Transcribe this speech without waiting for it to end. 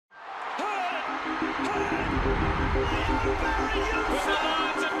But the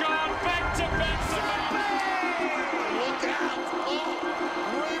Lions have gone back to back. Look out! Oh,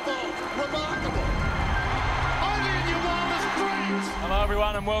 Riewoldt, remarkable. Only in your wildest dreams. Hello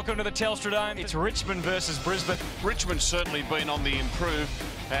everyone and welcome to the Telstra Dome. It's Richmond versus Brisbane. Richmond's certainly been on the improve,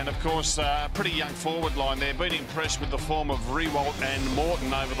 and of course a pretty young forward line there. Been impressed with the form of Riewoldt and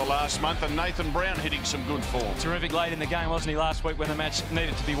Morton over the last month, and Nathan Brown hitting some good form. Terrific late in the game, wasn't he, last week when the match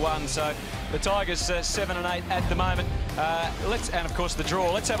needed to be won? So the Tigers 7 and 8 at the moment. And of course the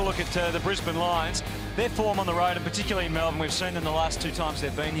draw. Let's have a look at the Brisbane Lions. Their form on the road, and particularly in Melbourne, we've seen them the last 2 times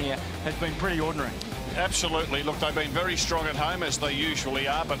they've been here, has been pretty ordinary. Absolutely. Look, they've been very strong at home, as they usually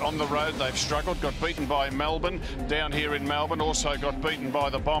are, but on the road they've struggled. Got beaten by Melbourne down here in Melbourne, also got beaten by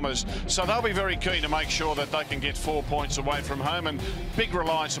the Bombers. So they'll be very keen to make sure that they can get 4 points away from home, and big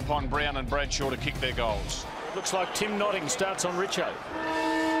reliance upon Brown and Bradshaw to kick their goals. Looks like Tim Notting starts on Richo.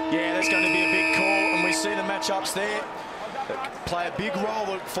 Yeah, that's going to be a big call, and we see the matchups there play a big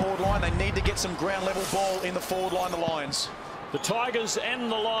role at forward line. They need to get some ground level ball in the forward line, the Lions. The Tigers and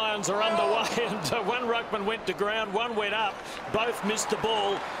the Lions are underway, and one ruckman went to ground, one went up. Both missed the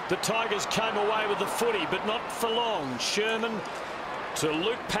ball. The Tigers came away with the footy, but not for long. Sherman to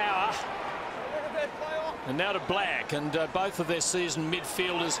Luke Power, and now to Black, and both of their seasoned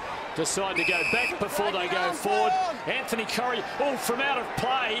midfielders decide to go back before they go forward. Anthony Corrie, from out of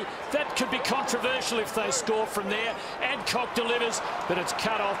play. That could be controversial if they score from there. Adcock delivers, but it's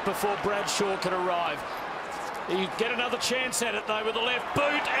cut off before Bradshaw can arrive. You get another chance at it, though, with the left boot,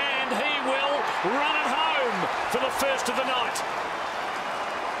 and he will run it home for the first of the night.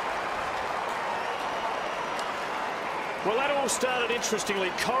 Well, that all started interestingly.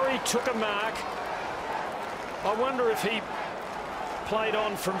 Corrie took a mark. I wonder if he played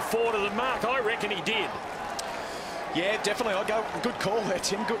on from 4 to the mark. I reckon he did. Yeah, definitely. I'll go. Good call there,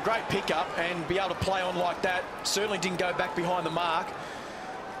 Tim. Great pickup, and be able to play on like that. Certainly didn't go back behind the mark.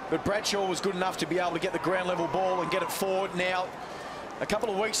 But Bradshaw was good enough to be able to get the ground level ball and get it forward. Now, a couple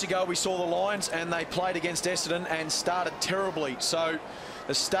of weeks ago, we saw the Lions and they played against Essendon and started terribly. So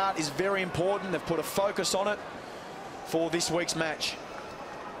the start is very important. They've put a focus on it for this week's match.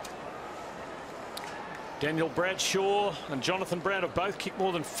 Daniel Bradshaw and Jonathan Brown have both kicked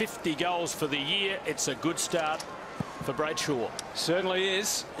more than 50 goals for the year. It's a good start for Bradshaw. Certainly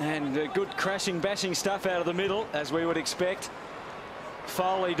is, and good crashing, bashing stuff out of the middle, as we would expect.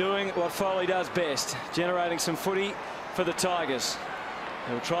 Foley doing what Foley does best, generating some footy for the Tigers.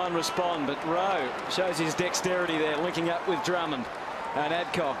 He'll try and respond, but Rowe shows his dexterity there, linking up with Drummond and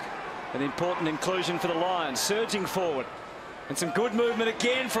Adcock. An important inclusion for the Lions, surging forward. And some good movement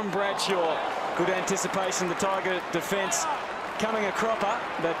again from Bradshaw. Good anticipation, the Tiger defence coming a cropper,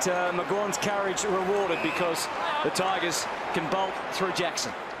 but McGuan's courage rewarded because the Tigers can bolt through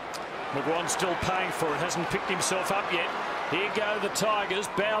Jackson. McGuan still paying for it, hasn't picked himself up yet. Here go the Tigers.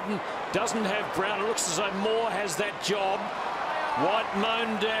 Bowden doesn't have Brown. It looks as though Moore has that job. White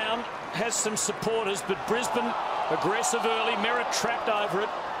mown down, has some supporters, but Brisbane aggressive early. Merritt trapped over it.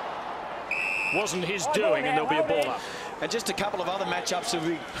 Wasn't his doing, and there'll be a ball up. And just a couple of other matchups.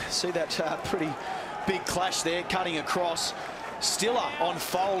 We see that pretty big clash there, cutting across. Stiller on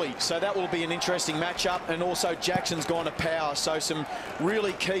Foley, so that will be an interesting matchup. And also Jackson's gone to Power, so some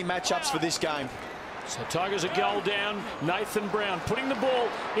really key matchups for this game. So Tigers a goal down. Nathan Brown putting the ball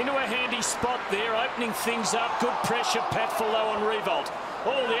into a handy spot there, opening things up. Good pressure, Pat Follow on Riewoldt.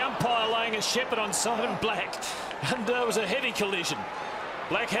 The umpire laying a shepherd on Simon Black, and it was a heavy collision.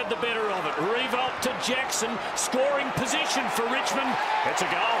 Black had the better of it. Riewoldt to Jackson, scoring position for Richmond. It's a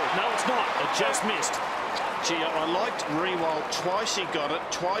goal. No, it's not. It just missed. Gee, I liked Riewoldt. Twice he got it,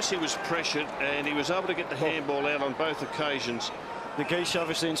 twice he was pressured, and he was able to get the handball out on both occasions. The Geesh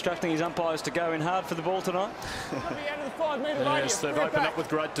obviously instructing his umpires to go in hard for the ball tonight. Yes, they've opened up with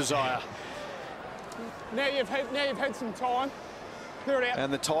great desire. Now you've had some time. Clear it out.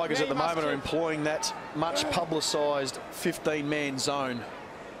 And the Tigers at the moment are employing that much publicised 15-man zone.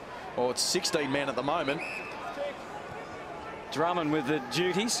 Or it's 16 men at the moment. Drummond with the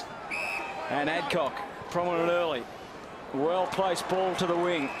duties, and Adcock prominent early. Well-placed ball to the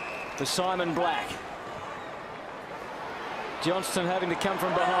wing for Simon Black. Johnstone having to come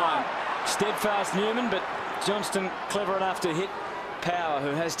from behind. Steadfast Newman, but Johnstone clever enough to hit Power, who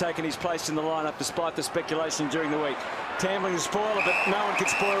has taken his place in the lineup despite the speculation during the week. Tambling the spoiler, but no one could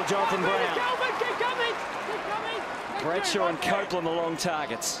spoil Jonathan Brown. Bradshaw and Copeland the long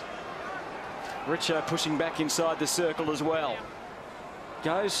targets. Richo pushing back inside the circle as well.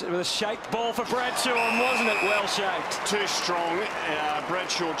 Goes with a shaped ball for Bradshaw, and wasn't it well shaped? Too strong.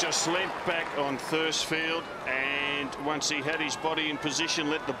 Bradshaw just leant back on Thursfield, and once he had his body in position,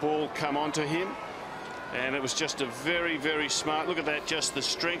 let the ball come onto him. And it was just a very, very smart. Look at that, just the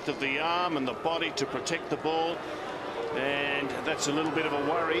strength of the arm and the body to protect the ball. And that's a little bit of a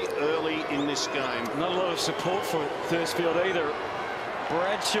worry early in this game. Not a lot of support for Thursfield either.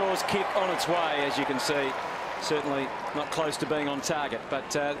 Bradshaw's kick on its way, as you can see. Certainly not close to being on target, but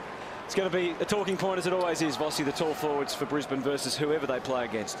it's going to be a talking point, as it always is, Vossi, the tall forwards for Brisbane versus whoever they play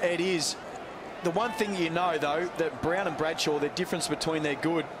against. It is. The one thing you know, though, that Brown and Bradshaw, the difference between their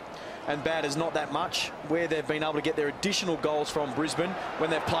good and bad is not that much. Where they've been able to get their additional goals from Brisbane when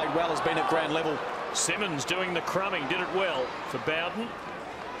they've played well has been at ground level. Simmonds doing the crumbing, did it well for Bowden.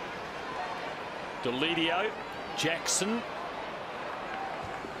 Deledio, Jackson.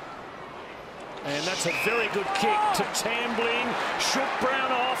 And that's a very good kick to Tambling. Shook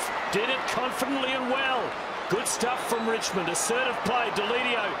Brown off, did it confidently and well. Good stuff from Richmond. Assertive play.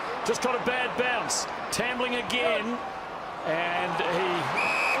 Deledio just got a bad bounce. Tambling again. And he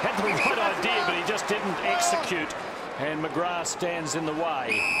had the right idea, but he just didn't execute. And McGrath stands in the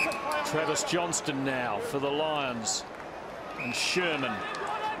way. Travis Johnstone now for the Lions. And Sherman.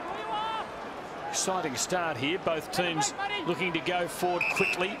 Exciting start here. Both teams looking to go forward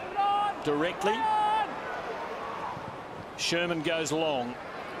quickly, directly. Sherman goes long.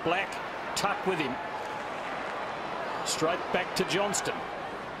 Black tuck with him. Straight back to Johnstone,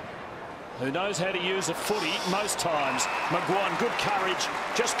 who knows how to use a footy most times. McGuan, good courage.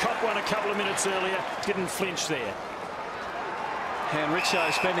 Just caught one a couple of minutes earlier. Didn't flinch there. And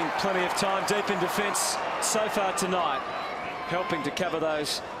Richo spending plenty of time deep in defence so far tonight, helping to cover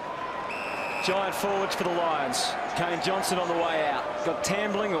those giant forwards for the Lions. Kane Johnson on the way out. Got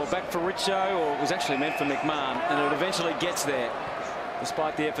Tambling or back for Richo, or it was actually meant for McMahon, and it eventually gets there.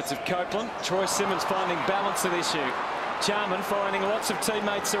 Despite the efforts of Copeland, Troy Simmonds finding balance at issue. Charman finding lots of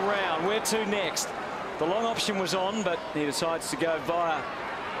teammates around. Where to next? The long option was on, but he decides to go via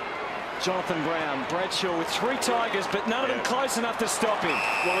Jonathan Brown. Bradshaw with 3 Tigers, but none of them close enough to stop him.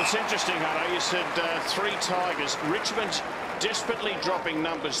 Well, it's interesting, Hunter. You said 3 Tigers. Richmond's desperately dropping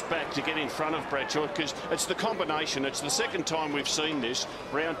numbers back to get in front of Bradshaw, because it's the combination. It's the second time we've seen this,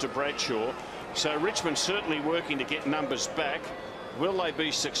 Brown to Bradshaw. So Richmond certainly working to get numbers back. Will they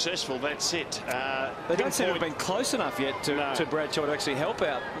be successful? That's it. They don't seem to have been close enough yet to Bradshaw to actually help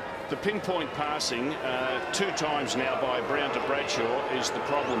out. The pinpoint passing 2 times now by Brown to Bradshaw is the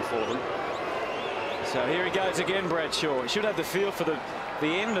problem for them. So here he goes again, Bradshaw. He should have the feel for the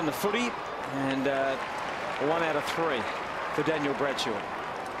end and the footy, and 1 out of 3 for Daniel Bradshaw.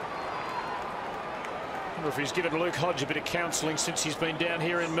 I wonder if he's given Luke Hodge a bit of counselling since he's been down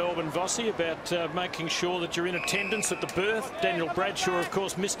here in Melbourne, Vossi, about making sure that you're in attendance at the berth. Daniel Bradshaw, of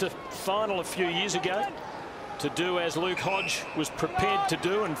course, missed a final a few years ago to do as Luke Hodge was prepared to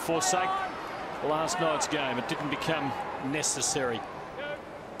do and forsake last night's game. It didn't become necessary.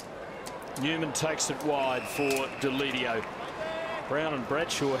 Newman takes it wide for Deledio. Brown and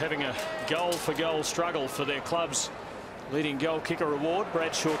Bradshaw having a goal-for-goal struggle for their clubs. Leading goal kicker award.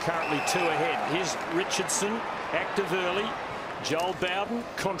 Bradshaw currently 2 ahead. Here's Richardson, active early. Joel Bowden,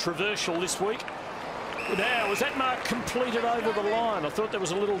 controversial this week. Now, was that mark completed over the line? I thought there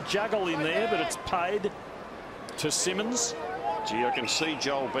was a little juggle in there, but it's paid to Simmonds. Gee, I can see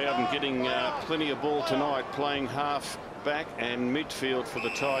Joel Bowden getting plenty of ball tonight, playing half back and midfield for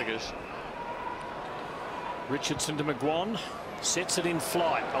the Tigers. Richardson to McGuan. Sets it in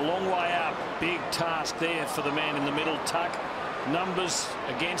flight, a long way up. Big task there for the man in the middle. Tuck, numbers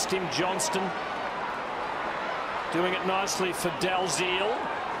against him. Johnston doing it nicely for Dalziel.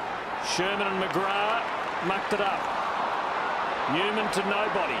 Sherman and McGrath mucked it up. Newman to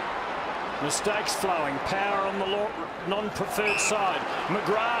nobody. Mistakes flowing. Power on the non-preferred side.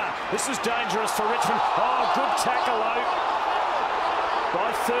 McGrath, this is dangerous for Richmond. Oh, good tackle out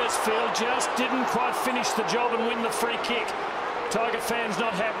by Thursfield. Just didn't quite finish the job and win the free kick. Tiger fans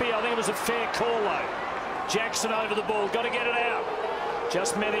not happy. I think it was a fair call, though. Jackson over the ball. Got to get it out.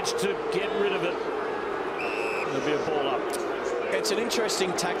 Just managed to get rid of it. There'll be a ball up. It's an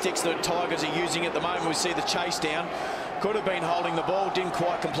interesting tactics that Tigers are using at the moment. We see the chase down. Could have been holding the ball. Didn't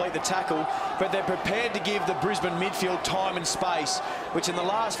quite complete the tackle. But they're prepared to give the Brisbane midfield time and space, which in the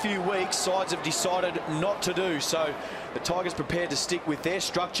last few weeks, sides have decided not to do. So the Tigers prepared to stick with their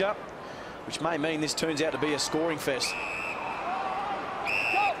structure, which may mean this turns out to be a scoring fest.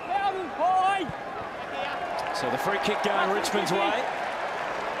 So the free kick going Richmond's way,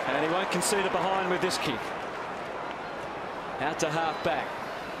 and he won't concede it behind with this kick. Out to half back.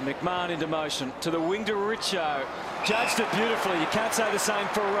 McMahon into motion to the wing to Richo. Judged it beautifully. You can't say the same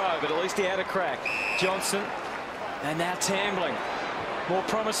for Rowe, but at least he had a crack. Johnson, and now Tambling. More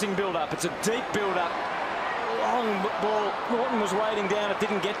promising build-up. It's a deep build-up long ball. Morton was waiting down. It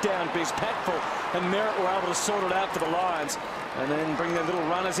didn't get down because Patful and Merritt were able to sort it out for the Lions and then bring their little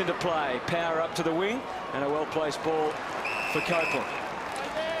runners into play. Power up to the wing and a well-placed ball for Copeland.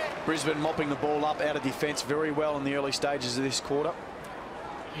 Brisbane mopping the ball up out of defence very well in the early stages of this quarter.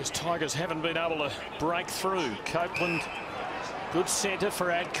 His Tigers haven't been able to break through. Copeland, good centre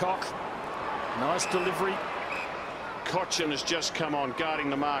for Adcock. Nice delivery. Cochin has just come on, guarding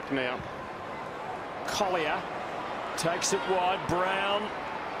the mark now. Collier takes it wide. Brown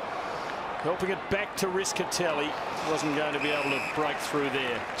helping it back to Riscatelli. Wasn't going to be able to break through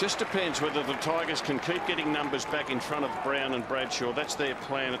there. Just depends whether the Tigers can keep getting numbers back in front of Brown and Bradshaw. That's their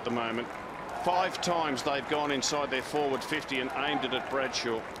plan at the moment. 5 times they've gone inside their forward 50 and aimed it at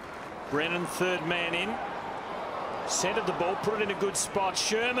Bradshaw. Brennan, third man in. Centred the ball, put it in a good spot.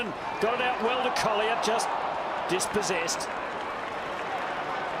 Sherman got it out well to Collier, just dispossessed.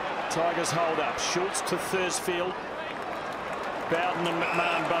 Tigers hold up. Schulz to Thursfield. Bowden and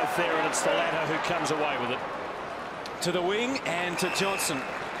McMahon both there, and it's the latter who comes away with it. To the wing and to Johnson.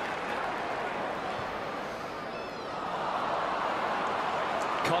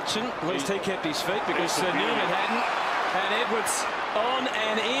 Cochin, at least he kept his feet because Newman hadn't. And Edwards on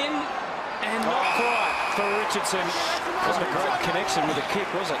and in, and not quite for Richardson. Wasn't a great connection with the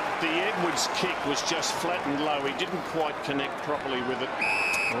kick, was it? The Edwards kick was just flat and low. He didn't quite connect properly with it.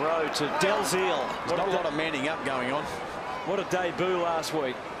 Rowe to Delzeal. There's not a lot of manning up going on. What a debut last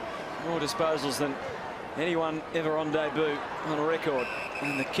week. More disposals than anyone ever on debut on a record.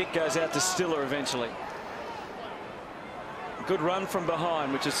 And the kick goes out to Stiller eventually. Good run from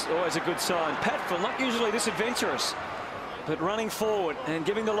behind, which is always a good sign. Patful, not usually this adventurous, but running forward and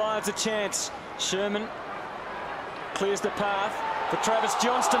giving the Lions a chance. Sherman clears the path for Travis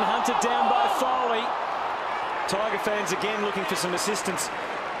Johnstone, hunted down by Foley. Tiger fans again looking for some assistance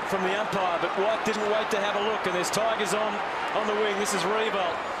from the umpire, but White didn't wait to have a look, and there's Tigers on the wing. This is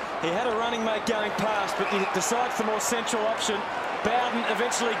Riewoldt. He had a running mate going past, but he decides the more central option. Bowden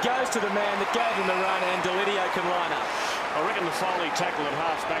eventually goes to the man that gave him the run, and Deledio can line up. I reckon the Foley tackle at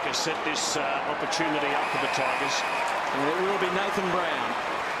half-back has set this opportunity up for the Tigers. And it will be Nathan Brown,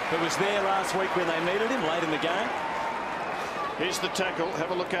 who was there last week when they needed him late in the game. Here's the tackle.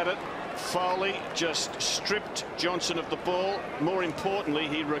 Have a look at it. Foley just stripped Johnson of the ball. More importantly,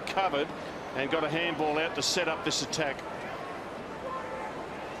 he recovered and got a handball out to set up this attack.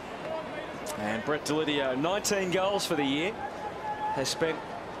 And Brett Deledio, 19 goals for the year, has spent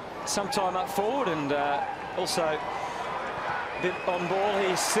some time up forward and also a bit on ball.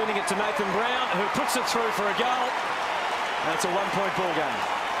 He's sending it to Nathan Brown, who puts it through for a goal. And it's a 1-point ball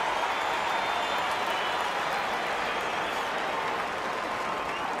game.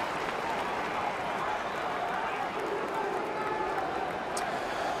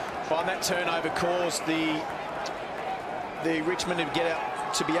 Well, that turnover caused the Richmond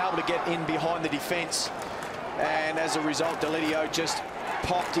to be able to get in behind the defence, and as a result, Deledio just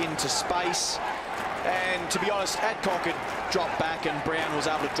popped into space. And to be honest, Adcock had dropped back, and Brown was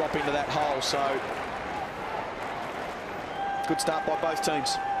able to drop into that hole. So good start by both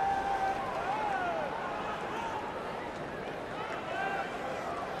teams.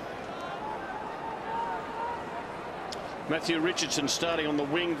 Matthew Richardson starting on the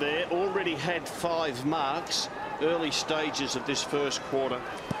wing there, already had 5 marks early stages of this first quarter.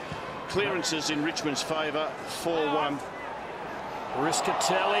 Clearances in Richmond's favour, 4-1.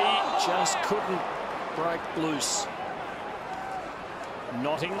 Riscatelli just couldn't break loose.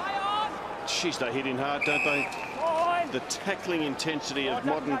 Notting. Jeez, they hit in hard, don't they? The tackling intensity of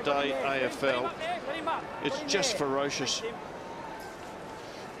modern day AFL, it's just ferocious.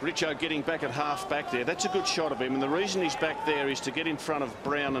 Richo getting back at half back there. That's a good shot of him, and the reason he's back there is to get in front of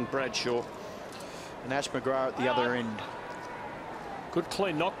Brown and Bradshaw. And Ash McGrath at the other end. Good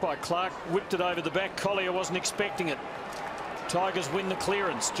clean knock by Clark. Whipped it over the back. Collier wasn't expecting it. Tigers win the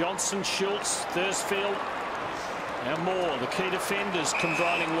clearance. Johnson, Schulz, Thursfield, and Moore. The key defenders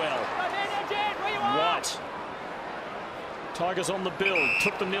combining well. White. Tigers on the build.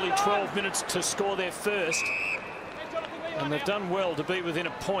 Took them nearly 12 minutes to score their first. And they've done well to be within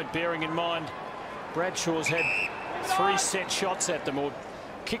a point, bearing in mind Bradshaw's had 3 set shots at them, or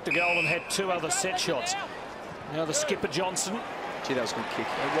kicked a goal and had 2 other set shots. Now the skipper Johnson. Gee, that was a good kick.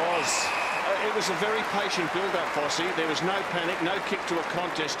 It was. It was a very patient build-up, Fossey. There was no panic, no kick to a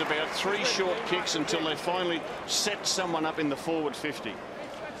contest, about 3 short kicks until they finally set someone up in the forward 50.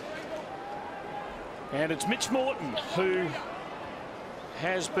 And it's Mitch Morton, who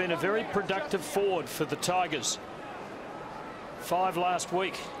has been a very productive forward for the Tigers. 5 last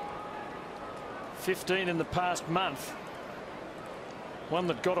week, 15 in the past month. One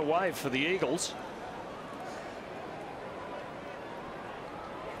that got away for the Eagles.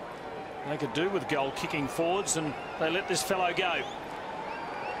 They could do with goal kicking forwards, and they let this fellow go.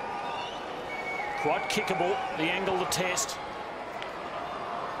 Quite kickable, the angle, the test.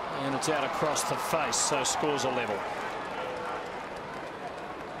 And it's out across the face, so scores are level.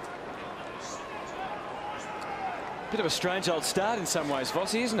 Bit of a strange old start in some ways,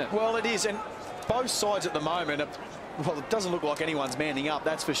 Vossi, isn't it? Well, it is, and both sides at the moment, well, it doesn't look like anyone's manning up,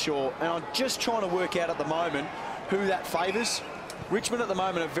 that's for sure. And I'm just trying to work out at the moment who that favours. Richmond at the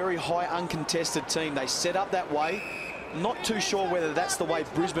moment, a very high uncontested team. They set up that way. Not too sure whether that's the way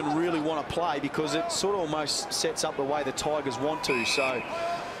Brisbane really want to play, because it sort of almost sets up the way the Tigers want to. So,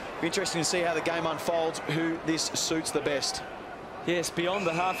 be interesting to see how the game unfolds, who this suits the best. Yes, beyond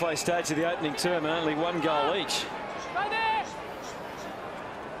the halfway stage of the opening term, and only 1 goal each.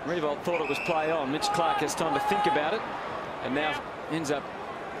 Riewoldt thought it was play on. Mitch Clark has time to think about it, and now ends up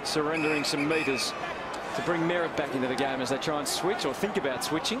surrendering some metres to bring Merritt back into the game as they try and switch or think about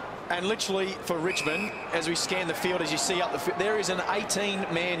switching. And literally for Richmond, as we scan the field, as you see up the field, there is an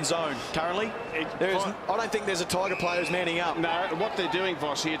 18-man zone currently. I don't think there's a Tiger player who's manning up. No, what they're doing,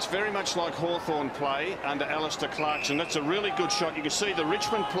 Vossi, it's very much like Hawthorn play under Alistair Clarkson. That's a really good shot. You can see the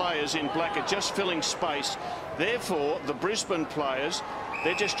Richmond players in black are just filling space. Therefore, the Brisbane players,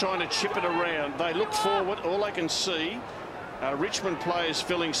 they're just trying to chip it around. They look forward, all they can see. Richmond players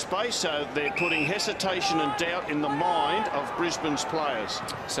filling space, so they're putting hesitation and doubt in the mind of Brisbane's players.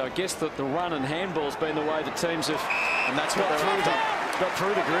 So I guess that the run and handball's been the way the teams have, And that's what they're after. got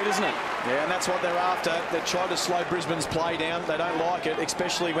through the grid, isn't it? Yeah, and that's what they're after. They're trying to slow Brisbane's play down. They don't like it,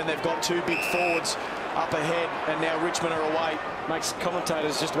 especially when they've got 2 big forwards up ahead, and now Richmond are away. Makes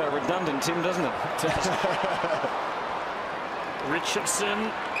commentators just about redundant, Tim, doesn't it?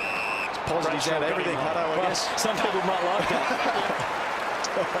 Richardson. Positives out of everything, Hutto, I guess. Some people might like that.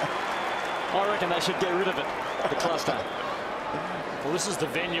 I reckon they should get rid of it, the cluster. Well, this is the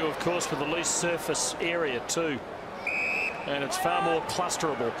venue, of course, with the least surface area too, and it's far more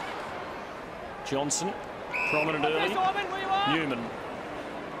clusterable. Johnson, prominent early. Newman.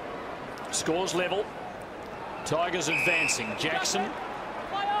 Scores level. Tigers advancing. Jackson.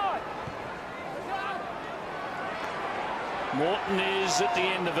 Morton is at the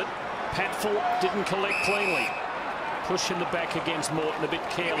end of it. Patfull didn't collect cleanly. Push in the back against Morton, a bit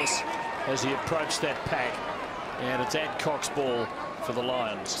careless as he approached that pack. And it's Adcock's ball for the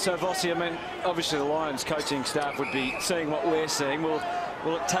Lions. So, Vossi, I mean, obviously the Lions coaching staff would be seeing what we're seeing. Will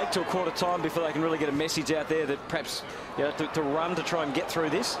it take till quarter time before they can really get a message out there that perhaps, you know, to run to try and get through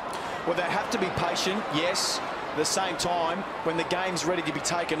this? Well, they have to be patient, yes. At the same time, when the game's ready to be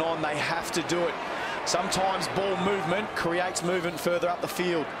taken on, they have to do it. Sometimes ball movement creates movement further up the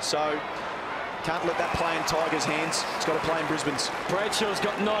field. So can't let that play in Tigers' hands. It's got to play in Brisbane's. Bradshaw's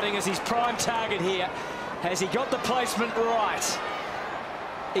got Notting as his prime target here. Has he got the placement right?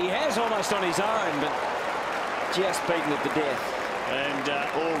 He has almost on his own, but just beaten it to death. And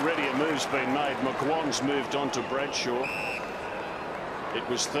already a move's been made. McGuan's moved on to Bradshaw. It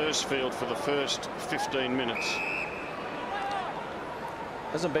was Thursfield for the first 15 minutes.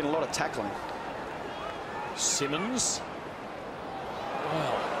 Hasn't been a lot of tackling. Simmonds.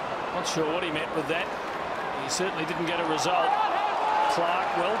 Well, not sure what he meant with that. He certainly didn't get a result.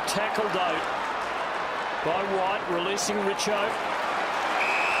 Clark well tackled out by White, releasing Richo.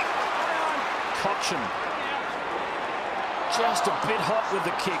 Cochin. Just a bit hot with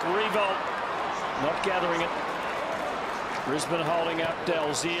the kick. Riewoldt not gathering it. Brisbane holding up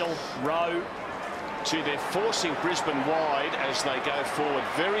Dalziel. Rowe. Gee, they're forcing Brisbane wide as they go forward.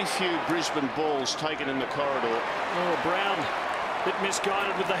 Very few Brisbane balls taken in the corridor. Oh, Brown, bit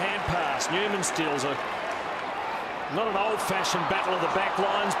misguided with the hand pass. Newman steals a not an old-fashioned battle of the back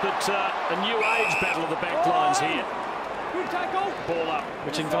lines, but a new age battle of the back lines here. Good tackle. Ball up,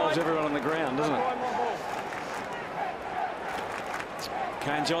 which involves everyone on the ground, doesn't it?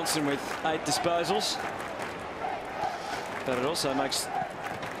 Kane Johnson with 8 disposals, but it also makes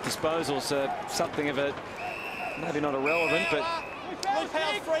disposals something of a, maybe not irrelevant, but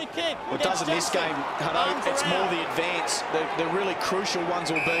Free kick. What does in this game, Hutto, it's more the advance. The really crucial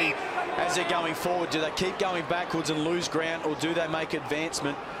ones will be as they're going forward. Do they keep going backwards and lose ground, or do they make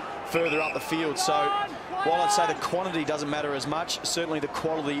advancement further up the field? So while I'd say the quantity doesn't matter as much, certainly the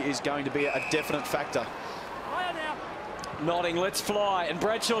quality is going to be a definite factor. Notting, let's fly, and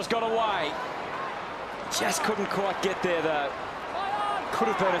Bradshaw's got away. Just couldn't quite get there though. Could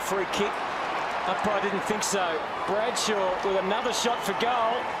have been a free kick. Umpire didn't think so. Bradshaw with another shot for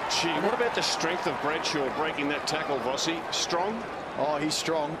goal. Gee, what about the strength of Bradshaw breaking that tackle, Vossi? Strong? Oh, he's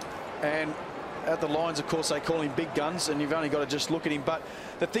strong. And at the Lions, of course, they call him big guns, and you've only got to just look at him. But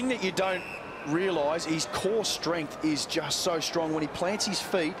the thing that you don't realise his core strength is just so strong. When he plants his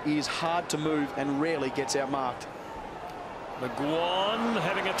feet, he is hard to move and rarely gets outmarked. McGuan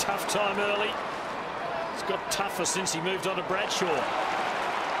having a tough time early. It's got tougher since he moved on to Bradshaw.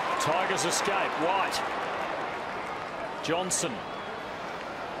 Tigers escape. White. Johnson.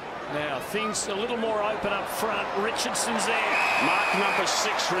 Now things a little more open up front. Richardson's there. Mark number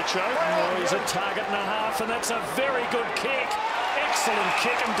 6, Richo. Oh, he's a target and a half, and that's a very good kick. Excellent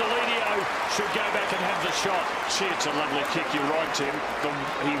kick, and Deledio should go back and have the shot. Gee, it's a lovely kick. You're right, Tim.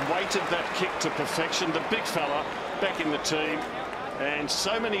 He weighted that kick to perfection. The big fella back in the team. And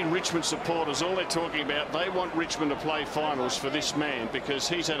so many Richmond supporters, all they're talking about, they want Richmond to play finals for this man because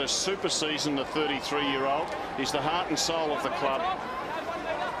he's had a super season, the 33-year-old. He's the heart and soul of the club.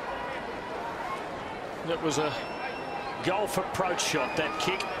 That was a golf approach shot, that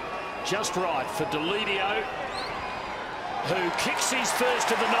kick. Just right for Deledio, who kicks his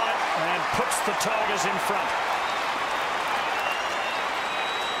first of the night and puts the Tigers in front.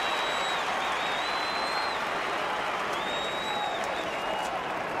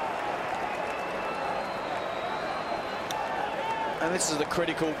 And this is the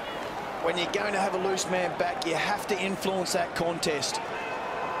critical. When you're going to have a loose man back, you have to influence that contest.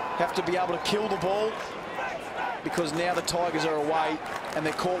 Have to be able to kill the ball because now the Tigers are away and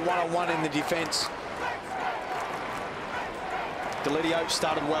they're caught one-on-one in the defence. Deledio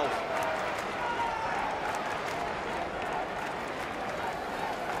started well.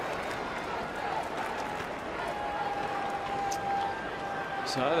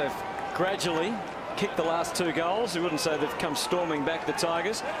 So they've gradually kicked the last 2 goals. We wouldn't say they've come storming back, the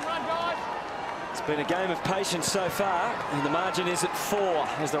Tigers. It's been a game of patience so far, and the margin is at 4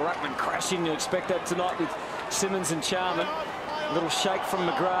 as the ruckman crash in. You expect that tonight with Simmonds and Charman. A little shake from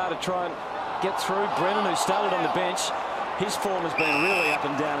McGrath to try and get through. Brennan, who started on the bench, his form has been really up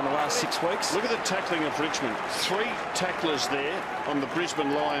and down in the last 6 weeks. Look at the tackling of Richmond. 3 tacklers there on the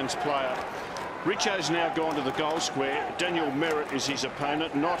Brisbane Lions player. Richo's now gone to the goal square. Daniel Merritt is his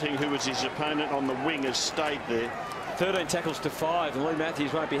opponent. Notting, who was his opponent on the wing, has stayed there. 13 tackles to 5, and Lee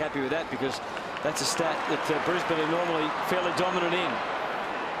Matthews won't be happy with that because that's a stat that Brisbane are normally fairly dominant in.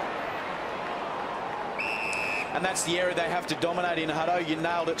 And that's the area they have to dominate in, Hutto. You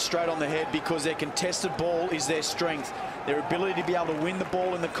nailed it straight on the head because their contested ball is their strength. Their ability to be able to win the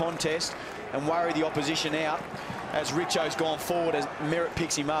ball in the contest and worry the opposition out as Richo's gone forward, as Merritt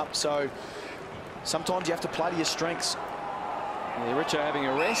picks him up. So sometimes you have to play to your strengths. Yeah, Richo having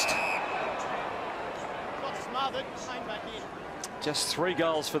a rest. Just 3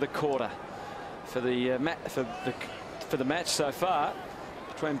 goals for the quarter for the match so far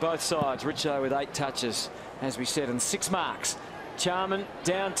between both sides. Richo with 8 touches, as we said, and 6 marks. Charman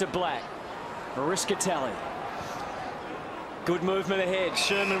down to Black. Riskatelli. Good movement ahead.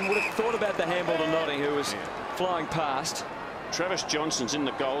 Sherman would have thought about the handball to Notting, who was flying past. Travis Johnson's in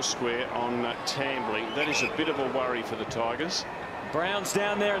the goal square on Tambling. That is a bit of a worry for the Tigers. Brown's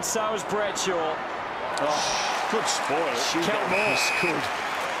down there, and so is Bradshaw. Oh, good spoil. Cal Morse. Good.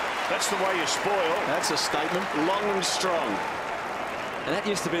 That's the way you spoil. That's a statement. Long and strong. And that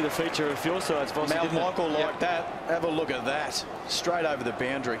used to be the feature of your side's Vossi, Mount didn't it? Michael like that. Have a look at that. Straight over the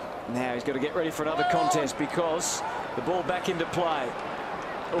boundary. Now he's got to get ready for another contest because the ball back into play.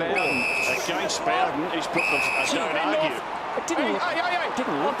 Bowden against Bowden. He's put the... don't argue. It didn't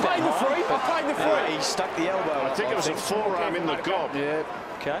look that high. I played the free. He stuck the elbow. I think it was a forearm in the gob. Yeah.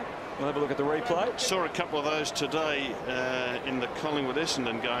 Okay, we'll have a look at the replay. Saw a couple of those today in the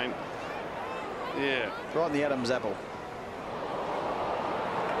Collingwood-Essendon game. Yeah. Right in the Adam's apple.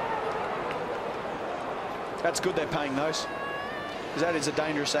 That's good they're paying those, because that is a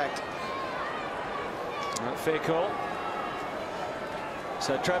dangerous act. Right, fair call.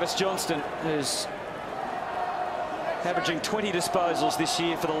 So Travis Johnstone is averaging 20 disposals this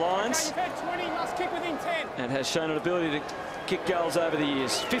year for the Lions. You've had 20, must kick within 10. And has shown an ability to kick goals over the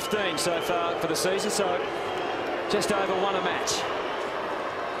years. 15 so far for the season, so just over 1 a match.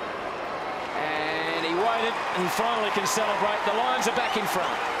 And he waited and finally can celebrate. The Lions are back in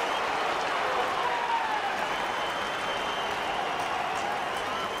front.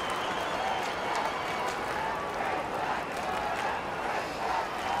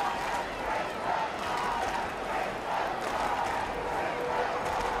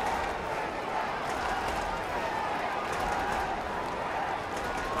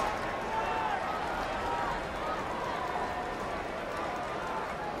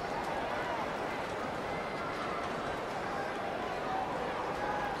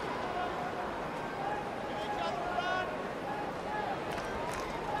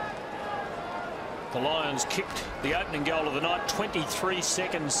 The Lions kicked the opening goal of the night, 23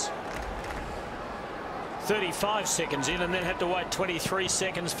 seconds 35 seconds in and then had to wait 23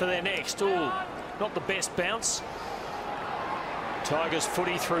 seconds for their next. Ooh, not the best bounce. Tigers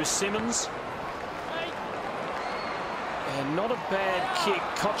footy through Simmonds. And not a bad kick.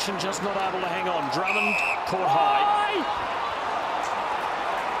 Cochin just not able to hang on. Drummond caught high.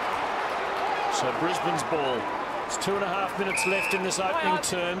 So Brisbane's ball. It's 2.5 minutes left in this opening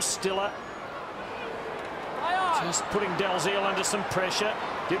term. Stiller just putting Dalziel under some pressure.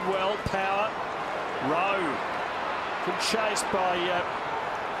 Did well. Power. Rowe. Good chase by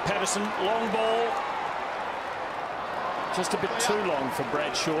Patterson. Long ball. Just a bit too long for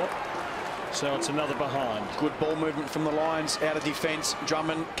Bradshaw. So it's another behind. Good ball movement from the Lions out of defence.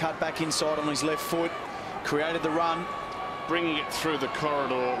 Drummond cut back inside on his left foot. Created the run. Bringing it through the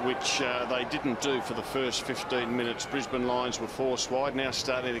corridor, which they didn't do for the first 15 minutes. Brisbane Lions were forced wide. Now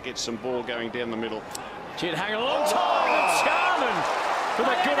starting to get some ball going down the middle. Gee, hang a long time. And Charman with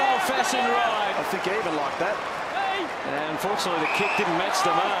a good old-fashioned ride. I think even like that. And unfortunately, the kick didn't match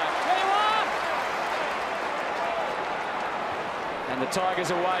the mark. And the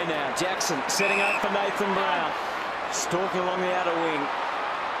Tigers away now. Jackson setting up for Nathan Brown. Stalking along the outer wing.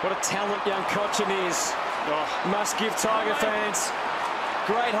 What a talent young Cochin is. Oh, must give Tiger fans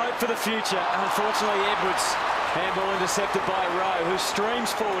great hope for the future. Unfortunately, Edwards. Handball intercepted by Rowe, who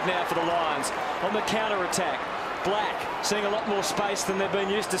streams forward now for the Lions on the counter-attack. Black seeing a lot more space than they've been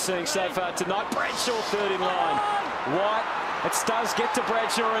used to seeing so far tonight. Bradshaw third in line. White, it does get to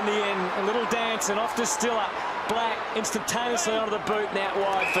Bradshaw in the end. A little dance and off to Stiller. Black instantaneously onto the boot and out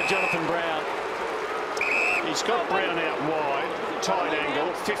wide for Jonathan Brown. He's got Brown out wide. Tight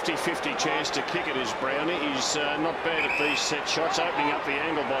angle, 50-50 chance to kick it is Brown. He's not bad at these set shots, opening up the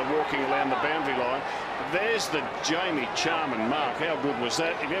angle by walking around the boundary line. There's the Jamie Charman mark. How good was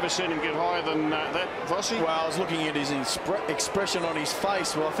that? Have you ever seen him get higher than that, Vossi? Well, I was looking at his expression on his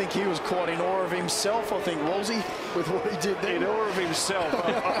face. Well, I think he was quite in awe of himself, I think, Wolsey, with what he did there. In awe of himself.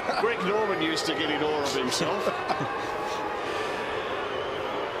 Greg Norman used to get in awe of himself.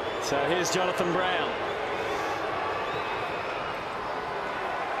 So here's Jonathan Brown.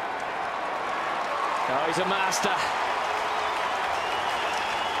 Oh, he's a master.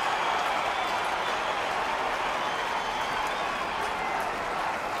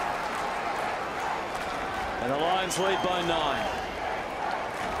 And the Lions lead by 9.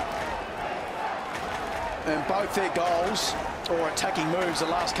 And both their goals, or attacking moves, the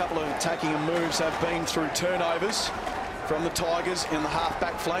last couple of attacking moves have been through turnovers from the Tigers in the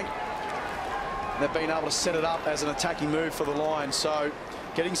half-back flank. They've been able to set it up as an attacking move for the Lions. So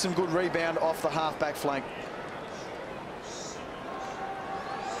getting some good rebound off the half-back flank.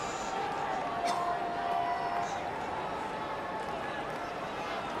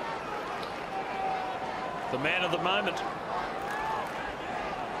 The man of the moment.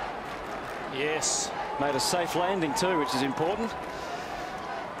 Yes. Made a safe landing too, which is important.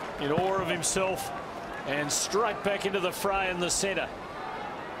 In awe of himself and straight back into the fray in the centre.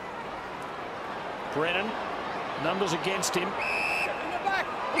 Brennan, numbers against him.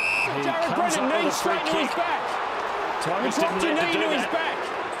 He comes up with a free kick. Tigers didn't need to do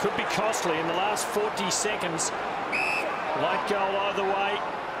that. Could be costly in the last 40 seconds. Late goal either way.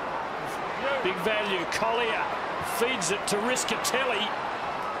 Big value. Collier feeds it to Riscatelli.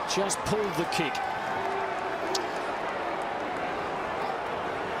 Just pulled the kick.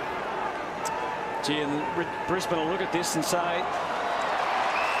 Gee, and Brisbane will look at this and say,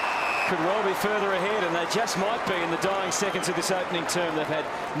 could well be further ahead, and they just might be in the dying seconds of this opening term. They've had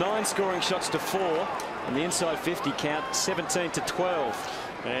 9 scoring shots to 4, and the inside 50 count 17 to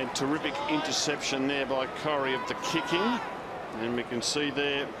 12. And terrific interception there by Corrie of the kicking. And we can see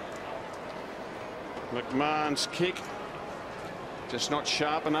there McMahon's kick. Just not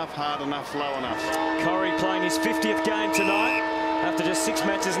sharp enough, hard enough, low enough. Corrie playing his 50th game tonight after just 6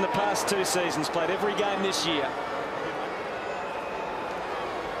 matches in the past 2 seasons. Played every game this year.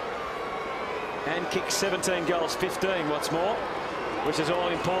 And kicked 17 goals, 15 what's more, which is all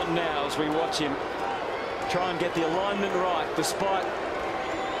important now as we watch him try and get the alignment right, despite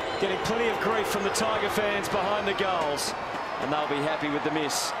getting plenty of grief from the Tiger fans behind the goals. And they'll be happy with the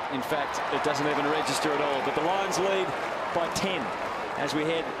miss. In fact, it doesn't even register at all. But the Lions lead by 10 as we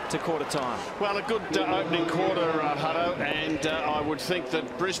head to quarter time. Well, a good opening quarter, Hutto, and I would think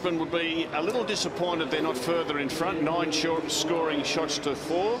that Brisbane would be a little disappointed they're not further in front. 9 short scoring shots to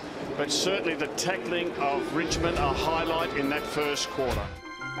 4, but certainly the tackling of Richmond a highlight in that first quarter.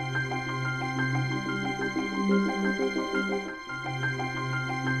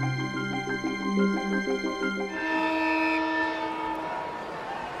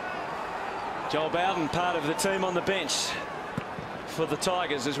 Joel Bowden, part of the team on the bench for the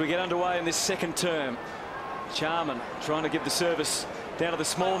Tigers as we get underway in this second term. Charman trying to give the service down to the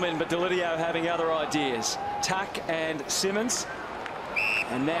small men, but Deledio having other ideas. Tuck and Simmonds.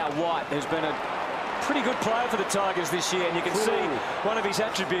 And now White, who's been a pretty good player for the Tigers this year, and you can see one of his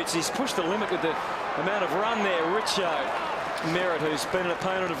attributes. He's pushed the limit with the amount of run there. Merritt, who's been an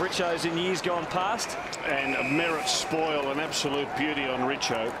opponent of Richo's in years gone past. And Merritt spoil an absolute beauty on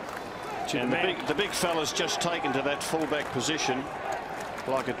Richo. And the big fella's just taken to that fullback position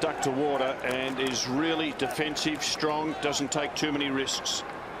like a duck to water and is really defensive, strong, doesn't take too many risks.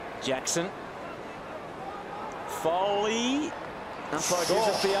 Jackson. Foley. Umpire gives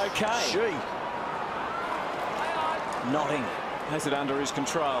it the okay. Notting has it under his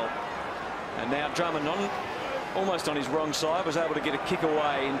control. And now Drummond almost on his wrong side, was able to get a kick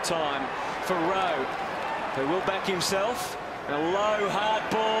away in time for Rowe, who will back himself. And a low, hard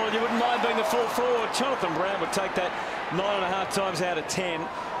ball. You wouldn't mind being the full forward. Jonathan Brown would take that 9.5 times out of 10.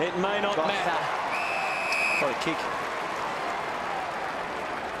 It may not matter. What a kick.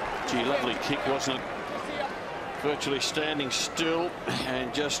 Gee, lovely kick, wasn't it? Virtually standing still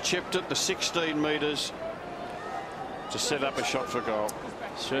and just chipped it the 16 metres to set up a shot for goal.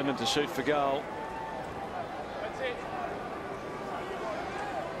 Sherman to shoot for goal.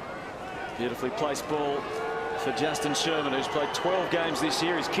 Beautifully placed ball for Justin Sherman, who's played 12 games this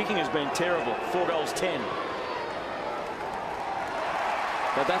year. His kicking has been terrible. 4 goals, 10.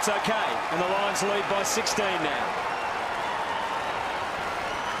 But that's okay. And the Lions lead by 16 now.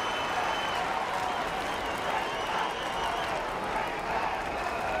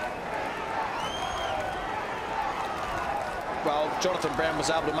 Well, Jonathan Brown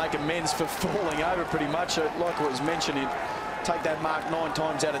was able to make amends for falling over pretty much. Like it was mentioned, he'd take that mark 9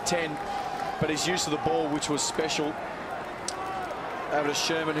 times out of 10. But his use of the ball, which was special, over to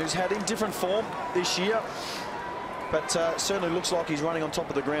Sherman, who's had in different form this year, but certainly looks like he's running on top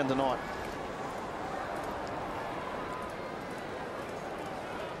of the ground tonight.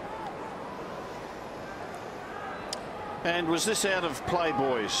 And was this out of play,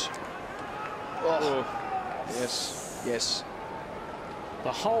 boys? Oh, yes, yes.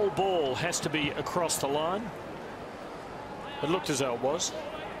 The whole ball has to be across the line. It looked as though it was.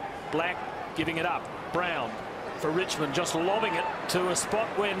 Black giving it up. Brown for Richmond, just lobbing it to a spot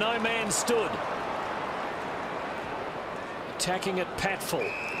where no man stood. Attacking at Patfull.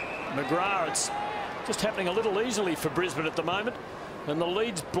 McGrath, it's just happening a little easily for Brisbane at the moment. And the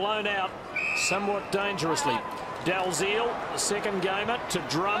lead's blown out somewhat dangerously. Dalziel, the second gamer, to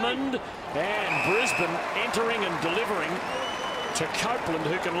Drummond. And Brisbane entering and delivering to Copeland,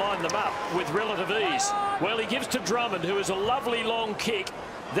 who can line them up with relative ease. Well, he gives to Drummond, who is a lovely long kick.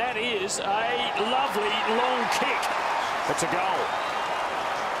 That is a lovely long kick. It's a goal.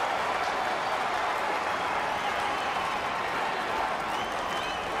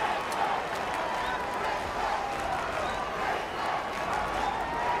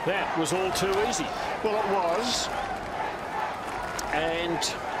 That was all too easy. Well, it was. And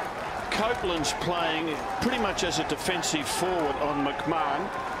Copeland's playing pretty much as a defensive forward on McMahon.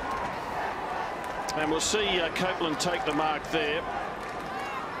 And we'll see Copeland take the mark there.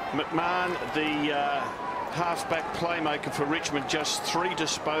 McMahon, the half-back playmaker for Richmond, just 3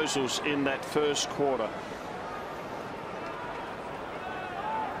 disposals in that first quarter.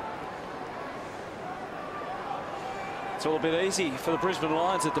 It's all a bit easy for the Brisbane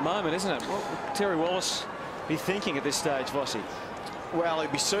Lions at the moment, isn't it? What would Terry Wallace be thinking at this stage, Vossi? Well,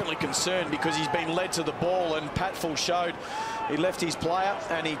 he'd be certainly concerned because he's been led to the ball, and Patfull showed he left his player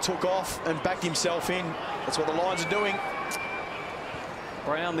and he took off and backed himself in. That's what the Lions are doing.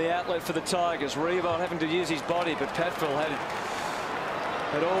 Brown, the outlet for the Tigers. Riewoldt having to use his body, but Patfull had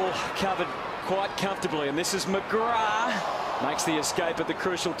it all covered quite comfortably. And this is McGrath. Makes the escape at the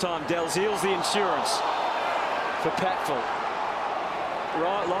crucial time. Dalziel's the insurance for Patfull.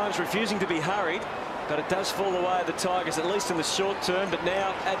 Right, Lions refusing to be hurried, but it does fall away at the Tigers, at least in the short term. But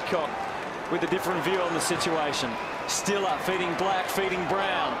now Adcock with a different view on the situation. Stiller feeding Black, feeding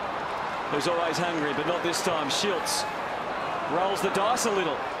Brown, who's always hungry, but not this time. Schulz rolls the dice a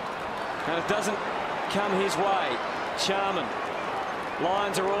little, and it doesn't come his way. Charman.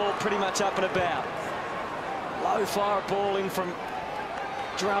 Lions are all pretty much up and about. Low fire ball in from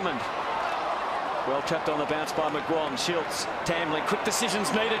Drummond. Well trapped on the bounce by McGuan. Schulz, Tamlin, quick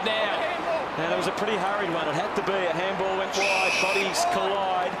decisions needed now. And it was a pretty hurried one. It had to be. A handball went wide, bodies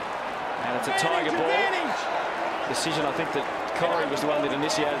collide, and it's a Tiger ball. Decision, I think that Corrie was the one that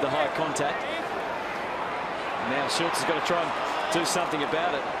initiated the high contact. Now Schulz has got to try and do something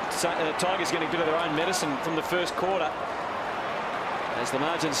about it. Tigers getting a bit of their own medicine from the first quarter. As the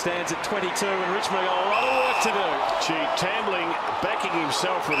margin stands at 22 and Richmond got a lot of work to do. Gee, Tambling backing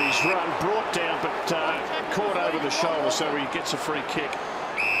himself with his run, brought down but caught over the shoulder, so he gets a free kick.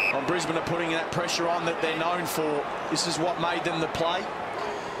 Well, Brisbane are putting that pressure on that they're known for. This is what made them the play.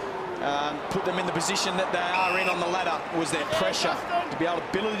 Put them in the position that they are in on the ladder, was their pressure,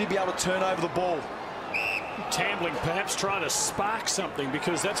 ability to be able to turn over the ball. Tambling perhaps trying to spark something,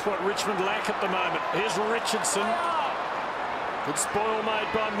 because that's what Richmond lack at the moment. Here's Richardson. Good spoil made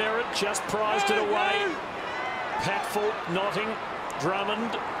by Merritt, just prized it away. Patful, Notting,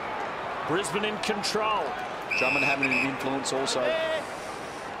 Drummond. Brisbane in control. Drummond having an influence also.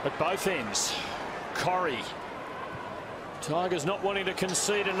 At both ends. Corrie. Tigers not wanting to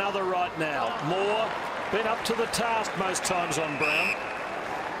concede another right now. Moore been up to the task most times on Brown.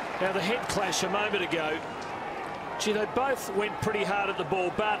 Now the head clash a moment ago. Gee, they both went pretty hard at the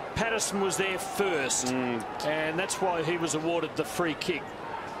ball, but Patterson was there first. And that's why he was awarded the free kick.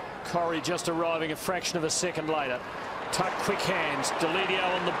 Corrie just arriving a fraction of a second later. Tuck quick hands. Deledio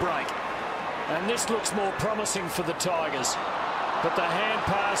on the break. And this looks more promising for the Tigers. But the hand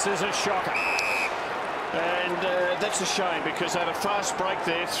pass is a shocker. And that's a shame, because they had a fast break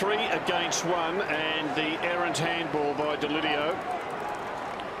there, 3 against 1, and the errant handball by Deledio.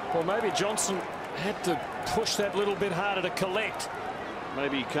 Well, maybe Johnson had to push that little bit harder to collect.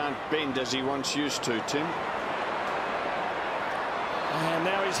 Maybe he can't bend as he once used to, Tim. And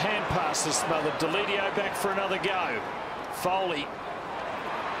now his hand pass is smothered. Deledio back for another go. Foley.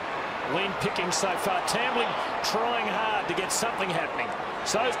 Lean picking so far. Tambling trying hard to get something happening.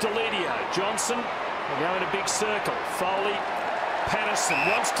 So's Deledio. Johnson will go in a big circle. Foley. Patterson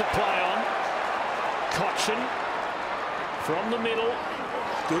wants to play on. Cochin from the middle.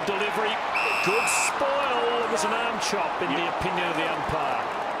 Good delivery. Good spoil. It was an arm chop in the opinion of the umpire.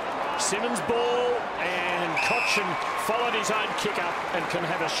 Simmonds ball, and Cochin followed his own kick up and can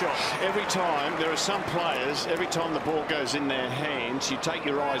have a shot. Every time, there are some players, every time the ball goes in their hands, you take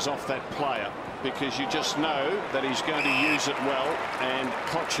your eyes off that player, because you just know that he's going to use it well, and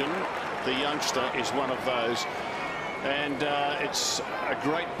Cochin, the youngster, is one of those. And it's a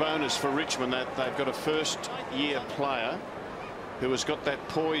great bonus for Richmond that they've got a first-year player who has got that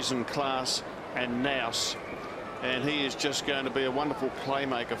poise and class and nous, and he is just going to be a wonderful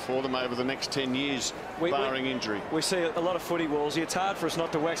playmaker for them over the next 10 years, barring injury. We see a lot of footy, Walls. It's hard for us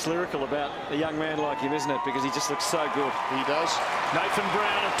not to wax lyrical about a young man like him, isn't it? Because he just looks so good. He does. Nathan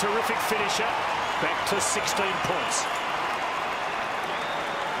Brown, a terrific finisher, back to 16 points.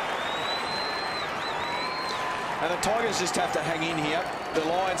 And the Tigers just have to hang in here. The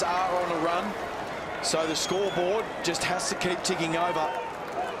Lions are on a run, so the scoreboard just has to keep ticking over.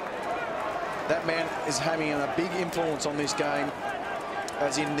 That man is having a big influence on this game,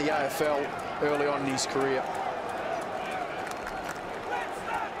 as in the AFL early on in his career.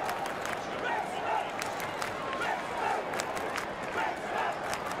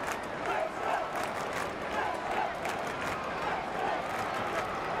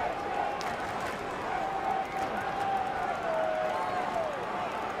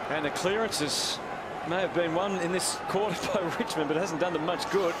 And the clearances may have been won in this quarter by Richmond, but hasn't done them much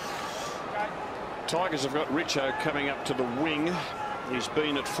good. Tigers have got Richo coming up to the wing. He's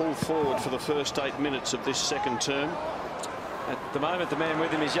been at full forward for the first 8 minutes of this second term. At the moment, the man with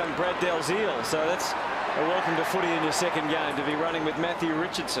him is young Brad Dalziel, so that's a welcome to footy in your second game, to be running with Matthew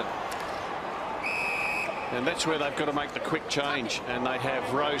Richardson. And that's where they've got to make the quick change. And they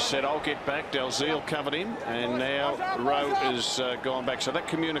have Rowe said, I'll get back. Dalziel covered him. And now Rowe has gone back. So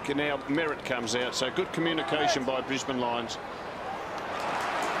that now Merritt comes out. So good communication by Brisbane Lions.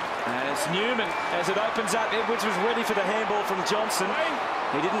 And it's Newman as it opens up. Edwards was ready for the handball from Johnson.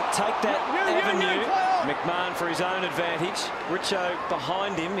 He didn't take that avenue. McMahon for his own advantage. Richo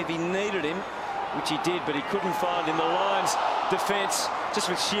behind him if he needed him, which he did, but he couldn't find him. The Lions defence, just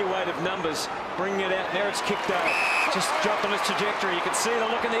with sheer weight of numbers, bringing it out. Merritt's kicked out, just dropped on his trajectory. You can see the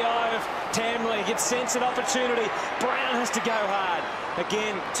look in the eye of Tambling. He gets sense of opportunity. Brown has to go hard.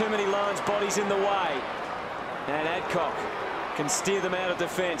 Again, too many Lions bodies in the way. And Adcock can steer them out of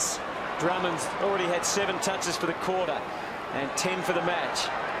defence. Drummond's already had 7 touches for the quarter and 10 for the match.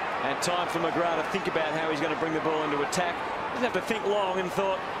 And time for McGrath to think about how he's going to bring the ball into attack. Didn't have to think long and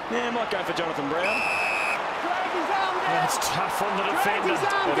thought, yeah, I might go for Jonathan Brown. It's tough on the defender.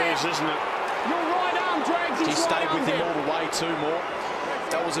 It is, isn't it? Your right arm drags his He right stayed arm with him down. all the way too, more.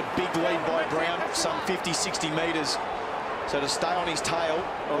 That was a big lead by Brown, some 50, 60 metres. So to stay on his tail,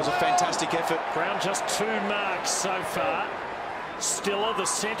 it was a fantastic effort. Brown just 2 marks so far. Stiller, the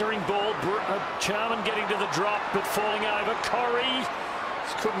centering ball. Charman getting to the drop, but falling over. Corrie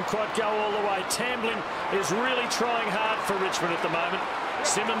Couldn't quite go all the way. Tambling is really trying hard for Richmond at the moment.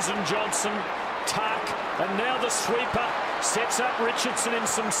 Simmonds and Johnson, tuck, and now the sweeper sets up Richardson in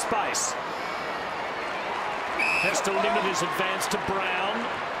some space. Has to limit his advance to Brown.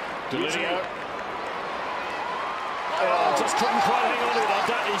 Deledio. Oh, just couldn't quite hang on to it.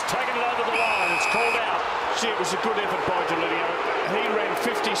 He's taken it over the line. It's called out. Gee, it was a good effort by Deledio. He ran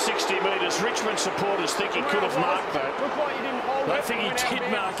 50, 60 metres. Richmond supporters think he could have marked that. Looked like you didn't hold it. I think he did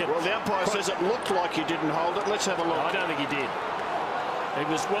mark it. Well, the umpire says it looked like he didn't hold it. Let's have a look. No, I don't think he did. He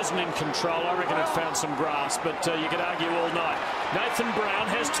wasn't in control. I reckon it found some grass, but you could argue all night. Nathan Brown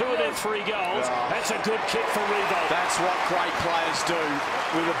has 2 of their 3 goals. That's a good kick for Riewoldt. That's what great players do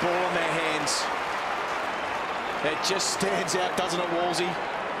with the ball in their hands. It just stands out, doesn't it, Wolsey?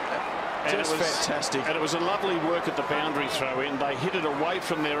 Just fantastic. And it was a lovely work at the boundary throw in. They hit it away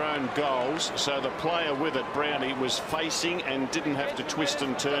from their own goals, so the player with it, Brownie, was facing and didn't have to twist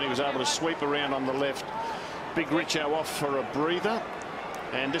and turn. He was able to sweep around on the left. Big Richo off for a breather.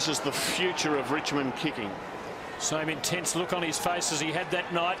 And this is the future of Richmond kicking. Same intense look on his face as he had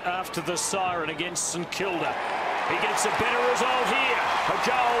that night after the siren against St Kilda. He gets a better result here. A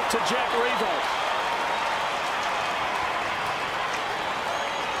goal to Jack Riewoldt.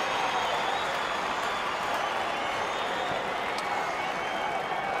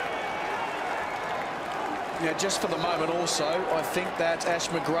 Now, just for the moment also, I think that Ash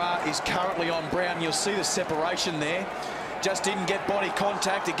McGrath is currently on Brown. You'll see the separation there. Just didn't get body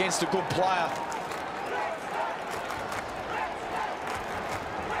contact against a good player.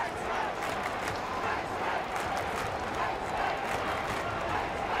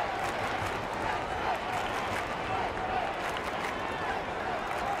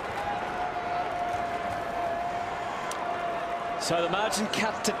 So the margin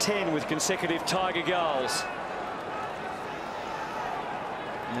cut to 10 with consecutive Tiger goals.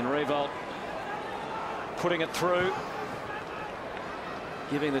 And Riewoldt putting it through,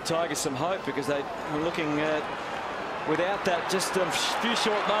 giving the Tigers some hope, because they were looking without that just a few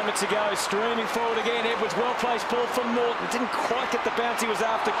short moments ago. Streaming forward again. Edwards, well-placed ball from Morton. Didn't quite get the bounce he was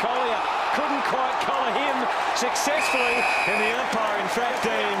after. Collier couldn't quite collar him successfully, and the umpire in fact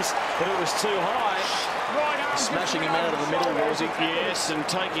deems that it was too high. Smashing him out of the middle, was he? Yes, and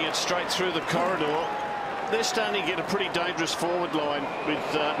taking it straight through the corridor. They're starting to get a pretty dangerous forward line with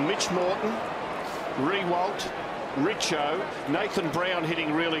Mitch Morton, Riewoldt, Richo, Nathan Brown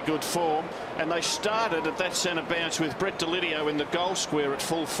hitting really good form, and they started at that centre bounce with Brett Deledio in the goal square at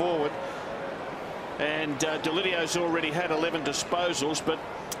full forward. And Deledio's already had 11 disposals, but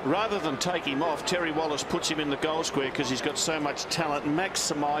rather than take him off, Terry Wallace puts him in the goal square because he's got so much talent,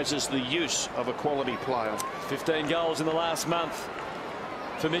 maximises the use of a quality player. 15 goals in the last month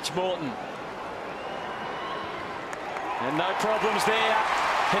for Mitch Morton. And no problems there.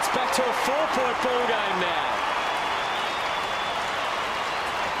 It's back to a 4-point ball game now.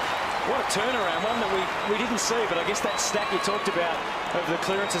 What a turnaround, one that we didn't see, but I guess that stack you talked about of the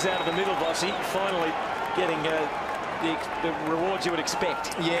clearances out of the middle, Bossy, finally getting the rewards you would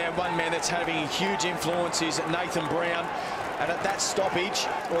expect. Yeah, one man that's having a huge influence is Nathan Brown. And at that stoppage,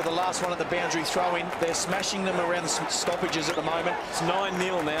 or the last one at the boundary throw-in, they're smashing them around the stoppages at the moment. It's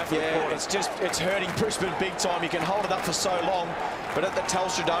 9-0 now for the quarter. It's hurting Brisbane big time. You can hold it up for so long, but at the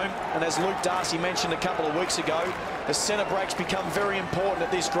Telstra Dome, and as Luke Darcy mentioned a couple of weeks ago, the centre breaks become very important at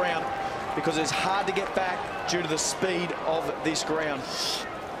this ground because it's hard to get back due to the speed of this ground.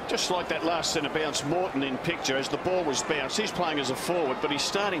 Just like that last centre bounce, Morton in picture as the ball was bounced. He's playing as a forward, but he's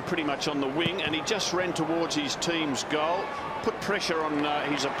starting pretty much on the wing, and he just ran towards his team's goal, put pressure on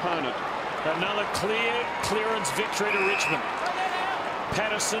his opponent. Another clearance victory to Richmond.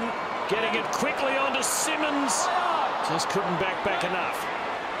 Patterson getting it quickly onto Simmonds. Just couldn't back enough.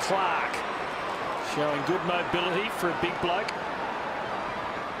 Clark showing good mobility for a big bloke.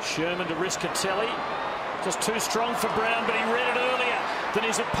 Sherman to Riscatelli. Just too strong for Brown, but he read it earlier than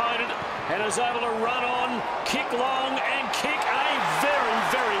his opponent and is able to run on, kick long and kick a very,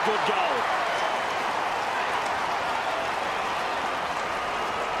 very good goal.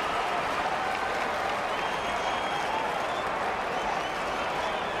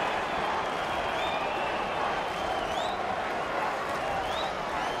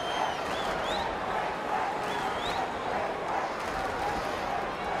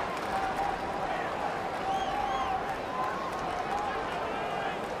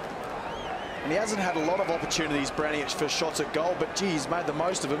 He hasn't had a lot of opportunities, Brownie, for shots at goal, but gee, he's made the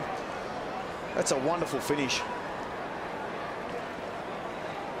most of them. That's a wonderful finish.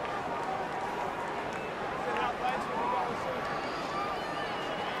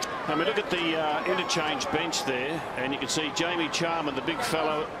 And we look at the interchange bench there, and you can see Jamie Charman, the big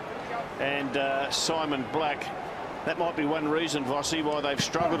fellow, and Simon Black. That might be one reason, Vossi, why they've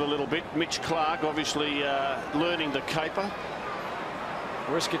struggled a little bit. Mitch Clark obviously learning the caper.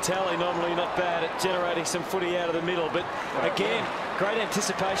 Riscatelli normally not bad at generating some footy out of the middle, but again, great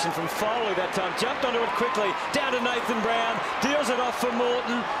anticipation from Foley that time. Jumped onto it quickly, down to Nathan Brown, deals it off for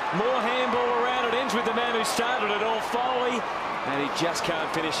Morton. More handball around, it ends with the man who started it all, Foley, and he just can't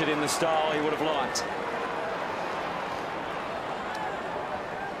finish it in the style he would have liked.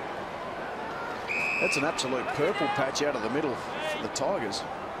 That's an absolute purple patch out of the middle for the Tigers.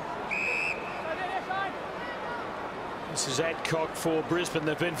 This is Adcock for Brisbane.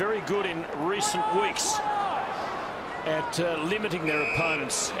 They've been very good in recent weeks at limiting their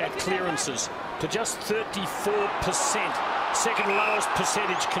opponents at clearances to just 34%. Second lowest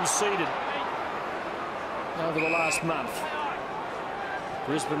percentage conceded over the last month.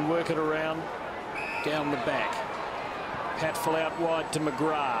 Brisbane work it around down the back. Patful out wide to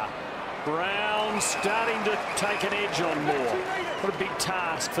McGrath. Brown starting to take an edge on Moore. What a big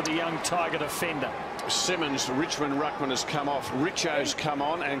task for the young Tiger defender. Simmonds, Richmond ruckman, has come off. Richo's come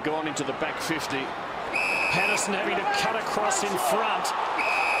on and gone into the back 50. Patterson having to cut across in front.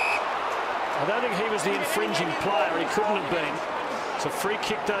 I don't think he was the infringing player. He couldn't have been. It's a free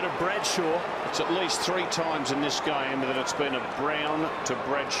kick though to Bradshaw. It's at least 3 times in this game that it's been a Brown to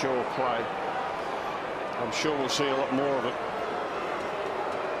Bradshaw play. I'm sure we'll see a lot more of it.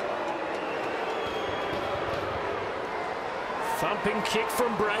 Thumping kick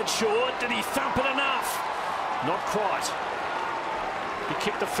from Bradshaw. Did he thump it enough? Not quite. He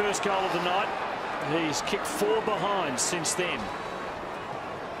kicked the first goal of the night. He's kicked 4 behind since then.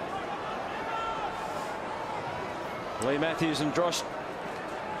 Lee Matthews and Josh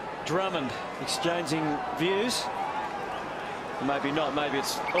Drummond exchanging views. Maybe not. Maybe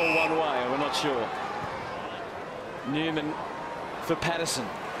it's all one way. We're not sure. Newman for Patterson.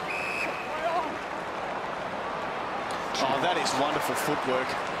 Oh, that is wonderful footwork.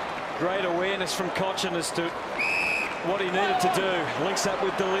 Great awareness from Cochin as to what he needed to do. Links up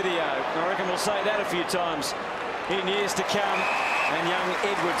with Deledio. I reckon we'll say that a few times in years to come. And young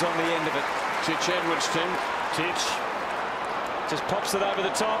Edwards on the end of it. Titch Edwards, Tim. Titch just pops it over the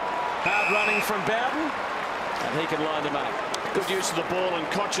top. Hard running from Bowden. And he can line them up. Good use of the ball, and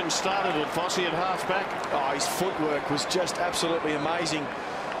Cochin started it. Vossi at half-back. Oh, his footwork was just absolutely amazing.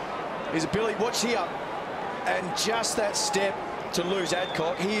 His ability, watch here. And just that step to lose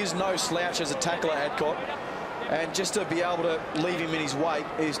Adcock. He is no slouch as a tackler, Adcock. And just to be able to leave him in his wake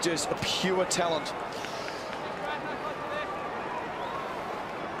is just a pure talent.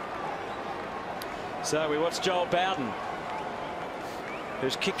 So we watch Joel Bowden,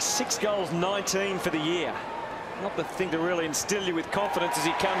 who's kicked 6 goals, 19 for the year. Not the thing to really instill you with confidence as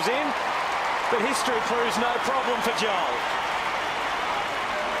he comes in, but history proves no problem for Joel.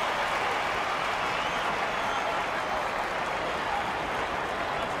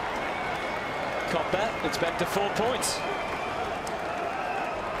 Cop that. It's back to 4 points.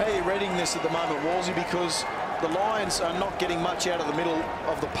 How are you reading this at the moment, Wolsey? Because the Lions are not getting much out of the middle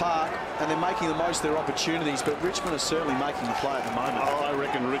of the park and they're making the most of their opportunities, but Richmond are certainly making the play at the moment. Oh, I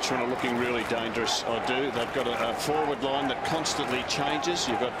reckon Richmond are looking really dangerous. I do. They've got a forward line that constantly changes.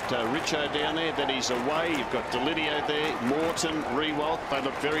 You've got Richo down there, then he's away. You've got Deledio there, Morton, Riewoldt. They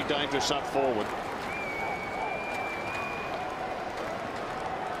look very dangerous up forward.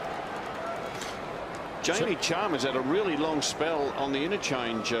 Jamie Charman's had a really long spell on the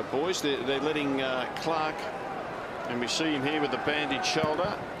interchange, boys. They're letting Clark, and we see him here with the bandaged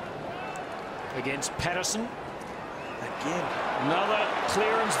shoulder. Against Patterson. Again. Another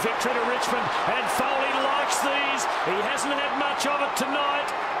clearance victory to Richmond, and Foley likes these. He hasn't had much of it tonight.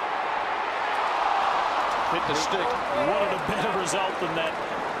 Hit the stick. Wanted a better result than that.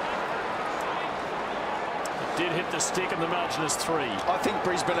 Did hit the stick, and the margin is 3. I think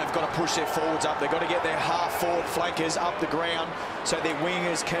Brisbane have got to push their forwards up. They've got to get their half-forward flankers up the ground so their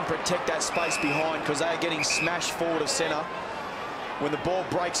wingers can protect that space behind, because they are getting smashed forward of centre. When the ball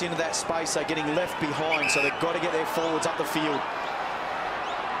breaks into that space, they're getting left behind, so they've got to get their forwards up the field.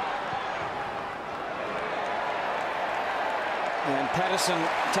 And Patterson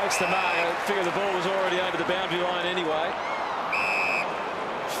takes the mark. I figure the ball was already over the boundary line anyway.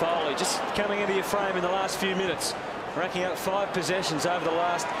 Foley just coming into your frame in the last few minutes, racking up 5 possessions over the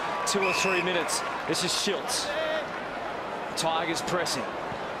last 2 or 3 minutes. This is Schulz. Tigers pressing.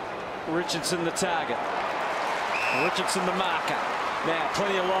 Richardson the target. Richardson the marker. Now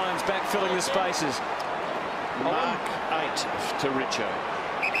plenty of Lions back filling the spaces. Mark 8 to Richo.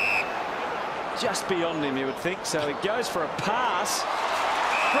 Just beyond him, you would think. So he goes for a pass.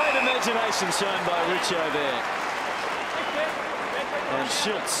 Great imagination shown by Richo there. And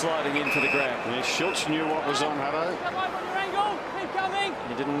Schulz sliding in for the grab. Yeah, Schulz knew what was on, Hutto. Come on, your angle. Keep coming.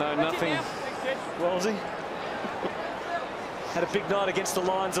 He didn't know nothing, was he? Had a big night against the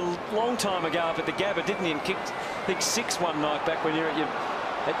Lions a long time ago up at the Gabba, didn't he? And kicked, I think, 6 one night back when you're at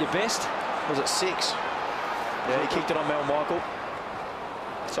your best. Was it 6? Yeah, he kicked it on Mel Michael.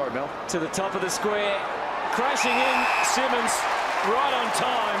 Sorry, Mel. To the top of the square, crashing in, Simmonds, right on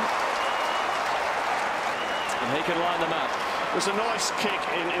time. And he can line them up. It was a nice kick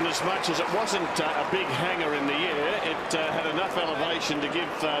in as much as it wasn't a big hanger in the air. It had enough elevation to give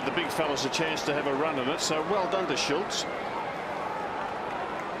the big fellas a chance to have a run at it. So well done to Schulz.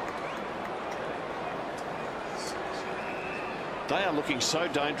 They are looking so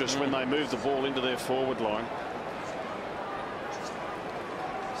dangerous when they move the ball into their forward line.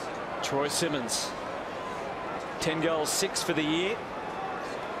 Troy Simmonds, 10 goals, 6 for the year.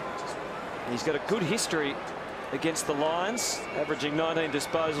 He's got a good history against the Lions, averaging 19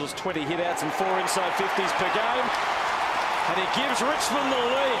 disposals, 20 hitouts and 4 inside 50s per game. And he gives Richmond the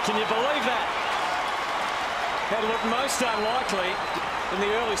lead. Can you believe that? That looked most unlikely in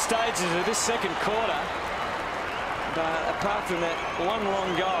the early stages of this second quarter. But apart from that one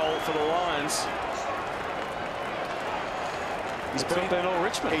long goal for the Lions, he's been all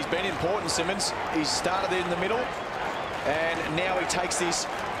Richmond. He's been important, Simmonds. He started in the middle, and now he takes this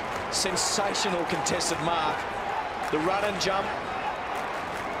sensational contested mark, the run and jump,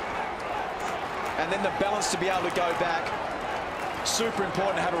 and then the balance to be able to go back. Super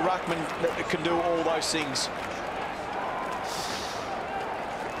important to have a ruckman that can do all those things.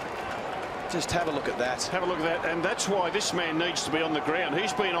 Just have a look at that. Have a look at that, and that's why this man needs to be on the ground.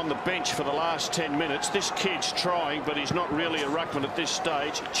 He's been on the bench for the last 10 minutes. This kid's trying, but he's not really a ruckman at this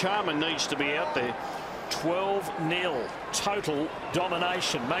stage. Charman needs to be out there. 12-0 total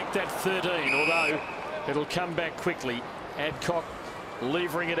domination. Make that 13, although it'll come back quickly. Adcock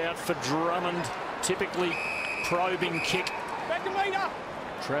levering it out for Drummond. Typically probing kick. Back to meter.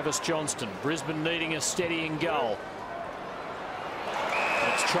 Travis Johnstone. Brisbane needing a steadying goal.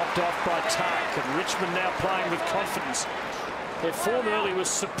 It's chopped off by Tark, and Richmond now playing with confidence. Their form early was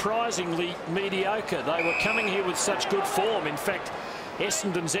surprisingly mediocre. They were coming here with such good form. In fact,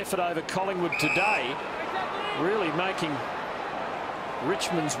 Essendon's effort over Collingwood today really making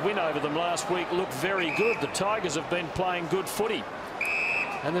Richmond's win over them last week look very good. The Tigers have been playing good footy,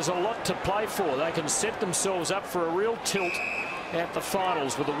 and there's a lot to play for. They can set themselves up for a real tilt at the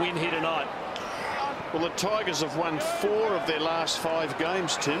finals with a win here tonight. Well, the Tigers have won 4 of their last 5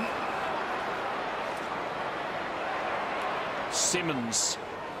 games, Tim. Simmonds.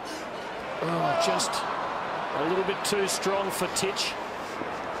 Oh, just a little bit too strong for Titch.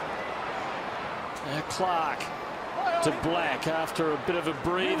 Clark to Black after a bit of a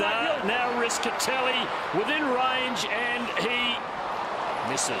breather. Now Riscatelli within range, and he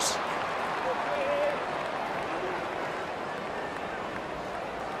misses.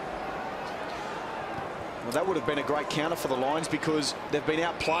 Well, that would have been a great counter for the Lions because they've been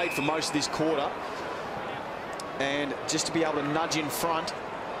outplayed for most of this quarter. And just to be able to nudge in front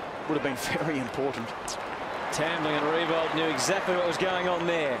would have been very important. Tambling and Riewoldt knew exactly what was going on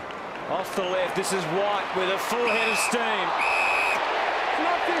there. Off the left, this is White with a full head of steam.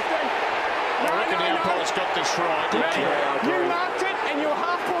 Not 15. I reckon the umpire's got this right. You marked it and you're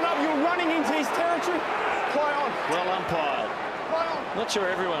half pulled up. You're running into his territory. Play on. Well umpired. Play on. Not sure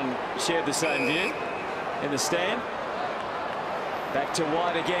everyone shared the same view in the stand. Back to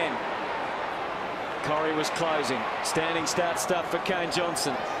White again. Corrie was closing. Standing start stuff for Kane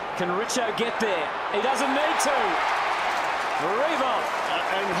Johnson. Can Richo get there? He doesn't need to. Riewoldt.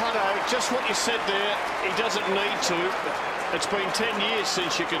 And Hutto, just what you said there, he doesn't need to. It's been 10 years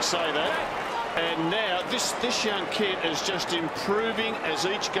since you could say that. And now this young kid is just improving as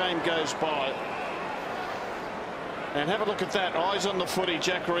each game goes by. And have a look at that. Eyes on the footy,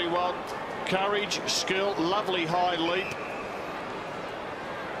 Jack Riewoldt. Courage, skill, lovely high leap.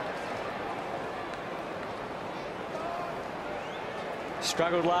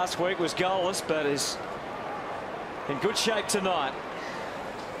 Struggled last week, was goalless, but is in good shape tonight.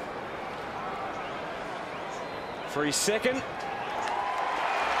 For his second.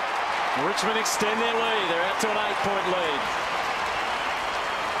 Richmond extend their lead. They're out to an 8-point lead.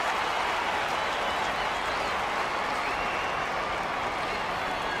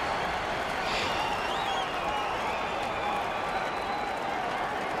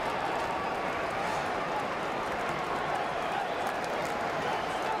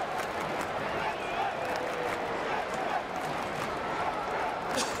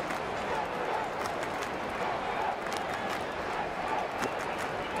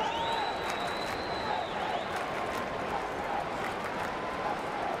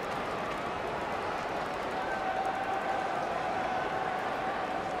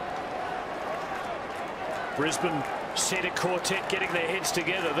 Brisbane centre quartet getting their heads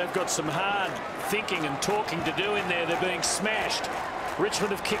together. They've got some hard thinking and talking to do in there. They're being smashed.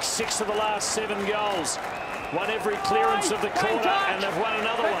 Richmond have kicked 6 of the last 7 goals. Won every clearance of the corner, and they've won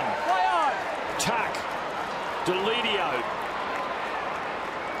another one. Tuck. Deledio.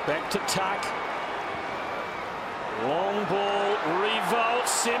 Back to Tuck. Long ball. Riewoldt.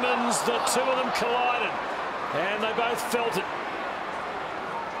 Simmonds. The two of them collided. And they both felt it.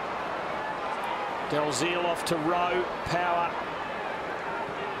 Dalziel off to Rowe. Power.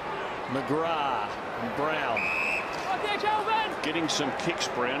 McGrath and Brown. Getting some kicks,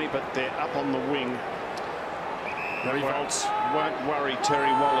 Brownie, but they're up on the wing. Riewoldt won't worry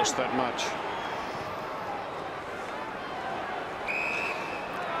Terry Wallace that much.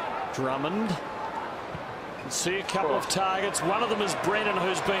 Drummond. See a couple of targets. One of them is Brennan,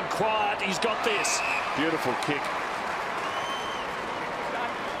 who's been quiet. He's got this. Beautiful kick.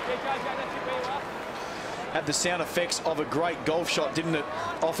 Had the sound effects of a great golf shot, didn't it?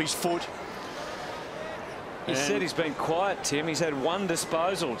 Off his foot. He said he's been quiet, Tim. He's had 1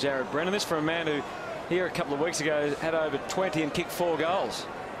 disposal, Jared Brennan. This for a man who, here a couple of weeks ago, had over 20 and kicked 4 goals.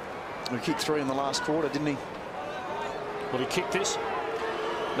 He kicked 3 in the last quarter, didn't he? Will he kick this?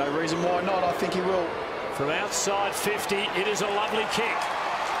 No reason why not. I think he will. From outside 50, it is a lovely kick.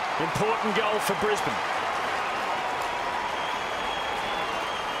 Important goal for Brisbane.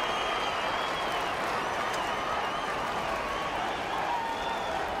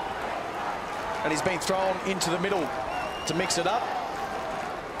 And he's been thrown into the middle to mix it up.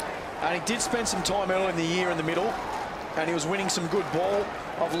 And he did spend some time early in the year in the middle, and he was winning some good ball.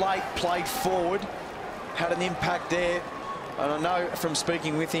 Of late, played forward, had an impact there. And I know from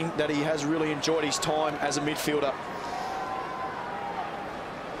speaking with him that he has really enjoyed his time as a midfielder.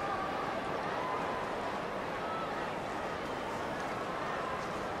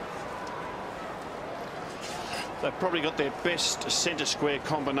 They've probably got their best centre square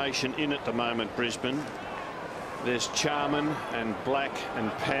combination in at the moment, Brisbane. There's Charman and Black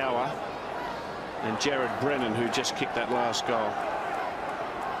and Power and Jared Brennan, who just kicked that last goal.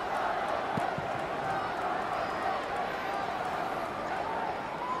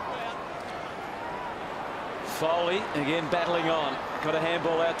 Foley again battling on. Got a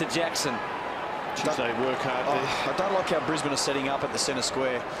handball out to Jackson. Geez, they work hard there. I don't like how Brisbane are setting up at the centre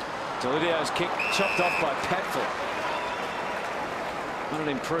square. Deledio's kick chopped off by Patford. What an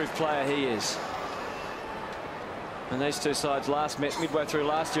improved player he is. And these two sides last met midway through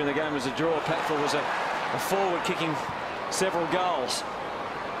last year, and the game was a draw. Patford was a forward kicking several goals.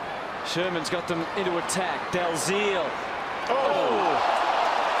 Sherman's got them into attack. Dalziel.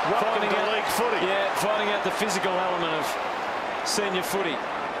 Finding out league footy. Yeah, finding out the physical element of senior footy.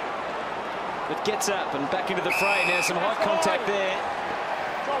 But gets up and back into the fray now. Some high contact there.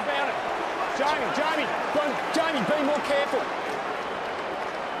 Jamie, be more careful.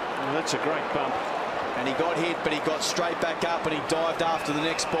 Well, that's a great bump. And he got hit, but he got straight back up and he dived after the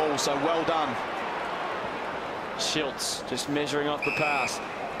next ball, so well done. Schulz just measuring off the pass.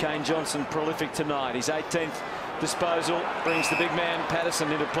 Kane Johnson prolific tonight. His 18th disposal brings the big man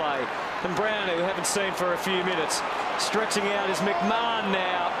Patterson into play. And Brown, who we haven't seen for a few minutes, stretching out is McMahon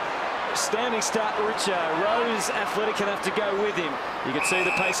now. Standing start, Richo. Rose athletic enough to go with him. You can see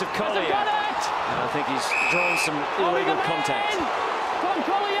the pace of Collier. And I think he's drawing some illegal contact. Come on,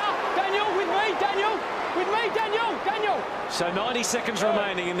 Collier. Daniel, with me, Daniel. With me, Daniel. So 90 seconds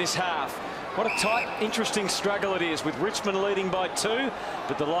remaining in this half. What a tight, interesting struggle it is, with Richmond leading by 2,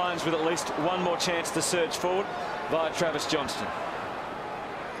 but the Lions with at least 1 more chance to surge forward via Travis Johnstone.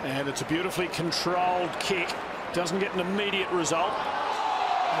 And it's a beautifully controlled kick. Doesn't get an immediate result.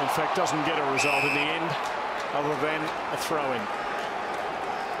 In fact, doesn't get a result in the end, other than a throw-in.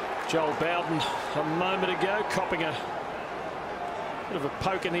 Joel Bowden a moment ago copping a bit of a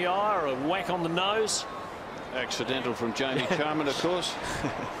poke in the eye or a whack on the nose. Accidental from Jamie Charman, of course.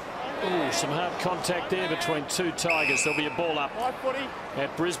 Ooh, some hard contact there between 2 Tigers. There'll be a ball up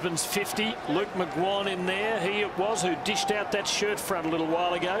at Brisbane's 50. Luke McGuan in there. He it was who dished out that shirt front a little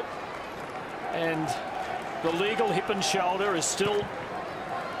while ago. And the legal hip and shoulder is still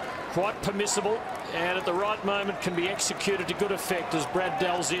quite permissible, and at the right moment can be executed to good effect, as Brad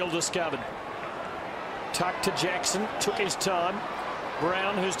Dalziel discovered. Tuck to Jackson, took his time.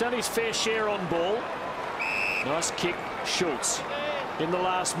 Brown, who's done his fair share on ball. Nice kick, Schulz. In the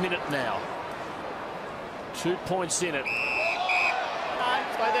last minute now. 2 points in it.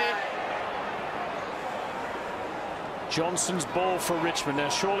 Stay there. Johnson's ball for Richmond. Now,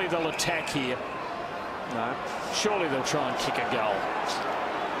 surely they'll attack here. No. Surely they'll try and kick a goal.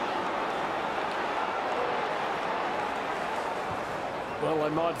 Well,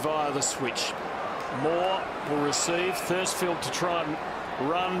 they might via the switch. Moore will receive. Thursfield to try and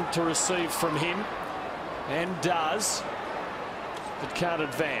run to receive from him. And does. But can't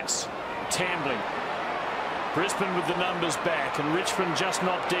advance. Tambling. Brisbane with the numbers back, and Richmond just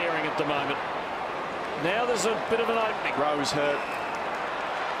not daring at the moment. Now there's a bit of an opening. Rose hurt.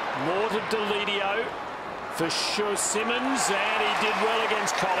 More to Deledio for Simmonds, and he did well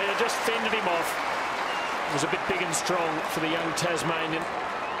against Collier, just fended him off. It was a bit big and strong for the young Tasmanian.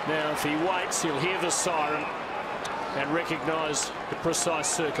 Now if he waits, he'll hear the siren and recognise the precise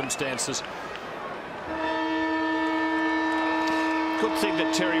circumstances. Good thing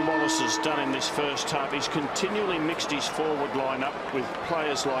that Terry Wallace has done in this first half. He's continually mixed his forward line up with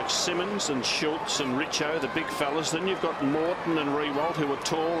players like Simmonds and Schulz and Richo, the big fellas. Then you've got Morton and Riewoldt, who are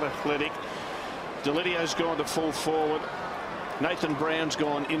tall, athletic. Deledio's gone to full forward. Nathan Brown's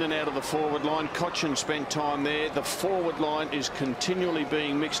gone in and out of the forward line. Cochin spent time there. The forward line is continually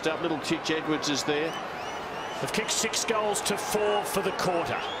being mixed up. Little Titch Edwards is there. They've kicked 6 goals to 4 for the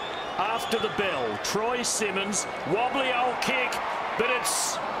quarter. After the bell, Troy Simmonds, wobbly old kick, but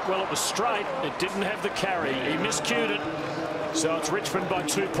it's, well, it was straight. It didn't have the carry. He miscued it. So it's Richmond by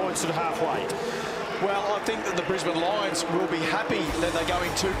 2 points at halfway. Well, I think that the Brisbane Lions will be happy that they're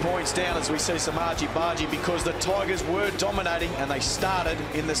going 2 points down as we see some argy-bargy, because the Tigers were dominating and they started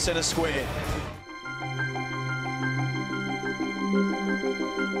in the centre square.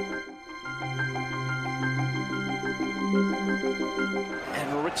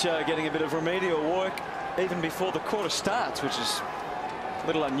 And Richo getting a bit of remedial work even before the quarter starts, which is a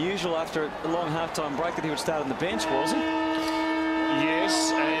little unusual after a long half-time break that he would start on the bench, was he?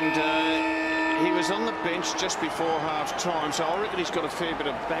 Yes, and he was on the bench just before half-time, so I reckon he's got a fair bit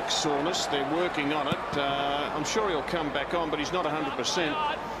of back soreness. They're working on it. I'm sure he'll come back on, but he's not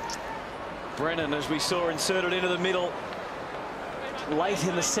 100%. Brennan, as we saw, inserted into the middle late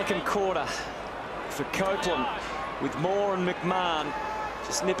in the second quarter for Copeland, with Moore and McMahon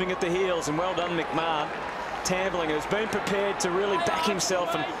just nipping at the heels, and well done McMahon. Tambling, who's been prepared to really back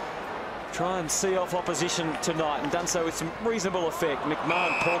himself and try and see off opposition tonight, and done so with some reasonable effect.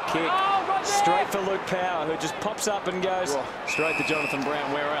 McMahon, poor kick, straight for Luke Power, who just pops up and goes straight to Jonathan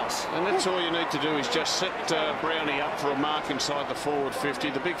Brown. Where else? And that's all you need to do, is just set Brownie up for a mark inside the forward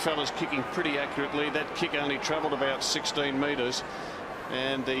 50. The big fella's kicking pretty accurately. That kick only travelled about 16 metres.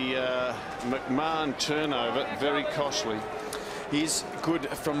 And the McMahon turnover, very costly. He's good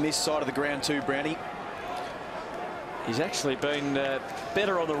from this side of the ground too, Brownie. He's actually been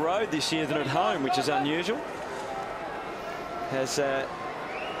better on the road this year than at home, which is unusual. Has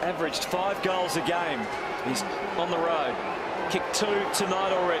averaged 5 goals a game. He's on the road. Kicked 2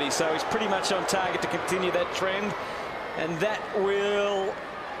 tonight already, so he's pretty much on target to continue that trend. And that will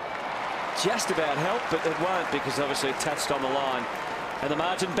just about help, but it won't, because obviously it touched on the line. And the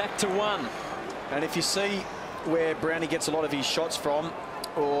margin back to 1. And if you see where Brownie gets a lot of his shots from,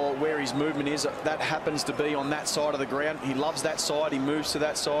 or where his movement is, that happens to be on that side of the ground. He loves that side, he moves to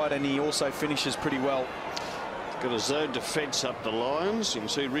that side, and he also finishes pretty well. Got a zone defence up the Lions. You can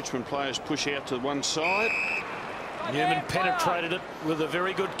see Richmond players push out to one side. Newman penetrated it with a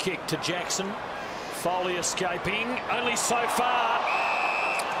very good kick to Jackson. Foley escaping, only so far.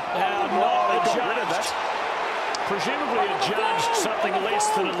 Now not adjudged. Presumably adjudged something less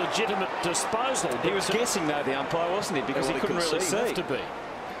than a legitimate disposal. He was guessing, though, the umpire, wasn't he? Because he couldn't really see. Have to be.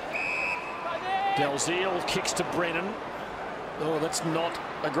 Dalziel kicks to Brennan. Oh, that's not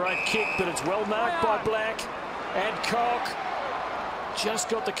a great kick, but it's well marked by Black. Adcock just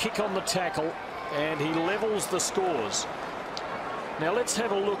got the kick on the tackle, and he levels the scores. Now let's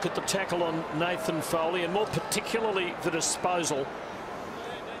have a look at the tackle on Nathan Foley, and more particularly the disposal.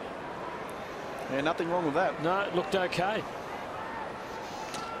 Yeah, nothing wrong with that. No, it looked okay.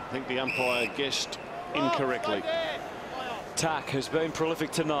 I think the umpire guessed incorrectly. Tuck has been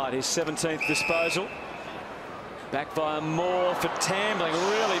prolific tonight. His 17th disposal. Back via Moore for Tambling.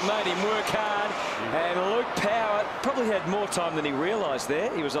 Really made him work hard. And Luke Power probably had more time than he realised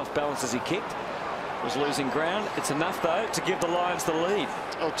there. He was off balance as he kicked. Was losing ground. It's enough, though, to give the Lions the lead.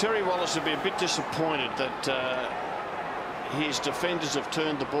 Well, Terry Wallace would be a bit disappointed that his defenders have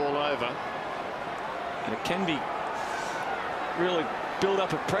turned the ball over. And it can be really build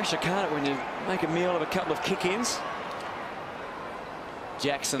up of pressure, can't it, when you make a meal of a couple of kick-ins?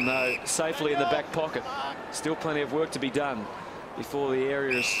 Jackson, though, safely in the back pocket. Still plenty of work to be done before the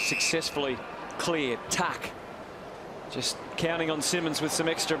area is successfully cleared. Tuck just counting on Simmonds with some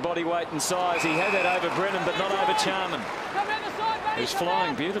extra body weight and size. He had that over Brennan, but not over Charman, who's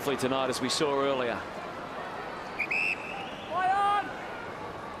flying beautifully tonight, as we saw earlier.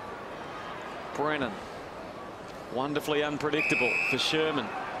 Brennan, wonderfully unpredictable for Sherman.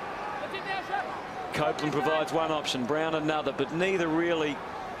 Copeland provides one option, Brown another, but neither really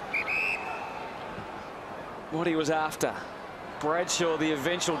what he was after. Bradshaw, the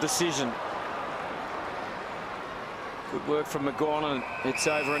eventual decision. Good work from McGowan, and it's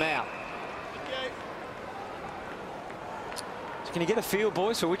over and out. So can you get a feel,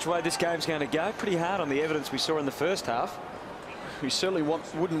 boys, for which way this game's going to go? Pretty hard on the evidence we saw in the first half. We certainly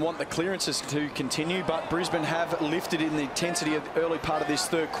wouldn't want the clearances to continue, but Brisbane have lifted in the intensity of the early part of this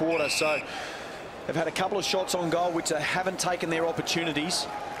third quarter. So they've had a couple of shots on goal which they haven't taken their opportunities.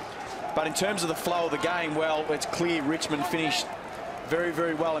 But in terms of the flow of the game, well, it's clear Richmond finished very,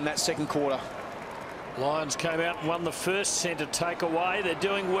 very well in that second quarter. Lions came out and won the first centre takeaway. They're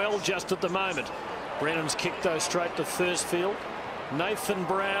doing well just at the moment. Brennan's kicked those straight to Thursfield. Nathan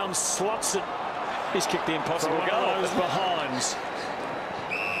Brown slots it. He's kicked the impossible goal. goal. Those behinds.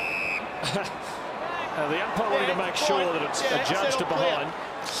 The umpire wanting to make sure that it's adjudged to behind.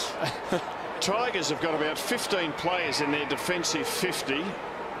 Tigers have got about 15 players in their defensive 50.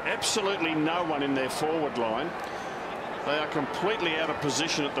 Absolutely no one in their forward line. They are completely out of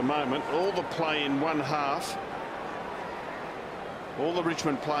position at the moment. All the play in one half. All the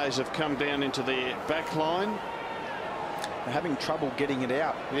Richmond players have come down into their back line. They're having trouble getting it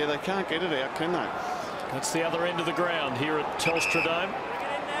out. Yeah, they can't get it out, can they? That's the other end of the ground here at Telstra Dome.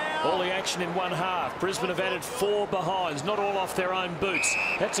 All the action in one half. Brisbane have added 4 behinds, not all off their own boots.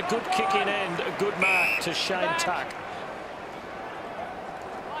 That's a good kick in and a good mark to Shane Tuck.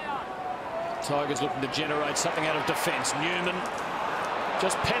 Tigers looking to generate something out of defence. Newman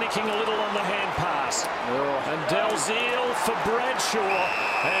just panicking a little on the hand pass. And Dalziel for Bradshaw.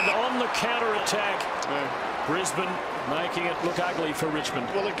 And on the counter-attack, Brisbane making it look ugly for Richmond.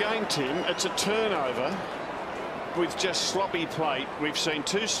 Well, again, Tim, it's a turnover with just sloppy play. We've seen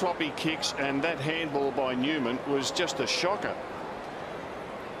 2 sloppy kicks, and that handball by Newman was just a shocker.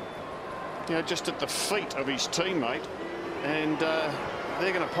 You know, just at the feet of his teammate, and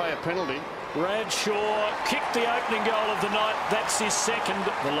they're going to pay a penalty. Bradshaw kicked the opening goal of the night. That's his second.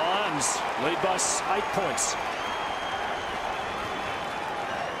 The Lions lead by 8 points.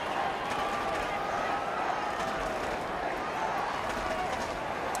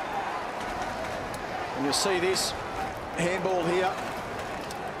 And you'll see this handball here,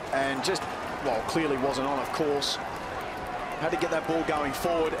 and just, well, clearly wasn't on, of course. Had to get that ball going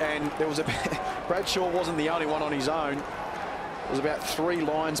forward, and there was a Bradshaw wasn't the only one on his own. It was about 3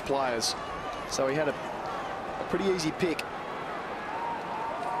 Lions players, so he had a pretty easy pick.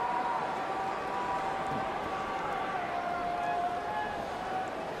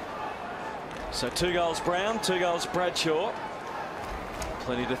 So 2 goals Brown, 2 goals Bradshaw.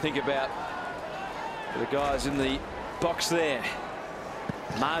 Plenty to think about for the guys in the box there.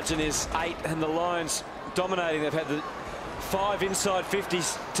 Margin is 8, and the Lions dominating. They've had the 5 inside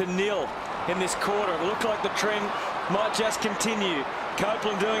 50s to 0 in this quarter. It looked like the trend might just continue.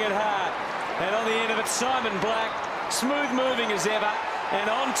 Copeland doing it hard, and on the end of it, Simon Black, smooth moving as ever and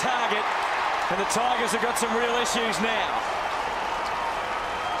on target, and the Tigers have got some real issues now.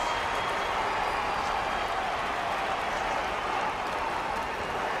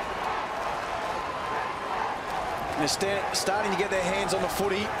 They're starting to get their hands on the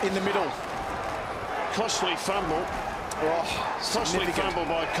footy in the middle. Costly fumble. Costly fumble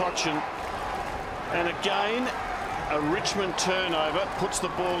by Cochin. And again, a Richmond turnover puts the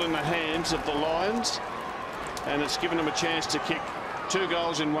ball in the hands of the Lions, and it's given them a chance to kick 2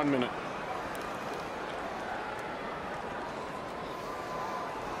 goals in 1 minute.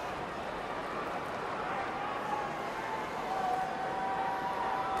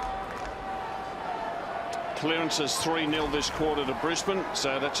 Clearances 3-0 this quarter to Brisbane,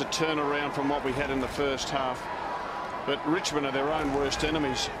 so that's a turnaround from what we had in the first half. But Richmond are their own worst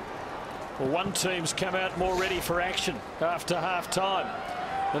enemies. Well, one team's come out more ready for action after half-time,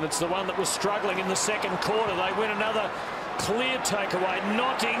 and it's the one that was struggling in the second quarter. They win another clear takeaway.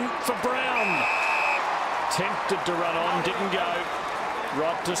 Notting for Brown. Tempted to run on, didn't go.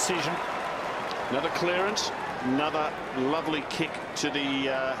 Right decision. Another clearance, another lovely kick to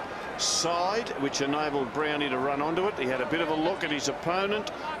the side, which enabled Brownie to run onto it. He had a bit of a look at his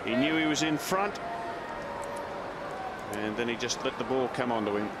opponent. He knew he was in front, and then he just let the ball come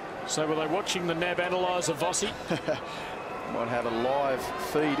onto him. So were they watching the NAB analyzer, Vossi? Might have a live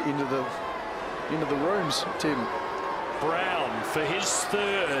feed into the rooms, Tim. Brown for his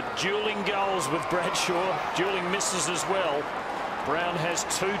 3rd, dueling goals with Bradshaw, dueling misses as well. Brown has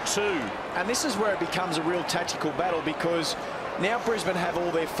 2-2. And this is where it becomes a real tactical battle, because now Brisbane have all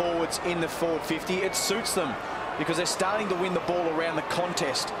their forwards in the forward 50. It suits them because they're starting to win the ball around the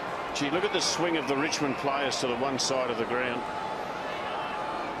contest. Gee, look at the swing of the Richmond players to the one side of the ground.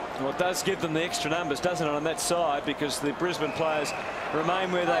 Well, it does give them the extra numbers, doesn't it, on that side, because the Brisbane players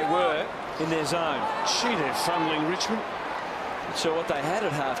remain where they were in their zone. Gee, they're funneling Richmond. Not sure what they had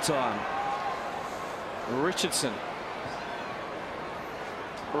at half-time. Richardson.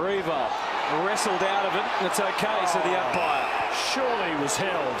 Riewoldt wrestled out of it, and it's okay, so the umpire. Surely was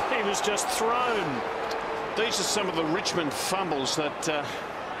held. He was just thrown. These are some of the Richmond fumbles that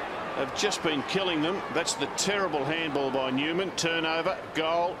have just been killing them. That's the terrible handball by Newman. Turnover,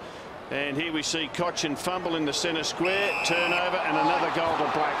 goal. And here we see Cochin fumble in the centre square. Turnover and another goal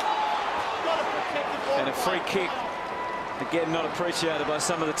to Black. And a free kick. Again, not appreciated by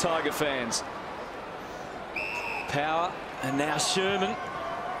some of the Tiger fans. Power, and now Sherman.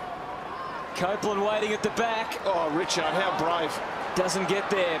 Copeland waiting at the back. Oh, Richard, how brave. Doesn't get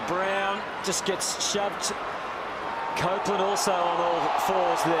there. Brown just gets shoved. Copeland also on all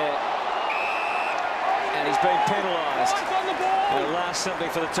fours there. And he's been penalised. At last, something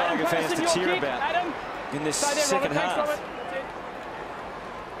for the Tiger fans to cheer about in this second half.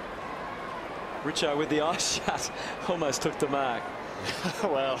 Richo with the eyes shut almost took the mark.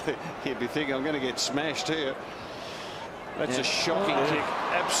 Well, he'd be thinking, I'm going to get smashed here. That's a shocking kick.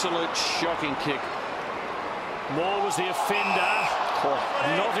 Absolute shocking kick. Moore was the offender.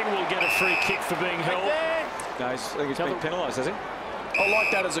 Notting will get a free kick for being held. No, I think he's been penalised, has he? I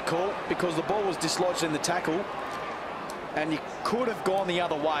like that as a call because the ball was dislodged in the tackle and you could have gone the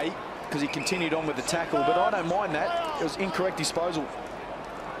other way because he continued on with the tackle, but I don't mind that. It was incorrect disposal.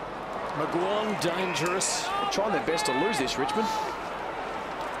 McGuan dangerous. They're trying their best to lose this, Richmond.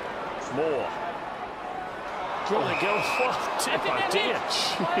 Moore. Trying to go. Oh dear.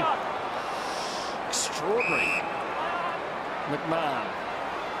 Extraordinary. McMahon.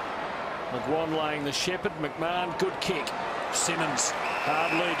 McGuan laying the shepherd. McMahon, good kick. Simmonds,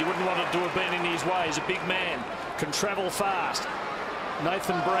 hard lead. You wouldn't want it to have been in his way. He's a big man. Can travel fast.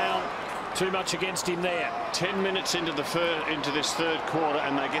 Nathan Brown, too much against him there. 10 minutes into this third quarter,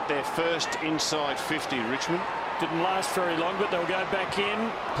 and they get their first inside 50, Richmond. Didn't last very long, but they'll go back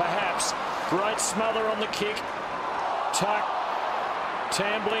in. Perhaps. Great smother on the kick. Tuck.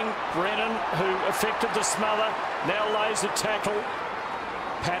 Tambling. Brennan, who affected the smother, now lays a tackle.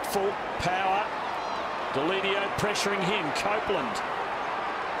 Patful. Power. Deledio pressuring him. Copeland.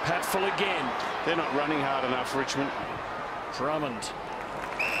 Patful again. They're not running hard enough, Richmond. Drummond.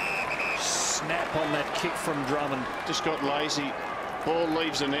 Snap on that kick from Drummond. Just got lazy. Ball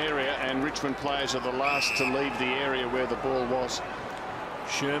leaves an area, and Richmond players are the last to leave the area where the ball was.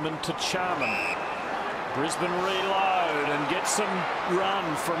 Sherman to Charman. Brisbane reload and get some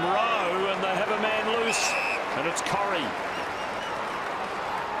run from Rowe, and they have a man loose, and it's Corrie.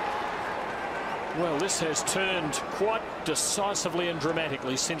 Well, this has turned quite decisively and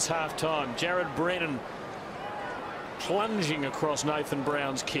dramatically since half-time. Jared Brennan plunging across Nathan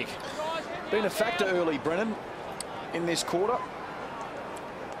Brown's kick. Been a factor early, Brennan, in this quarter.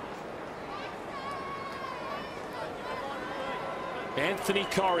 Anthony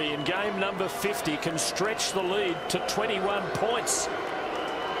Corrie in game number 50 can stretch the lead to 21 points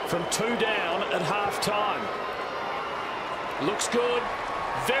from 2 down at half-time. Looks good,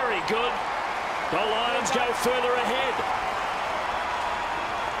 very good. The Lions go further ahead.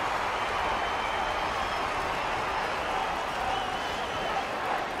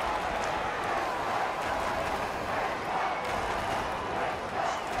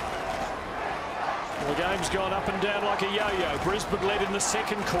 The game's gone up and down like a yo-yo. Brisbane led in the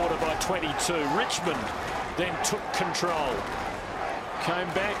second quarter by 22. Richmond then took control. Came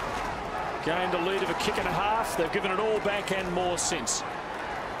back, gained a lead of a kick and a half. They've given it all back and more since.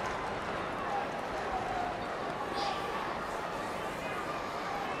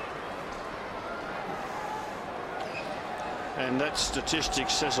 And that statistic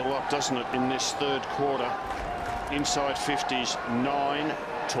says a lot, doesn't it, in this third quarter. Inside 50s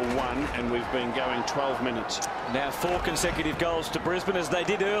 9-1, and we've been going 12 minutes. Now 4 consecutive goals to Brisbane, as they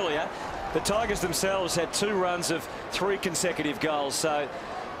did earlier. The Tigers themselves had 2 runs of 3 consecutive goals, so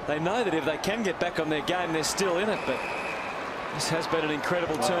they know that if they can get back on their game, they're still in it. But this has been an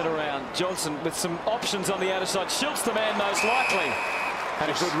incredible turnaround. Johnson with some options on the outer side. Schulz, the man most likely, had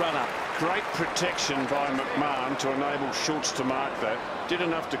a good run up. Great protection by McMahon to enable Schulz to mark that. Did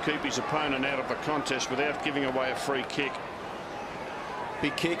enough to keep his opponent out of the contest without giving away a free kick.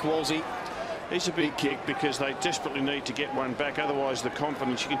 Big kick, Wolsey. It's a big kick because they desperately need to get one back. Otherwise, the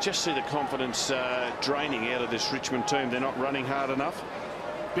confidence, you can just see the confidence draining out of this Richmond team. They're not running hard enough.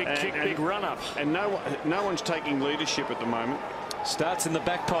 Big kick, big run up. And no one's taking leadership at the moment. Starts in the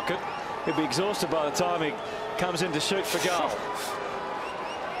back pocket. He'll be exhausted by the time he comes in to shoot for goal.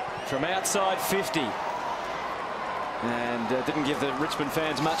 From outside 50. And didn't give the Richmond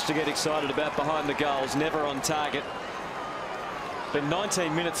fans much to get excited about behind the goals. Never on target. Been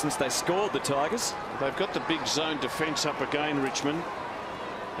 19 minutes since they scored, the Tigers. They've got the big zone defence up again, Richmond.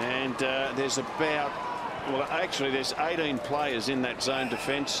 And there's about, well, actually, there's 18 players in that zone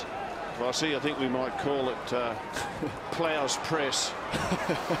defence. Rossi, I think we might call it Plough's press.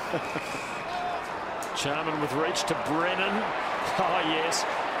 Charman with reach to Brennan. Oh, yes.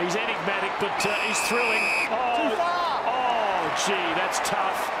 He's enigmatic, but he's thrilling. Oh, gee, that's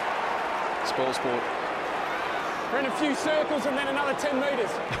tough. Spoil sport. Ran a few circles and then another 10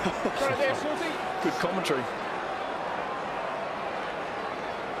 metres. Got it there, Schulz. Good commentary.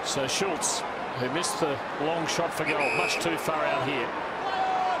 So Schulz, who missed the long shot for goal, much too far out here.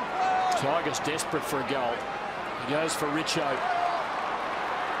 Tigers desperate for a goal. He goes for Riewoldt.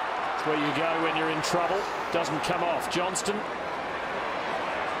 It's where you go when you're in trouble. Doesn't come off. Johnstone.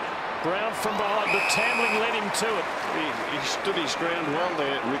 Brown from behind, but Tamling led him to it. He stood his ground well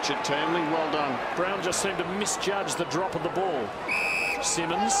there, Richard Tamling. Well done. Brown just seemed to misjudge the drop of the ball.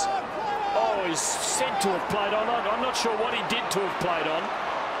 Simmonds. Oh, he's said to have played on. I'm not sure what he did to have played on.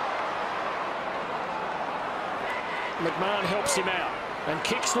 McMahon helps him out and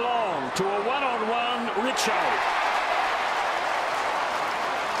kicks long to a one-on-one Riewoldt.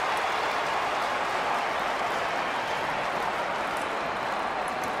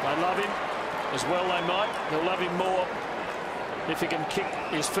 They love him as well, they might. They'll love him more if he can kick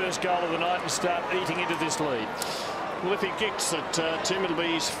his first goal of the night and start eating into this lead. Well, if he kicks it, Tim, it'll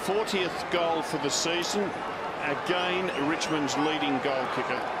be his 40th goal for the season. Again, Richmond's leading goal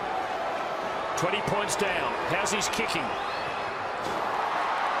kicker. 20 points down. How's his kicking?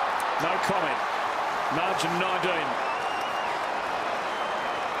 No comment. Margin 19.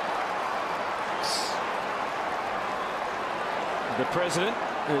 The president,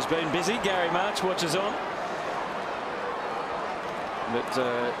 who's been busy, Gary March, watches on. But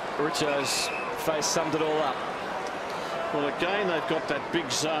Richo's face summed it all up. Well, again, they've got that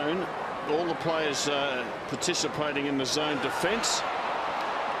big zone. All the players participating in the zone defence.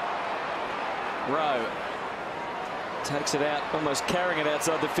 Rowe takes it out, almost carrying it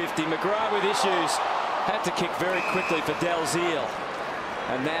outside the 50. McGrath with issues. Had to kick very quickly for Dalziel.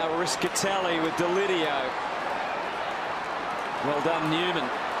 And now Riscatelli with Deledio. Well done, Newman.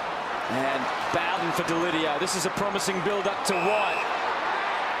 And Bowden for Deledio. This is a promising build-up to White.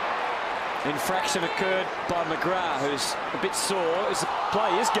 Infraction occurred by McGrath, who's a bit sore as the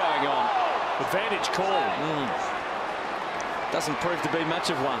play is going on. Advantage call. Doesn't prove to be much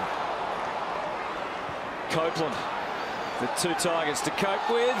of one. Copeland, the two Tigers to cope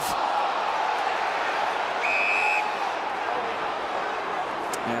with.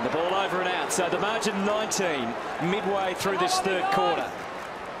 And the ball over and out. So the margin 19 midway through this third quarter.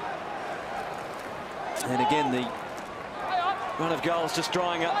 And again, the run of goals just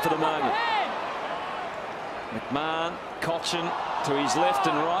drying up for the moment. McMahon, Cochin to his left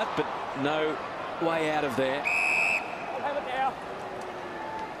and right, but no way out of there. Have it now.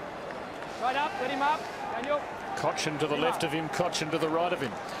 Right up, let him up. Daniel. Cochin to the left of him, Cochin to the right of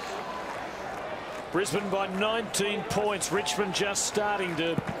him. Brisbane by 19 points. Richmond just starting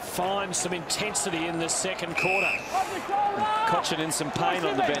to find some intensity in the second quarter. And Cochin in some pain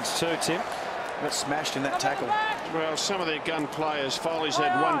on the bench too, Tim. Got smashed in that tackle. Well, some of their gun players. Foley's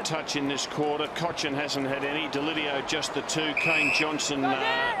had one touch in this quarter. Cochin hasn't had any. Deledio just the two. Kane Johnson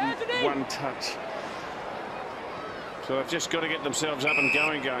one touch. So they've just got to get themselves up and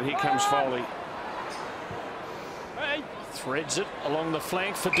going. Here comes Foley. Threads it along the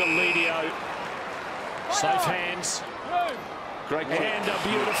flank for Deledio. Safe hands. Great kick. And a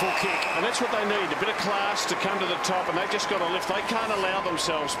beautiful kick. And that's what they need, a bit of class to come to the top, and they've just got to lift. They can't allow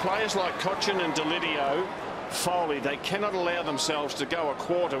themselves, players like Cochin and Deledio, Foley, they cannot allow themselves to go a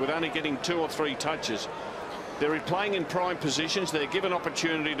quarter with only getting 2 or 3 touches. They're playing in prime positions. They're given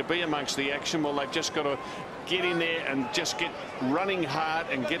opportunity to be amongst the action. Well, they've just got to get in there and just get running hard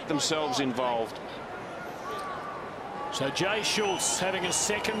and get themselves involved. So Jay Schulz having a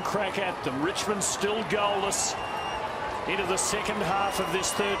second crack at them. Richmond still goalless into the second half of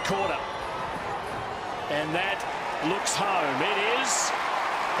this third quarter. And that looks home. It is.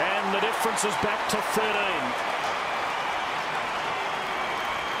 And the difference is back to 13.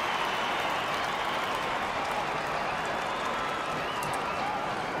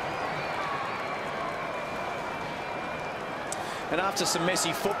 And after some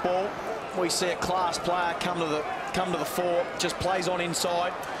messy football, we see a class player come to the fore, just plays on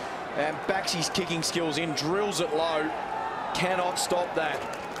inside and backs his kicking skills in, drills it low, cannot stop that.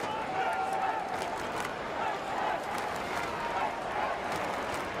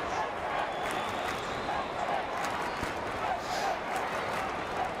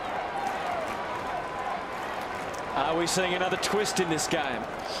 Are we seeing another twist in this game?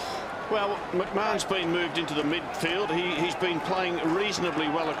 Well, McMahon's been moved into the midfield. He's been playing reasonably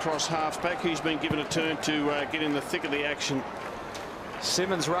well across halfback. He's been given a turn to get in the thick of the action.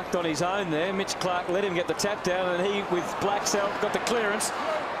 Simmonds rucked on his own there. Mitch Clark let him get the tap down, and he, with Blacksell, got the clearance.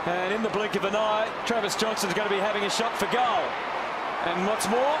 And in the blink of an eye, Travis Johnston's going to be having a shot for goal. And what's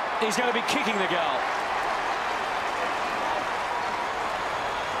more, he's going to be kicking the goal.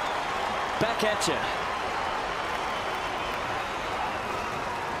 Back at you.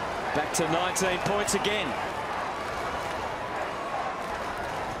 Back to 19 points again.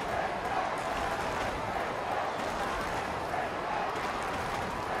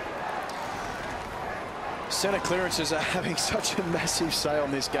 Centre clearances are having such a massive say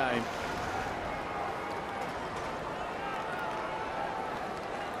on this game.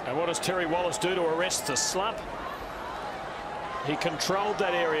 And what does Terry Wallace do to arrest the slump? He controlled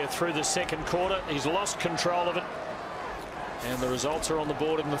that area through the second quarter. He's lost control of it. And the results are on the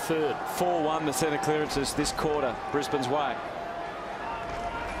board in the third. 4-1 the centre clearances this quarter, Brisbane's way.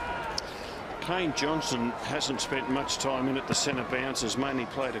 Kane Johnson hasn't spent much time in at the centre bounces, mainly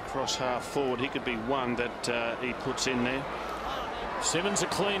played across half forward. He could be one that he puts in there. Simmonds a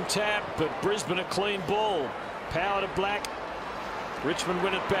clean tap, but Brisbane a clean ball. Power to Black. Richmond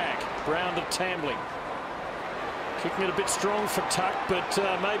win it back. Brown to Tambling. Kicking it a bit strong for Tuck,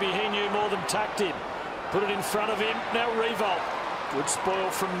 but maybe he knew more than Tuck did. Put it in front of him. Now Riewoldt. Good spoil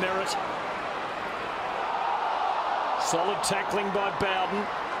from Merritt. Solid tackling by Bowden.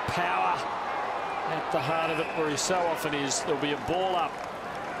 Power at the heart of it, where he so often is. There'll be a ball up.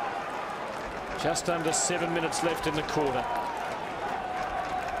 Just under 7 minutes left in the quarter.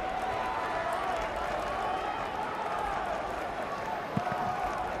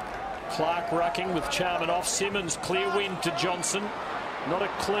 Clark rucking with Charman off. Simmonds clear wind to Johnson. Not a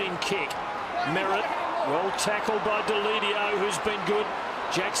clean kick. Merritt well tackled by Deledio, who's been good.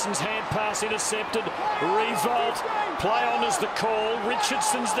 Jackson's hand pass intercepted. Riewoldt. Play on is the call.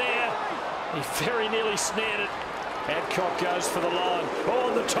 Richardson's there. He very nearly snared it. Adcock goes for the line. Oh,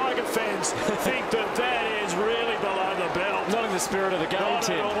 and the Tiger fans think that that is really below the belt. Not in the spirit of the game, Not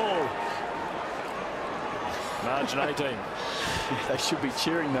Tim. at all. Margin 18. They should be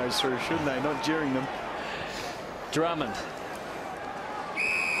cheering those through, shouldn't they? Not jeering them. Drummond.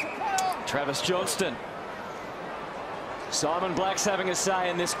 Travis Johnston. Simon Black's having a say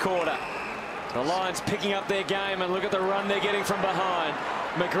in this quarter. The Lions picking up their game, and look at the run they're getting from behind.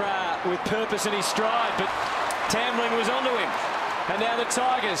 McGrath with purpose in his stride, but Tambling was onto him. And now the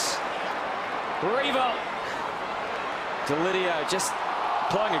Tigers. Riewoldt. Deledio just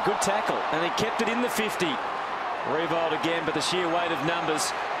applying a good tackle, and he kept it in the 50. Riewoldt again, but the sheer weight of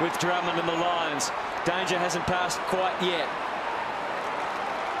numbers with Drummond and the Lions. Danger hasn't passed quite yet.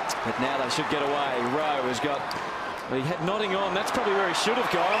 But now they should get away. Rowe has got... Well, he had nodding on. That's probably where he should have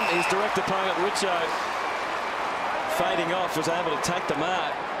gone. His direct opponent, Richo, fading off, was able to take the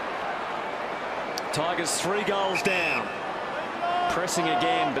mark. Tigers 3 goals down. Pressing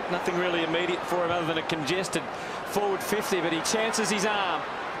again, but nothing really immediate for him other than a congested forward 50. But he chances his arm.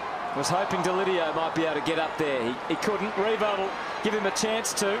 Was hoping Deledio might be able to get up there. He couldn't. Riewoldt will give him a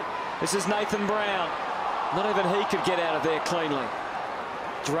chance to. This is Nathan Brown. Not even he could get out of there cleanly.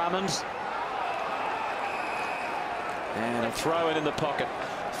 Drummond. And a throw in the pocket.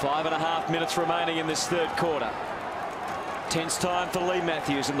 5.5 minutes remaining in this third quarter. Tense time for Lee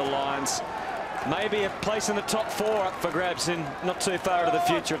Matthews and the Lions. Maybe a place in the top 4 up for grabs in not too far into the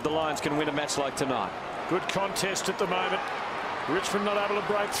future if the Lions can win a match like tonight. Good contest at the moment. Richmond not able to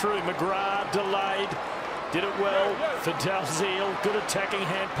break through. McGrath delayed. Did it well for Dalziel. Good attacking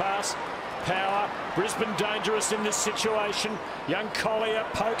hand pass. Power. Brisbane dangerous in this situation. Young Collier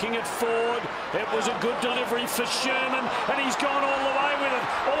poking it forward. It was a good delivery for Sherman, and he's gone all the way with it.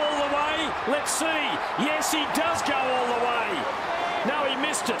 All the way. Let's see. Yes, he does go all the way. No, he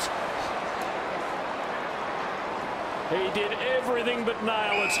missed it. He did everything but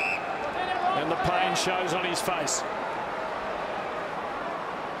nail it. And the pain shows on his face.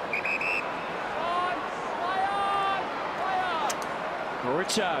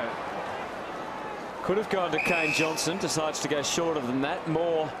 Richo could have gone to Kane Johnson, decides to go shorter than that.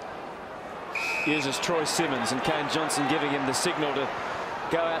 Moore uses Troy Simmonds, and Kane Johnson giving him the signal to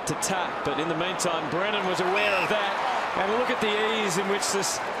go out to Tuck. But in the meantime, Brennan was aware of that. And look at the ease in which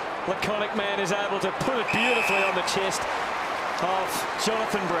this laconic man is able to put it beautifully on the chest of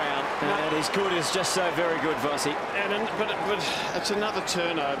Jonathan Brown. And his good is just so very good, Vossi. But it's another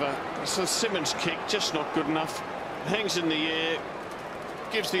turnover. So Simmonds' kick just not good enough. Hangs in the air.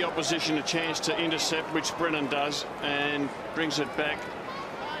 Gives the opposition a chance to intercept, which Brennan does, and brings it back.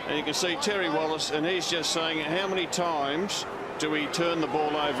 And you can see Terry Wallace, and he's just saying, how many times do we turn the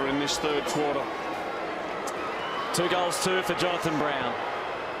ball over in this third quarter? 2 goals, 2 for Jonathan Brown.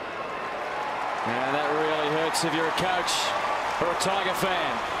 And that really hurts if you're a coach or a Tiger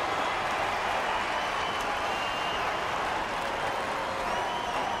fan.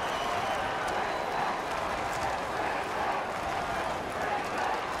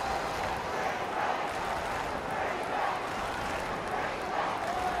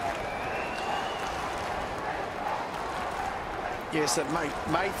 Yes,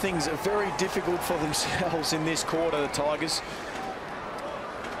 that made things very difficult for themselves in this quarter, the Tigers.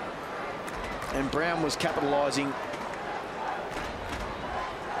 And Brown was capitalising.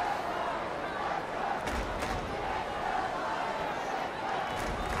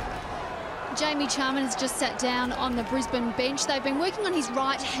 Jamie Charman has just sat down on the Brisbane bench. They've been working on his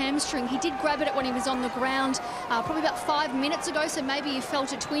right hamstring. He did grab it when he was on the ground probably about 5 minutes ago, so maybe he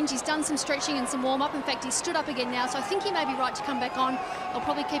felt a twinge. He's done some stretching and some warm-up. In fact, he's stood up again now, so I think he may be right to come back on. They'll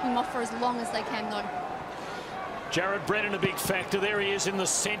probably keep him off for as long as they can, though. Jared Brennan a big factor. There he is in the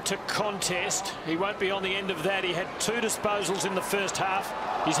centre contest. He won't be on the end of that. He had 2 disposals in the first half.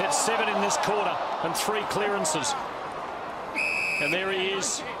 He's had 7 in this quarter and 3 clearances. And there he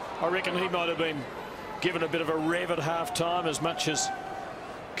is. I reckon he might have been given a bit of a rev at half-time, as much as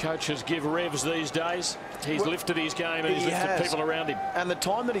coaches give revs these days. He's lifted his game and he's lifted people around him. And the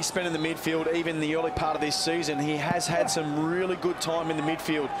time that he spent in the midfield, even in the early part of this season, he has had some really good time in the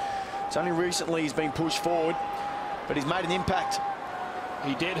midfield. It's only recently he's been pushed forward, but he's made an impact.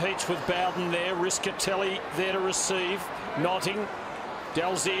 He dead heats with Bowden there. Riscatelli there to receive. Notting.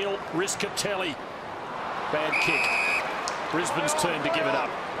 Dalziel. Riscatelli. Bad kick. Brisbane's turn to give it up.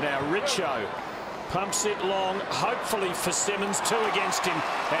 Now Richo pumps it long, hopefully for Simmonds, 2 against him,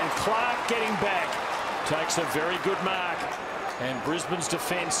 and Clark getting back takes a very good mark, and Brisbane's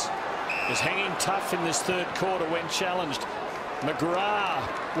defence is hanging tough in this third quarter when challenged.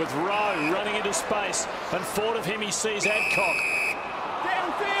 McGrath with Rowe running into space, and forward of him he sees Adcock.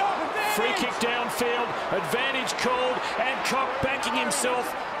 Free kick downfield, advantage called. Adcock backing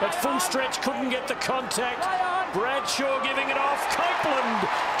himself at full stretch, couldn't get the contact. Bradshaw giving it off. Copeland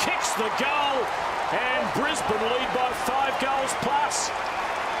kicks the goal, and Brisbane lead by 5 goals plus.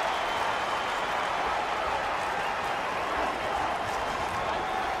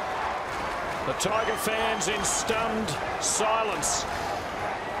 The Tiger fans in stunned silence.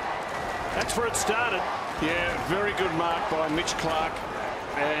 That's where it started. Yeah, very good mark by Mitch Clark.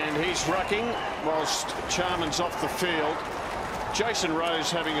 And he's rucking whilst Charman's off the field. Jason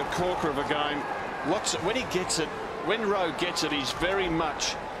Rowe's having a corker of a game. When he gets it, when Rowe gets it, he's very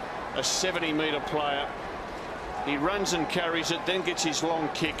much a 70-metre player. He runs and carries it, then gets his long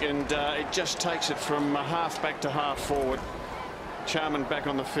kick, and it just takes it from half back to half forward. Charman back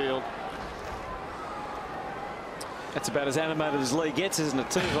on the field. That's about as animated as Lee gets, isn't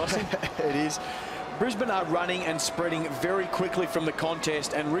it, too, Vossi? It is. Brisbane are running and spreading very quickly from the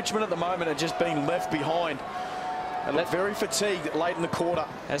contest, and Richmond at the moment are just being left behind. They look very fatigued late in the quarter.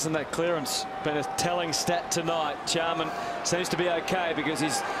 Hasn't that clearance been a telling stat tonight? Charman seems to be okay because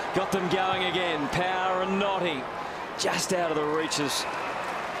he's got them going again. Power and Notty just out of the reaches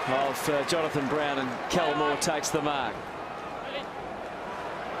of Jonathan Brown, and Kelmore takes the mark.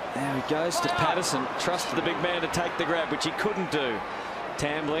 There he goes to Patterson. Trusted the big man to take the grab, which he couldn't do.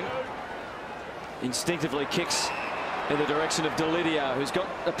 Tambling instinctively kicks in the direction of Deledio, who's got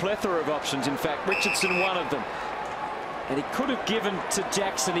a plethora of options. In fact, Richardson one of them. And he could have given to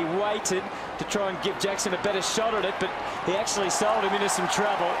Jackson. He waited to try and give Jackson a better shot at it, but he actually sold him into some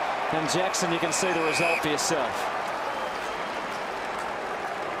trouble. And Jackson, you can see the result for yourself.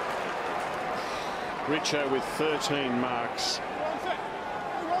 Richo with 13 marks.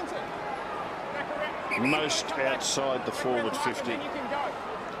 Most outside the forward 50.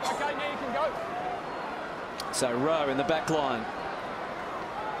 So Rowe in the back line.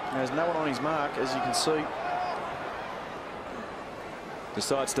 There's no one on his mark, as you can see.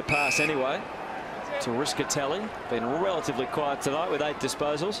 Decides to pass anyway to Riscatelli. Been relatively quiet tonight with 8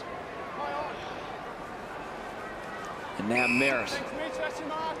 disposals. And now Merritt.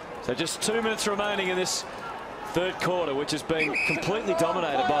 So just 2 minutes remaining in this third quarter, which has been completely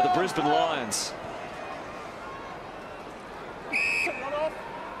dominated by the Brisbane Lions.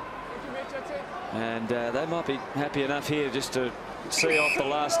 And they might be happy enough here just to see off the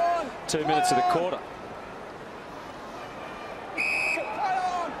last 2 minutes of the quarter.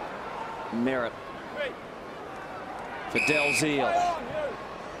 Merritt for Dalziel.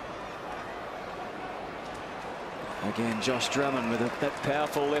 Again, Josh Drummond with that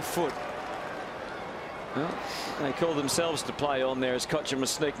powerful left foot. Well, they called themselves to play on there as Cotchin was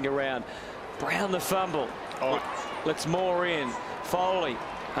sneaking around. Brown the fumble. Let's more in. Foley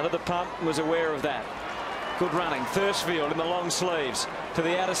under the pump was aware of that. Good running. Thursfield in the long sleeves to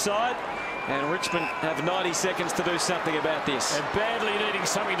the outer side. And Richmond have 90 seconds to do something about this. And badly needing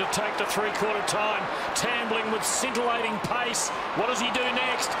something to take to three-quarter time. Tambling with scintillating pace. What does he do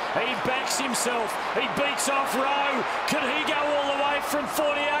next? He backs himself. He beats off Rowe. Can he go all the way from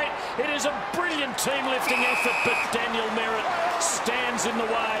 48? It is a brilliant team-lifting effort, but Daniel Merritt stands in the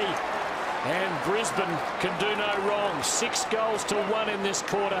way. And Brisbane can do no wrong. 6 goals to 1 in this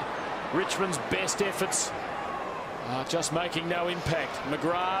quarter. Richmond's best efforts just making no impact.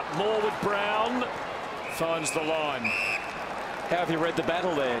 McGrath, more with Brown, finds the line. How have you read the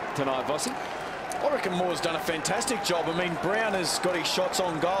battle there tonight, Vossi? I reckon Moore's done a fantastic job. I mean, Brown has got his shots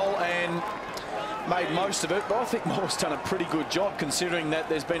on goal and made most of it, but I think Moore's done a pretty good job considering that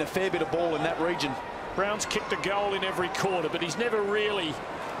there's been a fair bit of ball in that region. Brown's kicked a goal in every quarter, but he's never really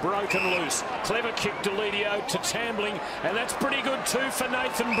broken loose. Clever kick, Deledio to Tambling, and that's pretty good too for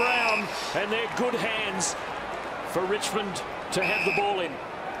Nathan Brown, and they're good hands for Richmond to have the ball in.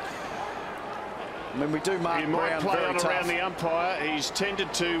 I mean, we do mark Brown very tough. Around the umpire. He's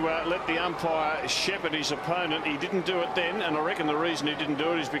tended to let the umpire shepherd his opponent. He didn't do it then, and I reckon the reason he didn't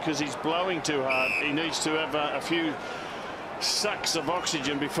do it is because he's blowing too hard. He needs to have a few sucks of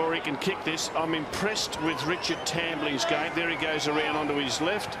oxygen before he can kick this. I'm impressed with Richard Tambling's game. There he goes around onto his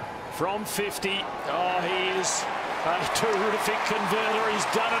left. From 50. Oh, he is a terrific converter. He's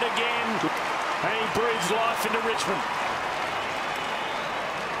done it again. And he breathes life into Richmond.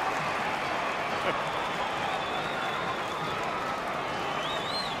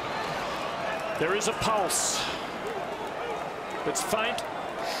 There is a pulse. It's faint,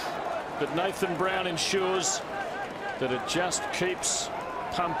 but Nathan Brown ensures that it just keeps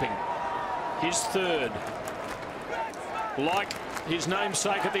pumping. His third. Like his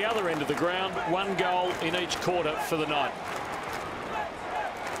namesake at the other end of the ground, 1 goal in each quarter for the night.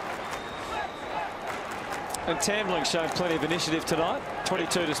 And Tambling showing plenty of initiative tonight.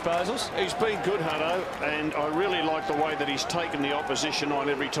 22 disposals. He's been good, Hutto, and I really like the way that he's taken the opposition on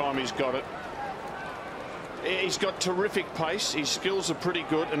every time he's got it. He's got terrific pace. His skills are pretty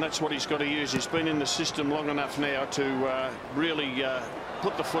good, and that's what he's got to use. He's been in the system long enough now to really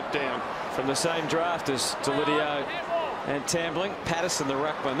put the foot down. From the same draft as Deledio and Tambling, Patterson the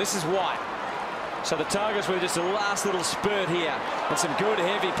ruckman. This is White. So the Tigers with just a last little spurt here, and some good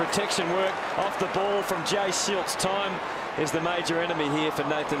heavy protection work off the ball from Jay Schulz. Time is the major enemy here for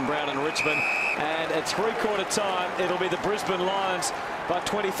Nathan Brown and Richmond, and at three-quarter time it'll be the Brisbane Lions by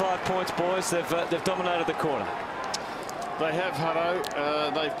 25 points, boys. They've dominated the quarter. They have,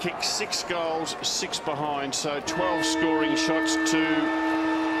 Hutto. They've kicked 6 goals, 6 behind, so 12 scoring shots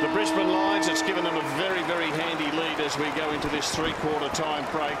to the Brisbane Lions. It's given them a very, very handy lead as we go into this three-quarter time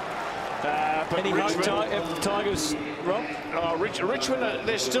break. But Any Tigers, Rob? Richmond,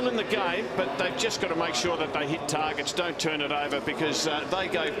 they're still in the game, but they've just got to make sure that they hit targets, don't turn it over, because they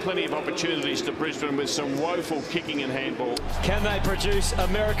gave plenty of opportunities to Brisbane with some woeful kicking and handball. Can they produce a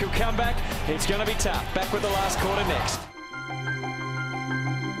miracle comeback? It's going to be tough. Back with the last quarter next.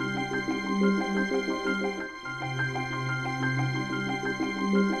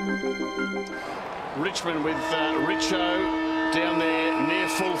 Richmond with Richo down there near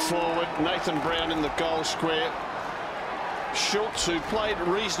full forward. Nathan Brown in the goal square. Schulz, who played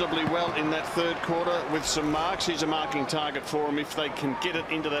reasonably well in that third quarter with some marks. He's a marking target for him if they can get it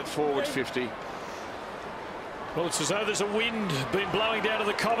into that forward 50. Well, it's as though there's a wind been blowing down to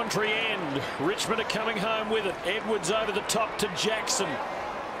the Coventry end. Richmond are coming home with it. Edwards over the top to Jackson.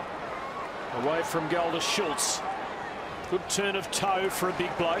 Away from goal to Schulz. Good turn of toe for a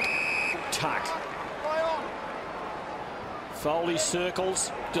big bloke. Tuck. Foley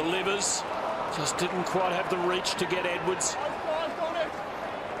circles, delivers. Just didn't quite have the reach to get Edwards.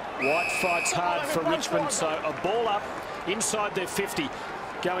 White fights hard for Richmond, so a ball up inside their 50.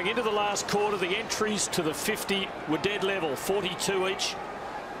 Going into the last quarter, the entries to the 50 were dead level, 42 each.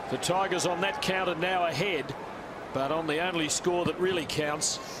 The Tigers on that count are now ahead, but on the only score that really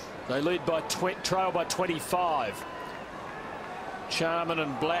counts, they lead by trail by 25. Charman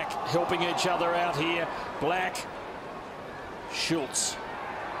and Black helping each other out here. Black, Schulz.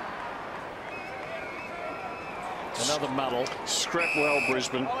 Another muddle. Scrap well,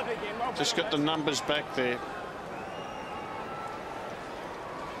 Brisbane. Just got the numbers back there.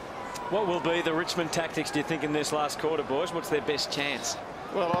 What will be the Richmond tactics, do you think, in this last quarter, boys? What's their best chance?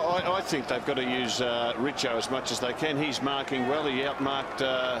 Well, I think they've got to use Richo as much as they can. He's marking well. He outmarked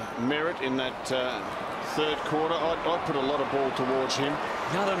Merritt in that third quarter. I'd put a lot of ball towards him.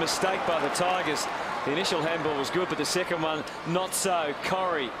 Another mistake by the Tigers. The initial handball was good, but the second one not so.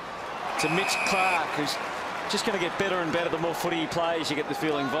 Corrie to Mitch Clark, who's just going to get better and better the more footy he plays, you get the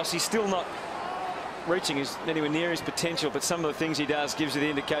feeling. Vossi's still not reaching anywhere near his potential, but some of the things he does gives you the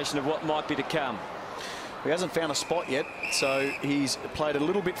indication of what might be to come. He hasn't found a spot yet, so he's played a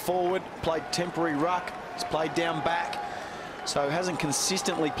little bit forward, played temporary ruck, he's played down back, so hasn't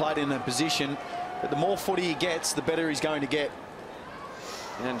consistently played in a position. But the more footy he gets, the better he's going to get.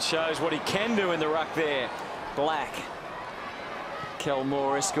 And shows what he can do in the ruck there. Black. Kel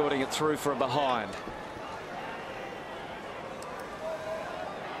Moore escorting it through for a behind.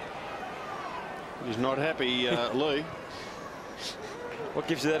 He's not happy, Lee. What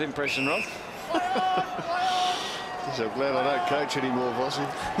gives you that impression, Rob? So glad I don't coach anymore, Vossi.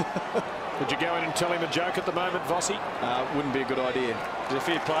 Would you go in and tell him a joke at the moment, Vossi? Wouldn't be a good idea. There's a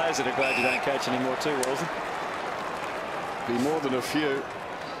few players that are glad you don't coach anymore too, Walton. Be more than a few.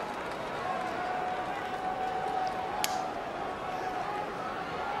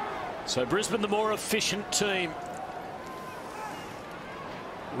 So Brisbane, the more efficient team.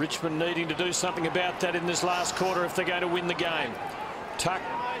 Richmond needing to do something about that in this last quarter if they're going to win the game. Tuck,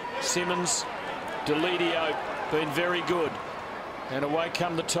 Simmonds, Deledio been very good. And away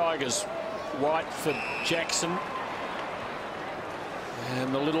come the Tigers. White for Jackson.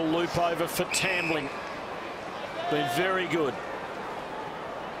 And the little loop over for Tambling. Been very good.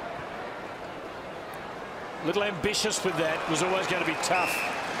 Little ambitious with that. Was always going to be tough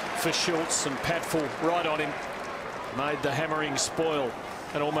for Schulz, and Patfull right on him. Made the hammering spoil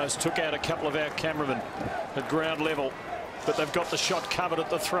and almost took out a couple of our cameramen at ground level. But they've got the shot covered at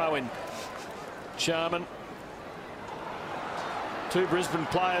the throw-in. Charman. Two Brisbane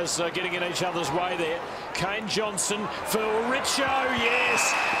players getting in each other's way there. Kane Johnson for Richo,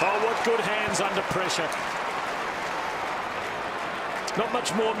 yes. Oh, what good hands under pressure. Not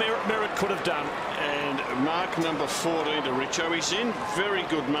much more Merritt could have done. And mark number 14 to Richo. He's in very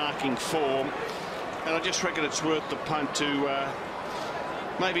good marking form. And I just reckon it's worth the punt to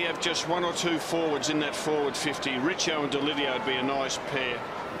maybe have just one or two forwards in that forward 50. Richo and Deledio would be a nice pair.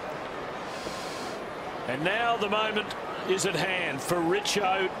 And now the moment is at hand for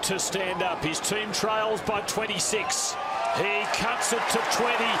Richo to stand up. His team trails by 26. He cuts it to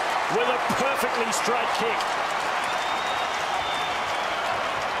 20 with a perfectly straight kick.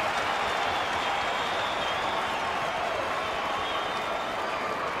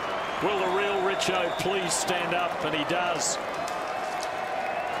 Will the real Richo please stand up? And he does.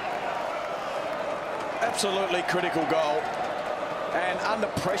 Absolutely critical goal. And under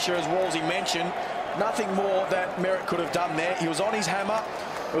pressure, as Wolsey mentioned, nothing more that Merritt could have done there. He was on his hammer.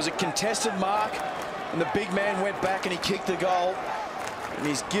 It was a contested mark, and the big man went back and he kicked the goal. And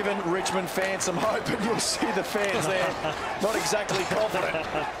he's given Richmond fans some hope, and you'll see the fans there not exactly confident.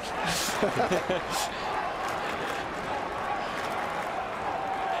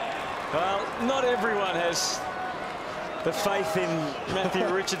 Well, not everyone has the faith in Matthew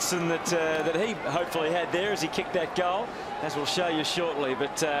Richardson that he hopefully had there as he kicked that goal, as we'll show you shortly.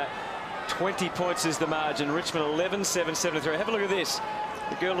 But 20 points is the margin. Richmond 11, 7-7-3. Have a look at this.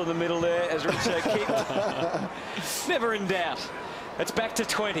 The girl in the middle there as Richo kicked. Never in doubt. It's back to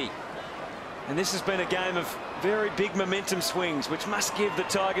 20. And this has been a game of very big momentum swings, which must give the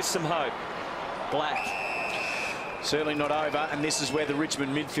Tigers some hope. Black. Certainly not over, and this is where the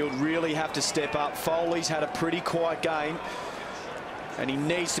Richmond midfield really have to step up. Foley's had a pretty quiet game, and he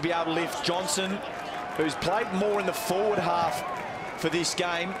needs to be able to lift Johnson, who's played more in the forward half for this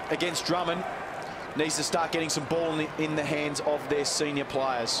game against Drummond. Needs to start getting some ball in the hands of their senior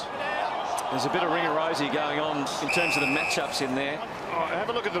players. There's a bit of ring-a-rosy going on in terms of the matchups in there. Oh, have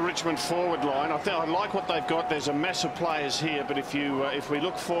a look at the Richmond forward line. I like what they've got. There's a mass of players here, but if we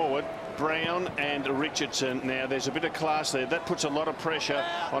look forward, Brown and Richardson, now there's a bit of class there. That puts a lot of pressure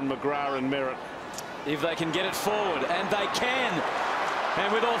on McGrath and Merritt. If they can get it forward, and they can.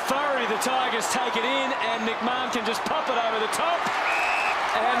 And with authority, the Tigers take it in, and McMahon can just pop it over the top.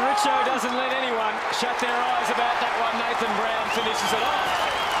 And Richo doesn't let anyone shut their eyes about that one. Nathan Brown finishes it off.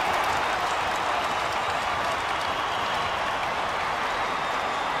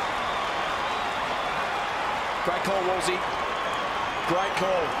 Great call, Wolsey. Great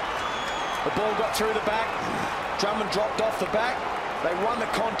call. The ball got through the back. Drummond dropped off the back. They won the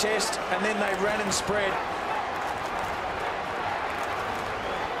contest, and then they ran and spread.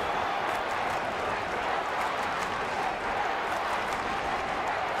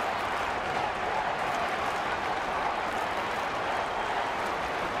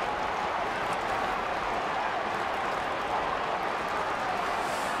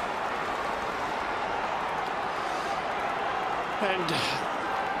 And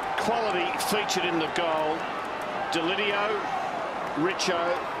quality featured in the goal. Deledio,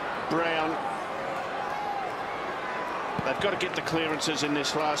 Richo, Brown. They've got to get the clearances in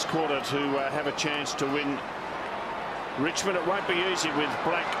this last quarter to have a chance to win. Richmond, it won't be easy with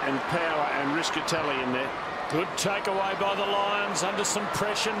Black and Power and Riscatelli in there. Good takeaway by the Lions, under some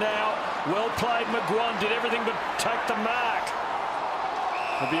pressure now. Well played, McGuan did everything but take the mark.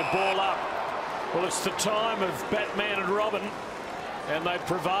 There'll be a ball up. Well, it's the time of Batman and Robin, and they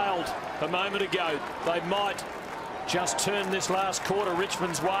prevailed a moment ago. They might just turn this last quarter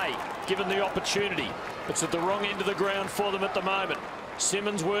Richmond's way, given the opportunity. It's at the wrong end of the ground for them at the moment.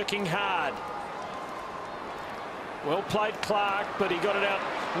 Simmonds working hard. Well played, Clark, but he got it out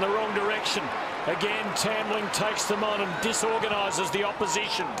in the wrong direction. Again, Tambling takes them on and disorganises the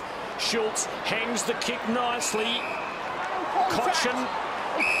opposition. Schulz hangs the kick nicely. Cochin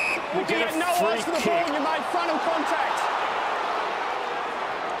will get a free kick. You made frontal contact.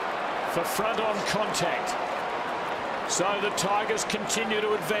 For front-on contact. So the Tigers continue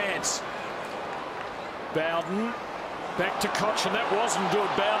to advance. Bowden back to Cochin. That wasn't good.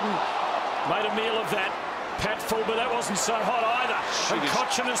 Bowden made a meal of that. Pat full, but that wasn't so hot either. And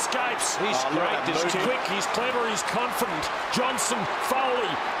Cochin escapes. He's great. He's quick, he's clever, he's confident. Johnstone,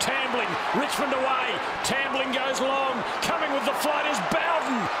 Foley, Tambling, Richmond away. Tambling goes long. Coming with the flight is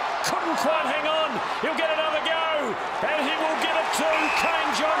Bowden. Couldn't quite hang on. He'll get another go. And he will get it to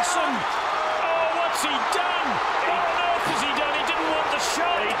Kane Johnson. Oh, what's he done? What on earth has he done? He didn't want the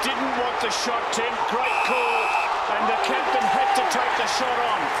shot. He didn't want the shot, Tim. Great call. And the captain had to take the shot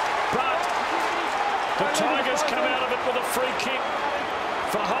on. But the Tigers come out of it with a free kick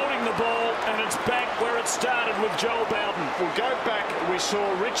for holding the ball, and it's back where it started with Joel Bowden. We'll go back. We saw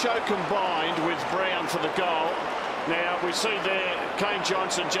Richo combined with Brown for the goal. Now, we see there Kane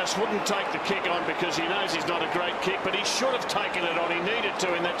Johnson just wouldn't take the kick on because he knows he's not a great kick, but he should have taken it on. He needed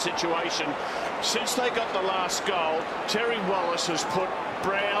to in that situation. Since they got the last goal, Terry Wallace has put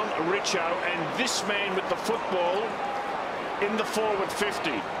Brown, Richo, and this man with the football in the forward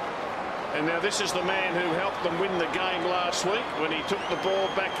 50. And now this is the man who helped them win the game last week when he took the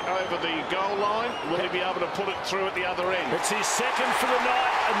ball back over the goal line. Will he be able to put it through at the other end? It's his second for the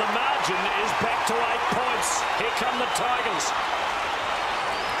night, and the margin is back to 8 points. Here come the Tigers.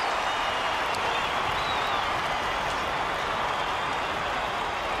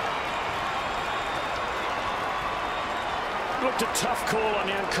 Looked a tough call on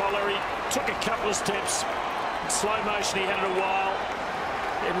young Corrie. Took a couple of steps. In slow motion, he had it a while.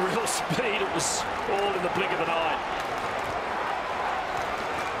 In real speed, it was all in the blink of an eye.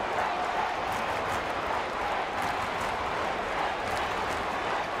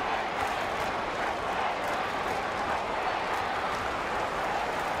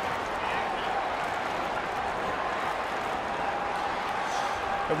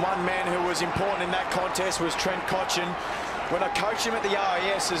 And one man who was important in that contest was Trent Cochin. When I coached him at the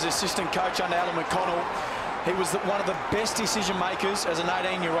AIS as assistant coach under Alan McConnell, he was one of the best decision makers as an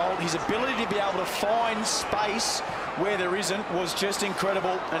 18-year-old. His ability to be able to find space where there isn't was just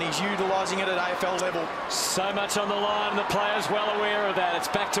incredible, and he's utilising it at AFL level. So much on the line, the players well aware of that. It's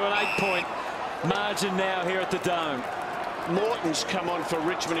back to an 8-point margin now here at the Dome. Morton's come on for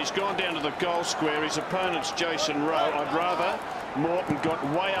Richmond. He's gone down to the goal square. His opponent's Jason Rowe. I'd rather Morton got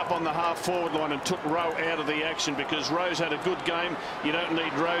way up on the half-forward line and took Rowe out of the action because Rowe's had a good game. You don't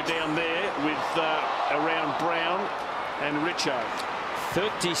need Rowe down there with around Brown and Richo.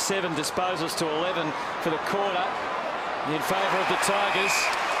 37 disposals to 11 for the quarter in favour of the Tigers.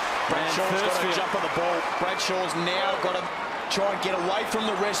 Bradshaw's got to jump on the ball. Bradshaw's now got to try and get away from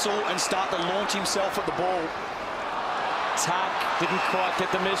the wrestle and start to launch himself at the ball. Tuck didn't quite get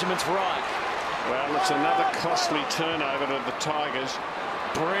the measurements right. Well, it's another costly turnover to the Tigers.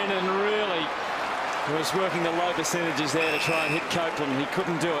 Brennan really was working the low percentages there to try and hit Copeland. He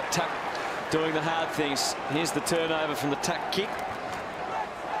couldn't do it. Tuck doing the hard things. Here's the turnover from the Tuck kick.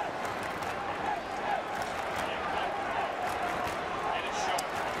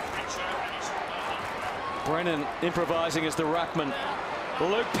 Brennan improvising as the ruckman.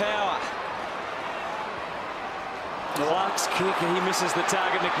 Luke Power. Clark's kick, he misses the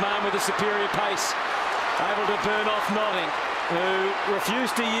target. McMahon with a superior pace, able to burn off Notting, who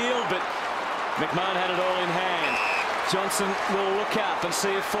refused to yield, but McMahon had it all in hand. Johnson will look up and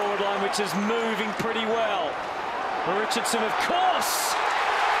see a forward line which is moving pretty well. Richardson, of course.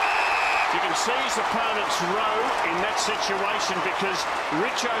 You can see his opponent's Rowe in that situation because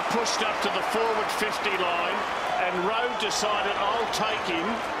Richo pushed up to the forward 50 line and Rowe decided, I'll take him.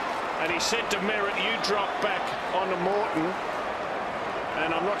 And he said to Merritt, you drop back onto Morton.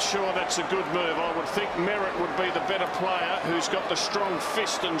 And I'm not sure that's a good move. I would think Merritt would be the better player, who's got the strong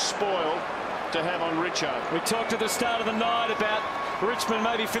fist and spoil to have on Richo. We talked at the start of the night about Richmond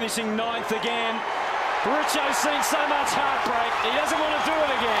maybe finishing 9th again. Richo's seen so much heartbreak, he doesn't want to do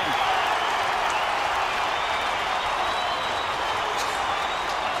it again.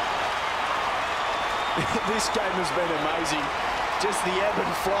 This game has been amazing. Just the ebb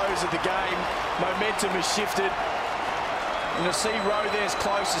and flows of the game. Momentum has shifted. And to see Rowe there's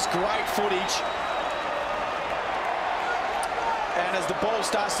closest, great footage. And as the ball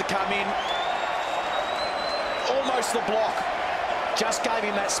starts to come in, almost the block. Just gave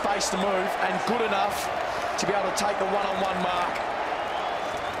him that space to move, and good enough to be able to take the one-on-one mark.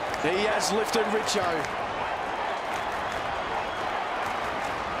 He has lifted Richo.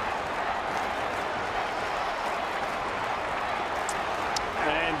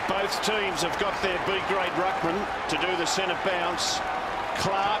 Both teams have got their B-grade ruckman to do the centre bounce.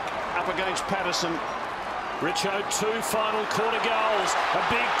 Clark up against Patterson. Richo, 2 final quarter goals. A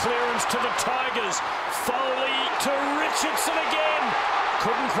big clearance to the Tigers. Foley to Richardson again.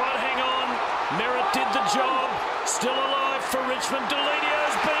 Couldn't quite hang on. Merritt did the job. Still alive for Richmond.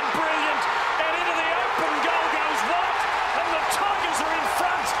 Deledio's been brilliant. And into the open goal goes Watt. And the Tigers are in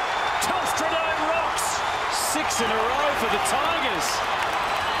front. Telstra Dome rocks. 6 in a row for the Tigers.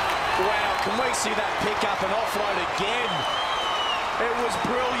 Wow, can we see that pick up and offload again? It was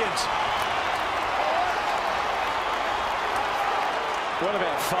brilliant. What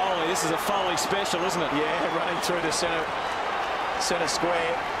about Foley? This is a Foley special, isn't it? Yeah, running through the centre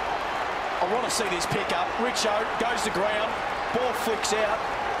square. I want to see this pick up. Richo goes to ground. Ball flicks out.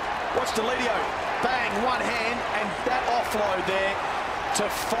 Watch Deledio. Bang, one hand, and that offload there to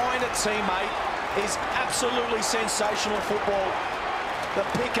find a teammate is absolutely sensational football. The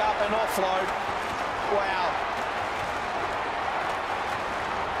pick up and offload. Wow.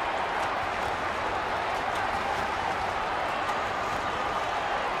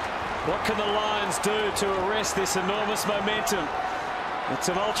 What can the Lions do to arrest this enormous momentum? A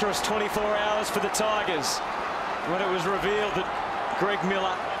tumultuous 24 hours for the Tigers when it was revealed that Greg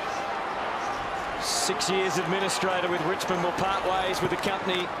Miller, 6 years administrator with Richmond, will part ways with the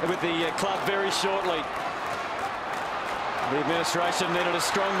club very shortly. The administration needed a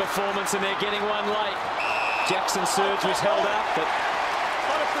strong performance and they're getting one late. Jackson's surge was held up, but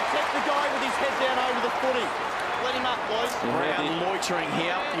Got to protect the guy with his head down over the footy. Let him up, boys. Brown loitering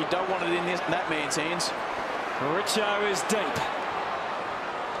here. You don't want it in that man's hands. Richo is deep.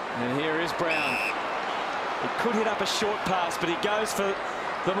 And here is Brown. He could hit up a short pass, but he goes for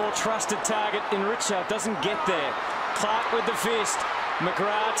the more trusted target in Richo. Doesn't get there. Clark with the fist.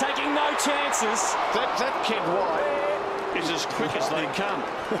 McGrath taking no chances. That kid White is as quick as they come.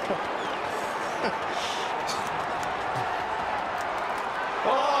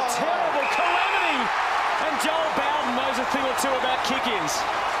 Oh, terrible calamity! And Joel Bowden knows a thing or two about kick-ins.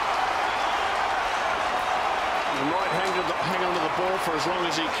 He might hang on to the ball for as long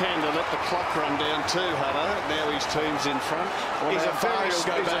as he can to let the clock run down too, Hutto. Now his team's in front. Well, he's a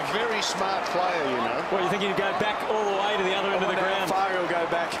very smart player, you know. What, you think he'd go back all the way to the other end of the ground? How far he'll go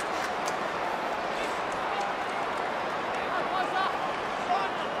back.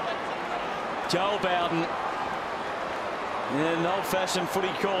 Joel Bowden, in old-fashioned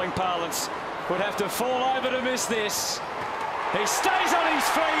footy-calling parlance, would have to fall over to miss this. He stays on his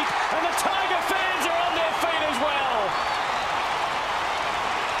feet, and the Tiger fans are on their feet as well.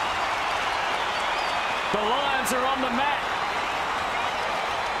 The Lions are on the mat.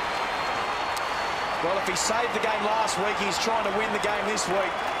 Well, if he saved the game last week, he's trying to win the game this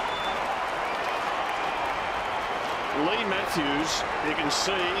week. Lee Matthews, you can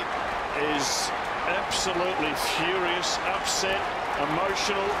see, is absolutely furious, upset,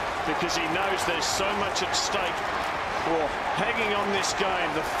 emotional, because he knows there's so much at stake. Hanging on this game,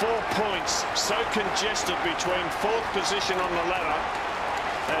 the 4 points so congested between 4th position on the ladder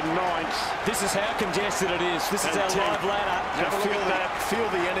and 9th. This is how congested it is. This is our live ladder. Have a look at that. Feel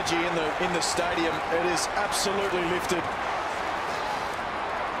the energy in the stadium. It is absolutely lifted.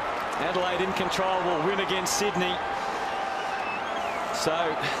 Adelaide in control will win against Sydney.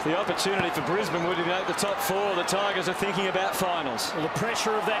 So the opportunity for Brisbane would be at the top 4. The Tigers are thinking about finals. Well, the pressure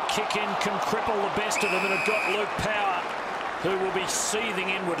of that kick-in can cripple the best of them, and it got Luke Power, who will be seething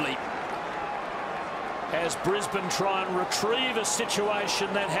inwardly as Brisbane try and retrieve a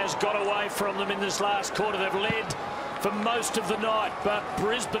situation that has got away from them in this last quarter. They've led for most of the night, but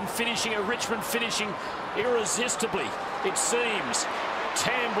Brisbane finishing, Richmond finishing irresistibly, it seems.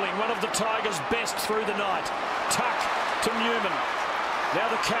 Tambling, one of the Tigers' best through the night. Tuck to Newman. Now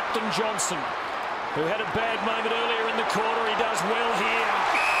the captain, Johnson. who had a bad moment earlier in the quarter. He does well here.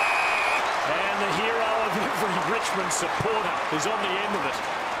 And the hero of every Richmond supporter is on the end of it.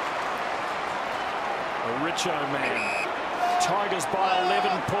 A Richo man. Tigers by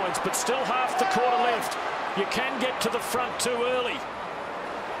 11 points, but still half the quarter left. You can get to the front too early.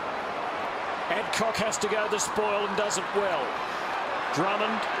 Adcock has to go the spoil and does it well.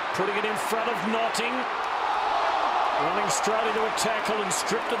 Drummond putting it in front of Notting. Running straight into a tackle and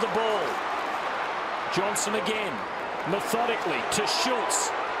stripped of the ball. Johnson again, methodically to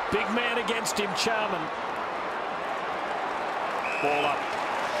Schulz. Big man against him, Charman. Ball up.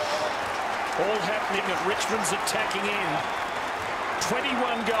 All happening at Richmond's attacking end.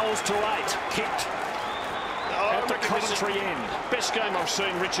 21 goals to 8 kicked at the Coventry end. Best game I've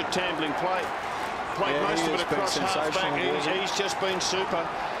seen Richard Tambling play. Played most of it across half-back. He's just been super.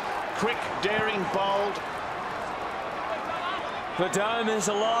 Quick, daring, bold. The Dome is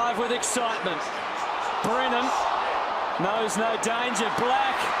alive with excitement. Brennan knows no danger.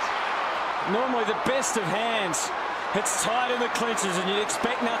 Black, normally the best of hands. It's tight in the clinches and you'd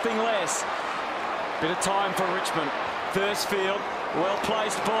expect nothing less. Bit of time for Richmond. Thursfield,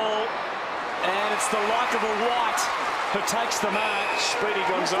 well-placed ball. And it's the likeable White who takes the mark. Speedy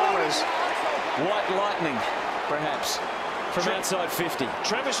Gonzalez. White lightning, perhaps, from outside 50.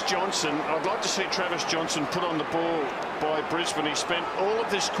 Travis Johnson, I'd like to see Travis Johnson put on the ball by Brisbane. He spent all of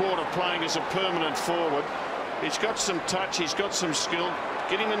this quarter playing as a permanent forward. He's got some touch, he's got some skill.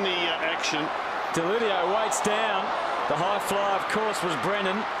 Get him in the action. Deledio waits down. The high fly, of course, was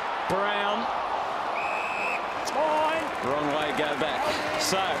Brennan. Brown. Wrong way, go back.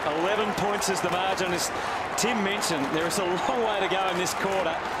 So 11 points is the margin. As Tim mentioned, there is a long way to go in this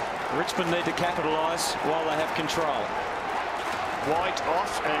quarter. Richmond need to capitalise while they have control. White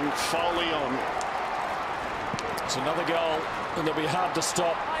off and Foley on. It's another goal, and they'll be hard to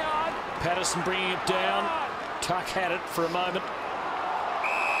stop. Patterson bringing it down. Tuck had it for a moment.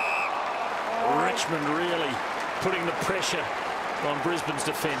 Richmond really putting the pressure on Brisbane's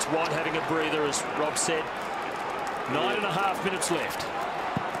defence. White having a breather, as Rob said. 9.5 minutes left.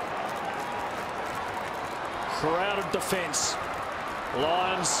 Crowded defence.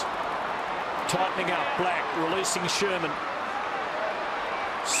 Lions tightening up. Black releasing Sherman.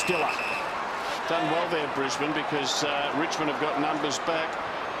 Stiller. Done well there, Brisbane, because Richmond have got numbers back.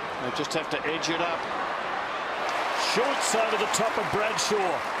 They just have to edge it up. Schulz over the top of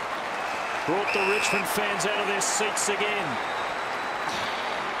Bradshaw. Brought the Richmond fans out of their seats again.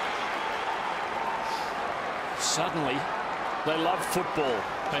 Suddenly, they love football.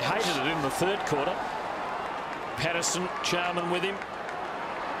 They hated it in the third quarter. Patterson, Charman with him.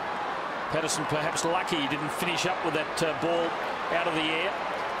 Patterson perhaps lucky he didn't finish up with that ball out of the air.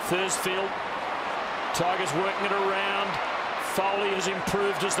 Thursfield. Tigers working it around. Foley has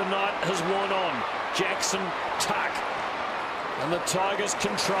improved as the night has worn on. Jackson, Tuck. And the Tigers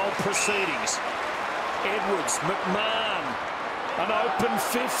control proceedings. Edwards, McMahon. An open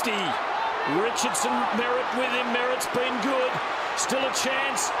 50. Richardson, Merritt with him. Merritt's been good. Still a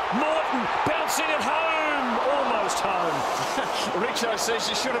chance. Morton bouncing it home. Almost home. Richo says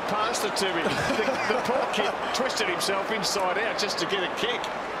you should have passed it to him. The poor kid twisted himself inside out just to get a kick.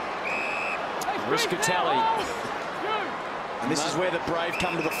 Riscatelli. And this is where the Brave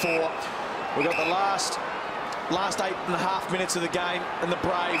come to the fore. We've got the last 8.5 minutes of the game, and the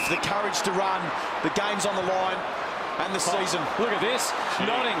Brave, the courage to run. The game's on the line. And the season. Look at this.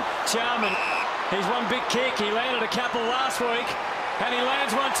 Notting, Charman. He's one big kick. He landed a couple last week. And he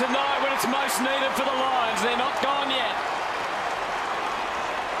lands one tonight when it's most needed for the Lions. They're not gone yet.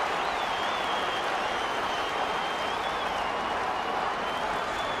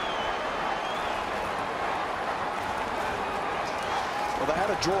 Well, they had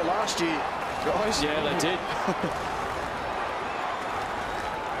a draw last year, guys. Yeah, they did.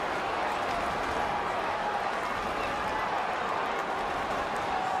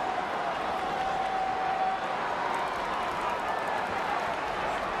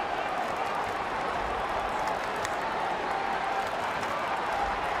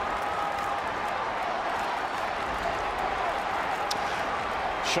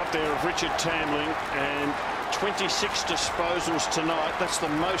 Shot there of Richard Tambling, and 26 disposals tonight. That's the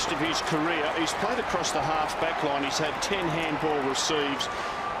most of his career. He's played across the half-back line. He's had 10 handball receives.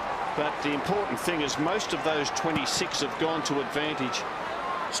 But the important thing is most of those 26 have gone to advantage.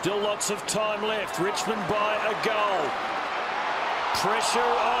 Still lots of time left. Richmond by a goal. Pressure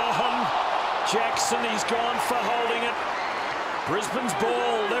on Jackson. He's gone for holding it. Brisbane's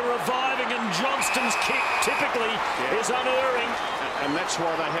ball. They're reviving, and Johnstone's kick typically is unerring. And that's why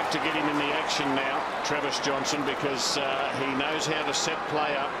they have to get him in the action now, Travis Johnson, because he knows how to set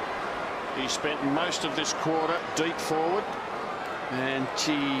play up. He spent most of this quarter deep forward. And,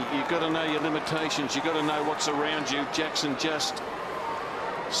 gee, you've got to know your limitations. You've got to know what's around you. Jackson just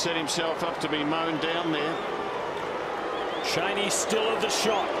set himself up to be mown down there. Cheney still of the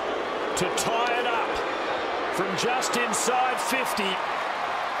shot to tie it up from just inside 50.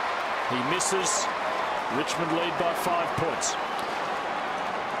 He misses. Richmond lead by 5 points.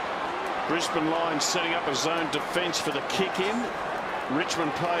 Brisbane Lions setting up a zone defence for the kick in.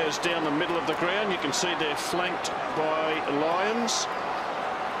 Richmond players down the middle of the ground. You can see they're flanked by Lions.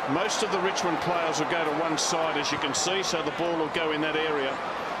 Most of the Richmond players will go to one side, as you can see, so the ball will go in that area.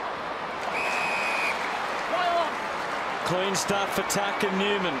 Clean start for Tuck and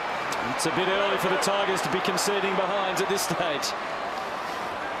Newman. It's a bit early for the Tigers to be conceding behinds at this stage.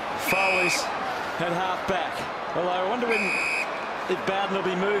 Foley's at half back. Although I wonder if Bowden will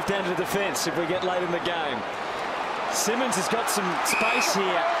be moved down to defence if we get late in the game. Simmonds has got some space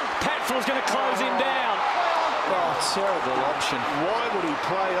here. Patfield's going to close him down. Oh, terrible option. Why would he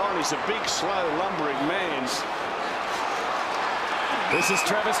play on? He's a big, slow, lumbering man. This is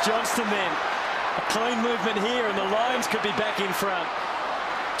Travis Johnstone then. A clean movement here, and the Lions could be back in front.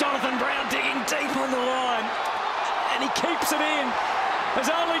 Jonathan Brown digging deep on the line, and he keeps it in, as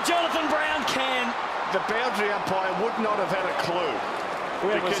only Jonathan Brown can. The boundary umpire would not have had a clue,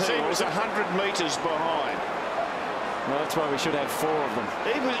 because he was 100 metres behind. Well, that's why we should have 4 of them.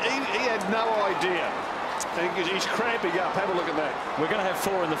 He had no idea. He's cramping up. Have a look at that. We're going to have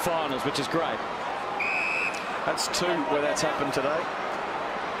 4 in the finals, which is great. That's 2 where that's happened today.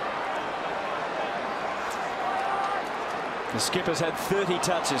 The skipper's had 30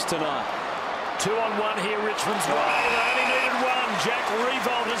 touches tonight. 2-on-1 here, Richmond's way. They only needed 1. Jack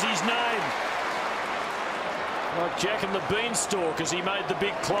Riewoldt is his name. Like Jack and the Beanstalk as he made the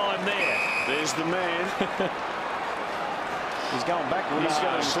big climb there. There's the man. He's going backward. He's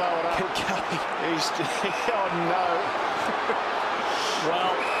going to slow it up. Oh, no.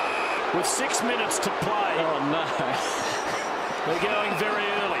 Well, with 6 minutes to play. Oh, no. They're going very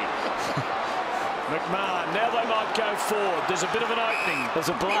early. McMahon, now they might go forward. There's a bit of an opening. There's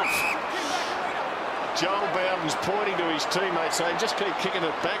a bluff. Joel Bowden's pointing to his teammates saying, just keep kicking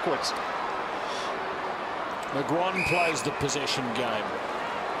it backwards. McGuan plays the possession game.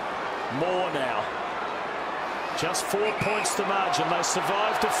 More now. Just 4 points the margin. They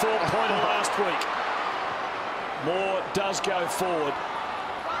survived a 4-pointer last week. Moore does go forward.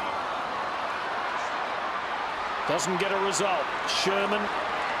 Doesn't get a result. Sherman.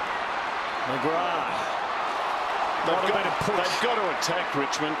 McGrath. They've got to attack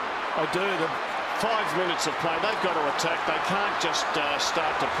Richmond. I do. 5 minutes of play. They've got to attack. They can't just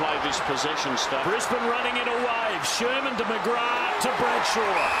start to play this possession stuff. Brisbane running in a wave. Sherman to McGrath to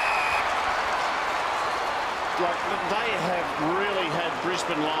Bradshaw. Like, they have really had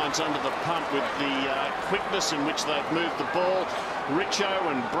Brisbane Lions under the pump with the quickness in which they've moved the ball. Richo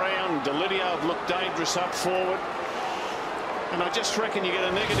and Brown, Deledio have looked dangerous up forward. And I just reckon you get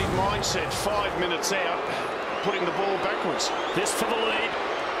a negative mindset 5 minutes out, putting the ball backwards. This for the lead.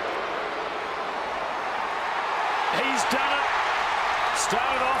 He's done it.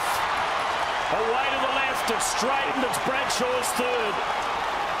 Started off away to the left. It's straightened. It's Bradshaw's third.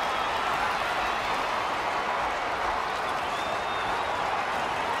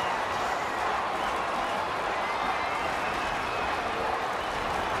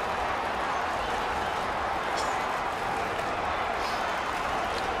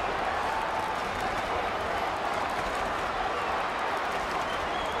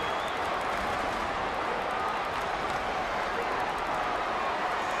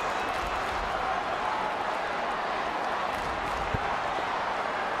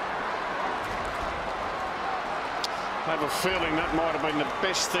 I have a feeling that might have been the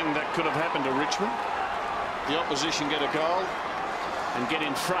best thing that could have happened to Richmond. The opposition get a goal and get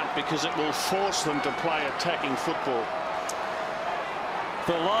in front, because it will force them to play attacking football.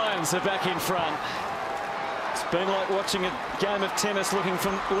 The Lions are back in front. It's been like watching a game of tennis looking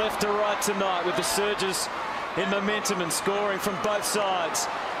from left to right tonight, with the surges in momentum and scoring from both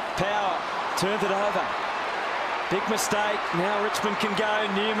sides. Power turned it over. Big mistake. Now Richmond can go.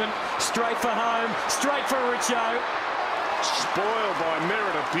 Newman straight for home. Straight for Richo. Spoiled by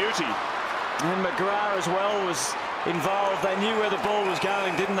merit of beauty. And McGrath as well was involved. They knew where the ball was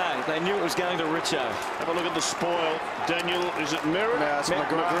going, didn't they? They knew it was going to Richo. Have a look at the spoil. Daniel, is it Merritt? No, it's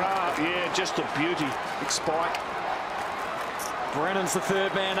McGrath. Yeah, just a beauty. Big spike. Brennan's the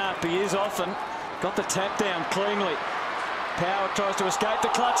third man up. He is often. Got the tap down cleanly. Power tries to escape the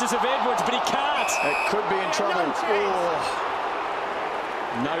clutches of Edwards, but he can't. It could be in trouble.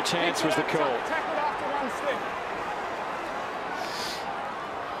 No chance was the call. Tackled after 1 step.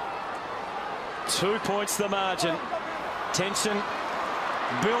 2 points the margin. Tension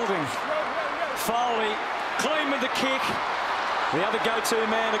building. Foley clean with the kick. The other go-to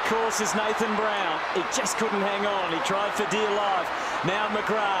man, of course, is Nathan Brown. He just couldn't hang on. He tried for dear life. Now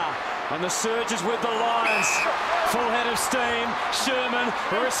McGrath. And the surge is with the Lions. Full head of steam. Sherman,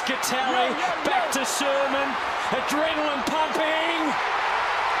 Riscatelli, back to Sherman. Adrenaline pumping.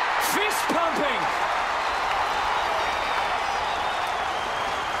 Fist pumping.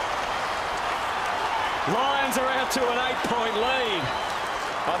 Lions are out to an 8-point lead.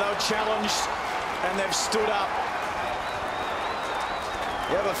 Oh, they were challenged and they've stood up.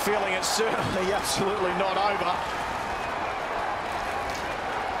 You have a feeling it's certainly absolutely not over.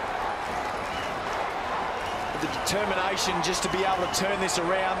 The determination just to be able to turn this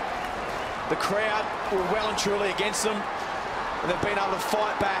around. The crowd were well and truly against them, and they've been able to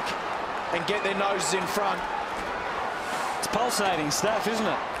fight back and get their noses in front. It's pulsating stuff, isn't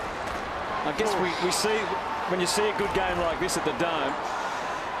it? I guess we see, when you see a good game like this at the Dome,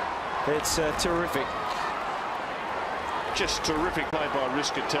 it's terrific. Just terrific play by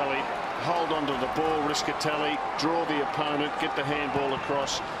Riscatelli. Hold on to the ball, Riscatelli, draw the opponent, get the handball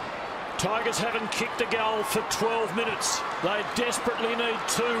across. Tigers haven't kicked a goal for 12 minutes. They desperately need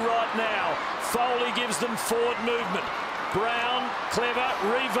 2 right now. Foley gives them forward movement. Brown, clever.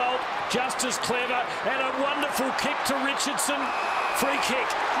 Riewoldt, just as clever. And a wonderful kick to Richardson. Free kick.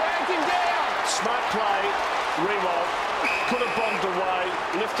 Drag him down. Smart play. Riewoldt could have bombed away,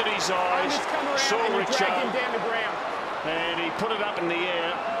 lifted his eyes, saw Richo, drag him down the ground. and he put it up in the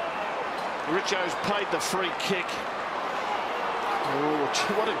air. Richo's paid the free kick. Oh,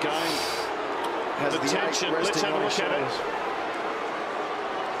 what a game. Has the tension. Let's have a look at it.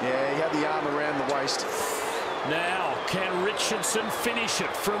 Yeah, he had the arm around the waist. Now, can Richardson finish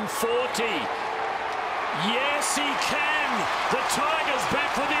it from 40? Yes, he can. The Tigers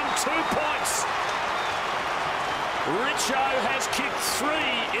back within 2 points. Richo has kicked 3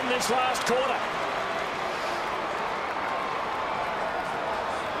 in this last quarter.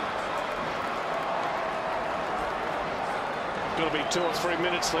 Got to be 2 or 3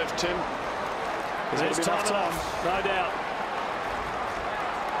 minutes left, Tim. There's time enough, no doubt.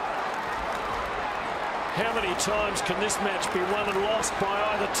 How many times can this match be won and lost by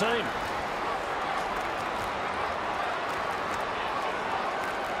either team?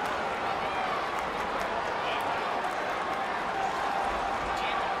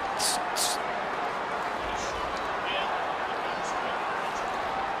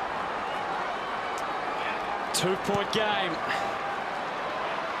 Two-point game.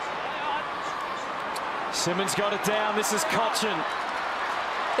 Simmonds got it down. This is Cochin.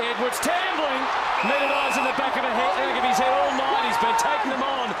 Edwards tambling. Needed eyes in the back of his head all night. He's been taking them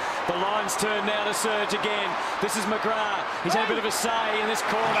on. The Lions turn now to surge again. This is McGrath. He's had a bit of a say in this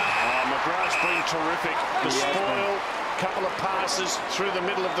corner. Oh, McGrath's been terrific. The spoil, couple of passes through the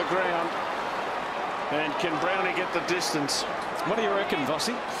middle of the ground. And can Brownie get the distance? What do you reckon,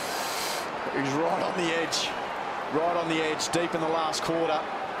 Vossi? He's right on the edge. Right on the edge, deep in the last quarter.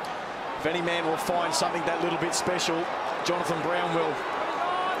 If any man will find something that little bit special, Jonathan Brown will.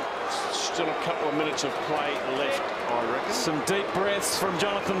 Still a couple of minutes of play left, I reckon. Some deep breaths from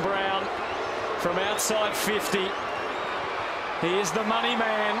Jonathan Brown from outside 50. He is the money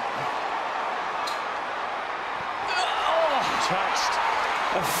man. Oh, Touched.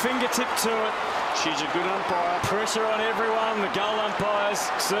 a fingertip to it. She's a good umpire. Pressure on everyone. The goal umpires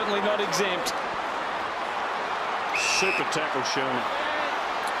certainly not exempt. Super tackle, Sherman.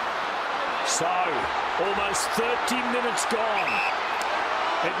 So, almost 30 minutes gone.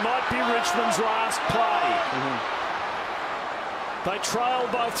 It might be Richmond's last play. They trail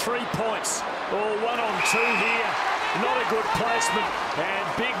by 3 points. Oh, 1 on 2 here. Not a good placement. And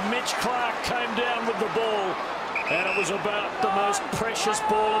big Mitch Clark came down with the ball. And it was about the most precious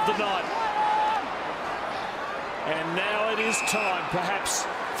ball of the night. And now it is time, perhaps,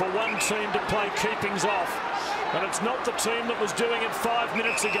 for one team to play keepings off. And it's not the team that was doing it 5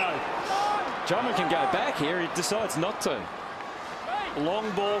 minutes ago. Charman can go back here. He decides not to. Long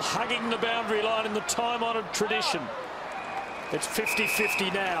ball hugging the boundary line in the time-honoured tradition. It's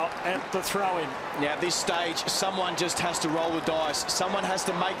 50-50 now at the throw-in. Now, at this stage, someone just has to roll the dice. Someone has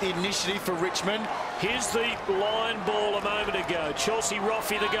to make the initiative for Richmond. Here's the line ball a moment ago. Chelsea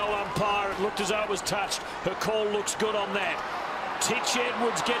Roffey, the goal umpire. It looked as though it was touched. Her call looks good on that. Titch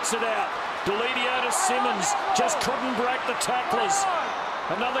Edwards gets it out. Deledio to Simmonds. Just couldn't break the tacklers.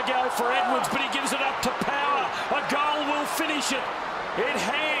 Another go for Edwards, but he gives it up to Power. A goal will finish it. It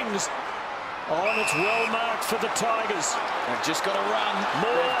hangs Oh, and it's well marked for the Tigers. They've just got to run.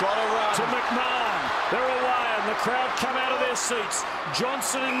 They've got to run. To McMahon. They're away, and the crowd come out of their seats.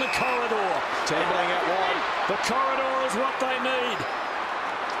 Johnson in the corridor. Tambling out wide. The corridor is what they need.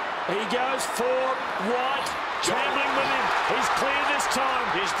 He goes for White. Tambling with him. He's clear this time.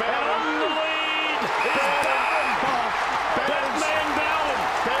 He's and on the lead is Bowden. Batman Bowden.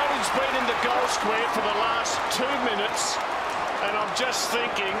 Bowden's been in the goal square for the last 2 minutes, and I'm just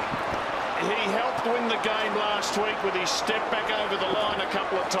thinking he helped win the game last week with his step back over the line a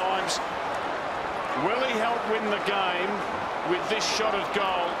couple of times. Will he help win the game with this shot at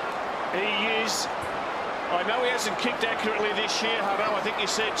goal? He is. I know he hasn't kicked accurately this year, Hutto. I think he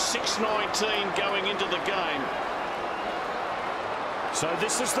said 6-19 going into the game. So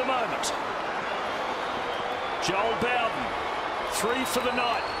this is the moment. Joel Bowden, 3 for the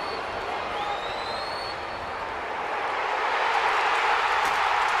night.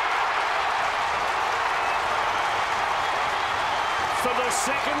 For the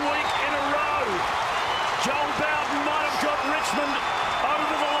second week in a row, Joel Bowden might have got Richmond over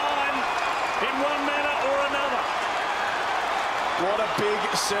the line in one manner or another. What a big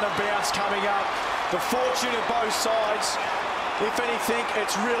centre bounce coming up. The fortune of both sides. If anything,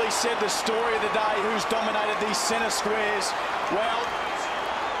 it's really said the story of the day, who's dominated these centre squares. Well,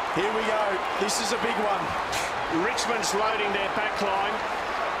 here we go. This is a big one. Richmond's loading their back line.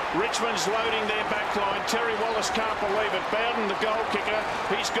 Richmond's loading their back line. Terry Wallace can't believe it. Bowden, the goal kicker,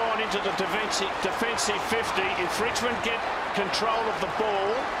 he's gone into the defensive 50. If Richmond get control of the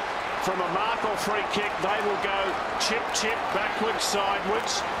ball from a mark or free kick, they will go chip, chip, backwards,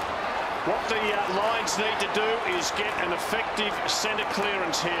 sideways. What the Lions need to do is get an effective centre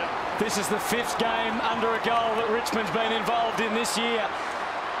clearance here. This is the 5th game under a goal that Richmond's been involved in this year.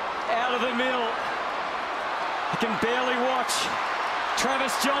 Out of the middle. You can barely watch.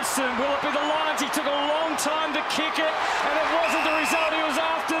 Travis Johnstone, will it be the Lions? He took a long time to kick it, and it wasn't the result. He was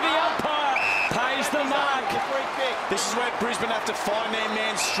after the umpire. Pays the mark. This is where Brisbane have to find their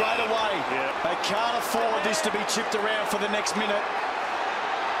man straight away. Yeah. They can't afford this to be chipped around for the next minute.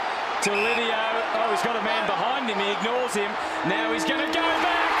 Deledio, oh, he's got a man behind him. He ignores him. Now he's going to go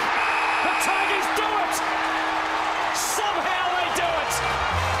back. The Tigers do it. Somehow they do it.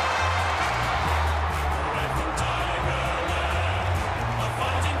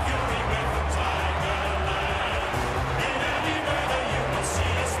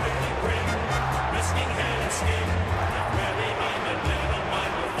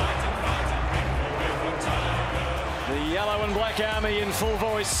 The yellow and black army in full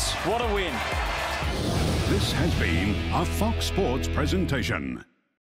voice. What a win. This has been a Fox Sports presentation.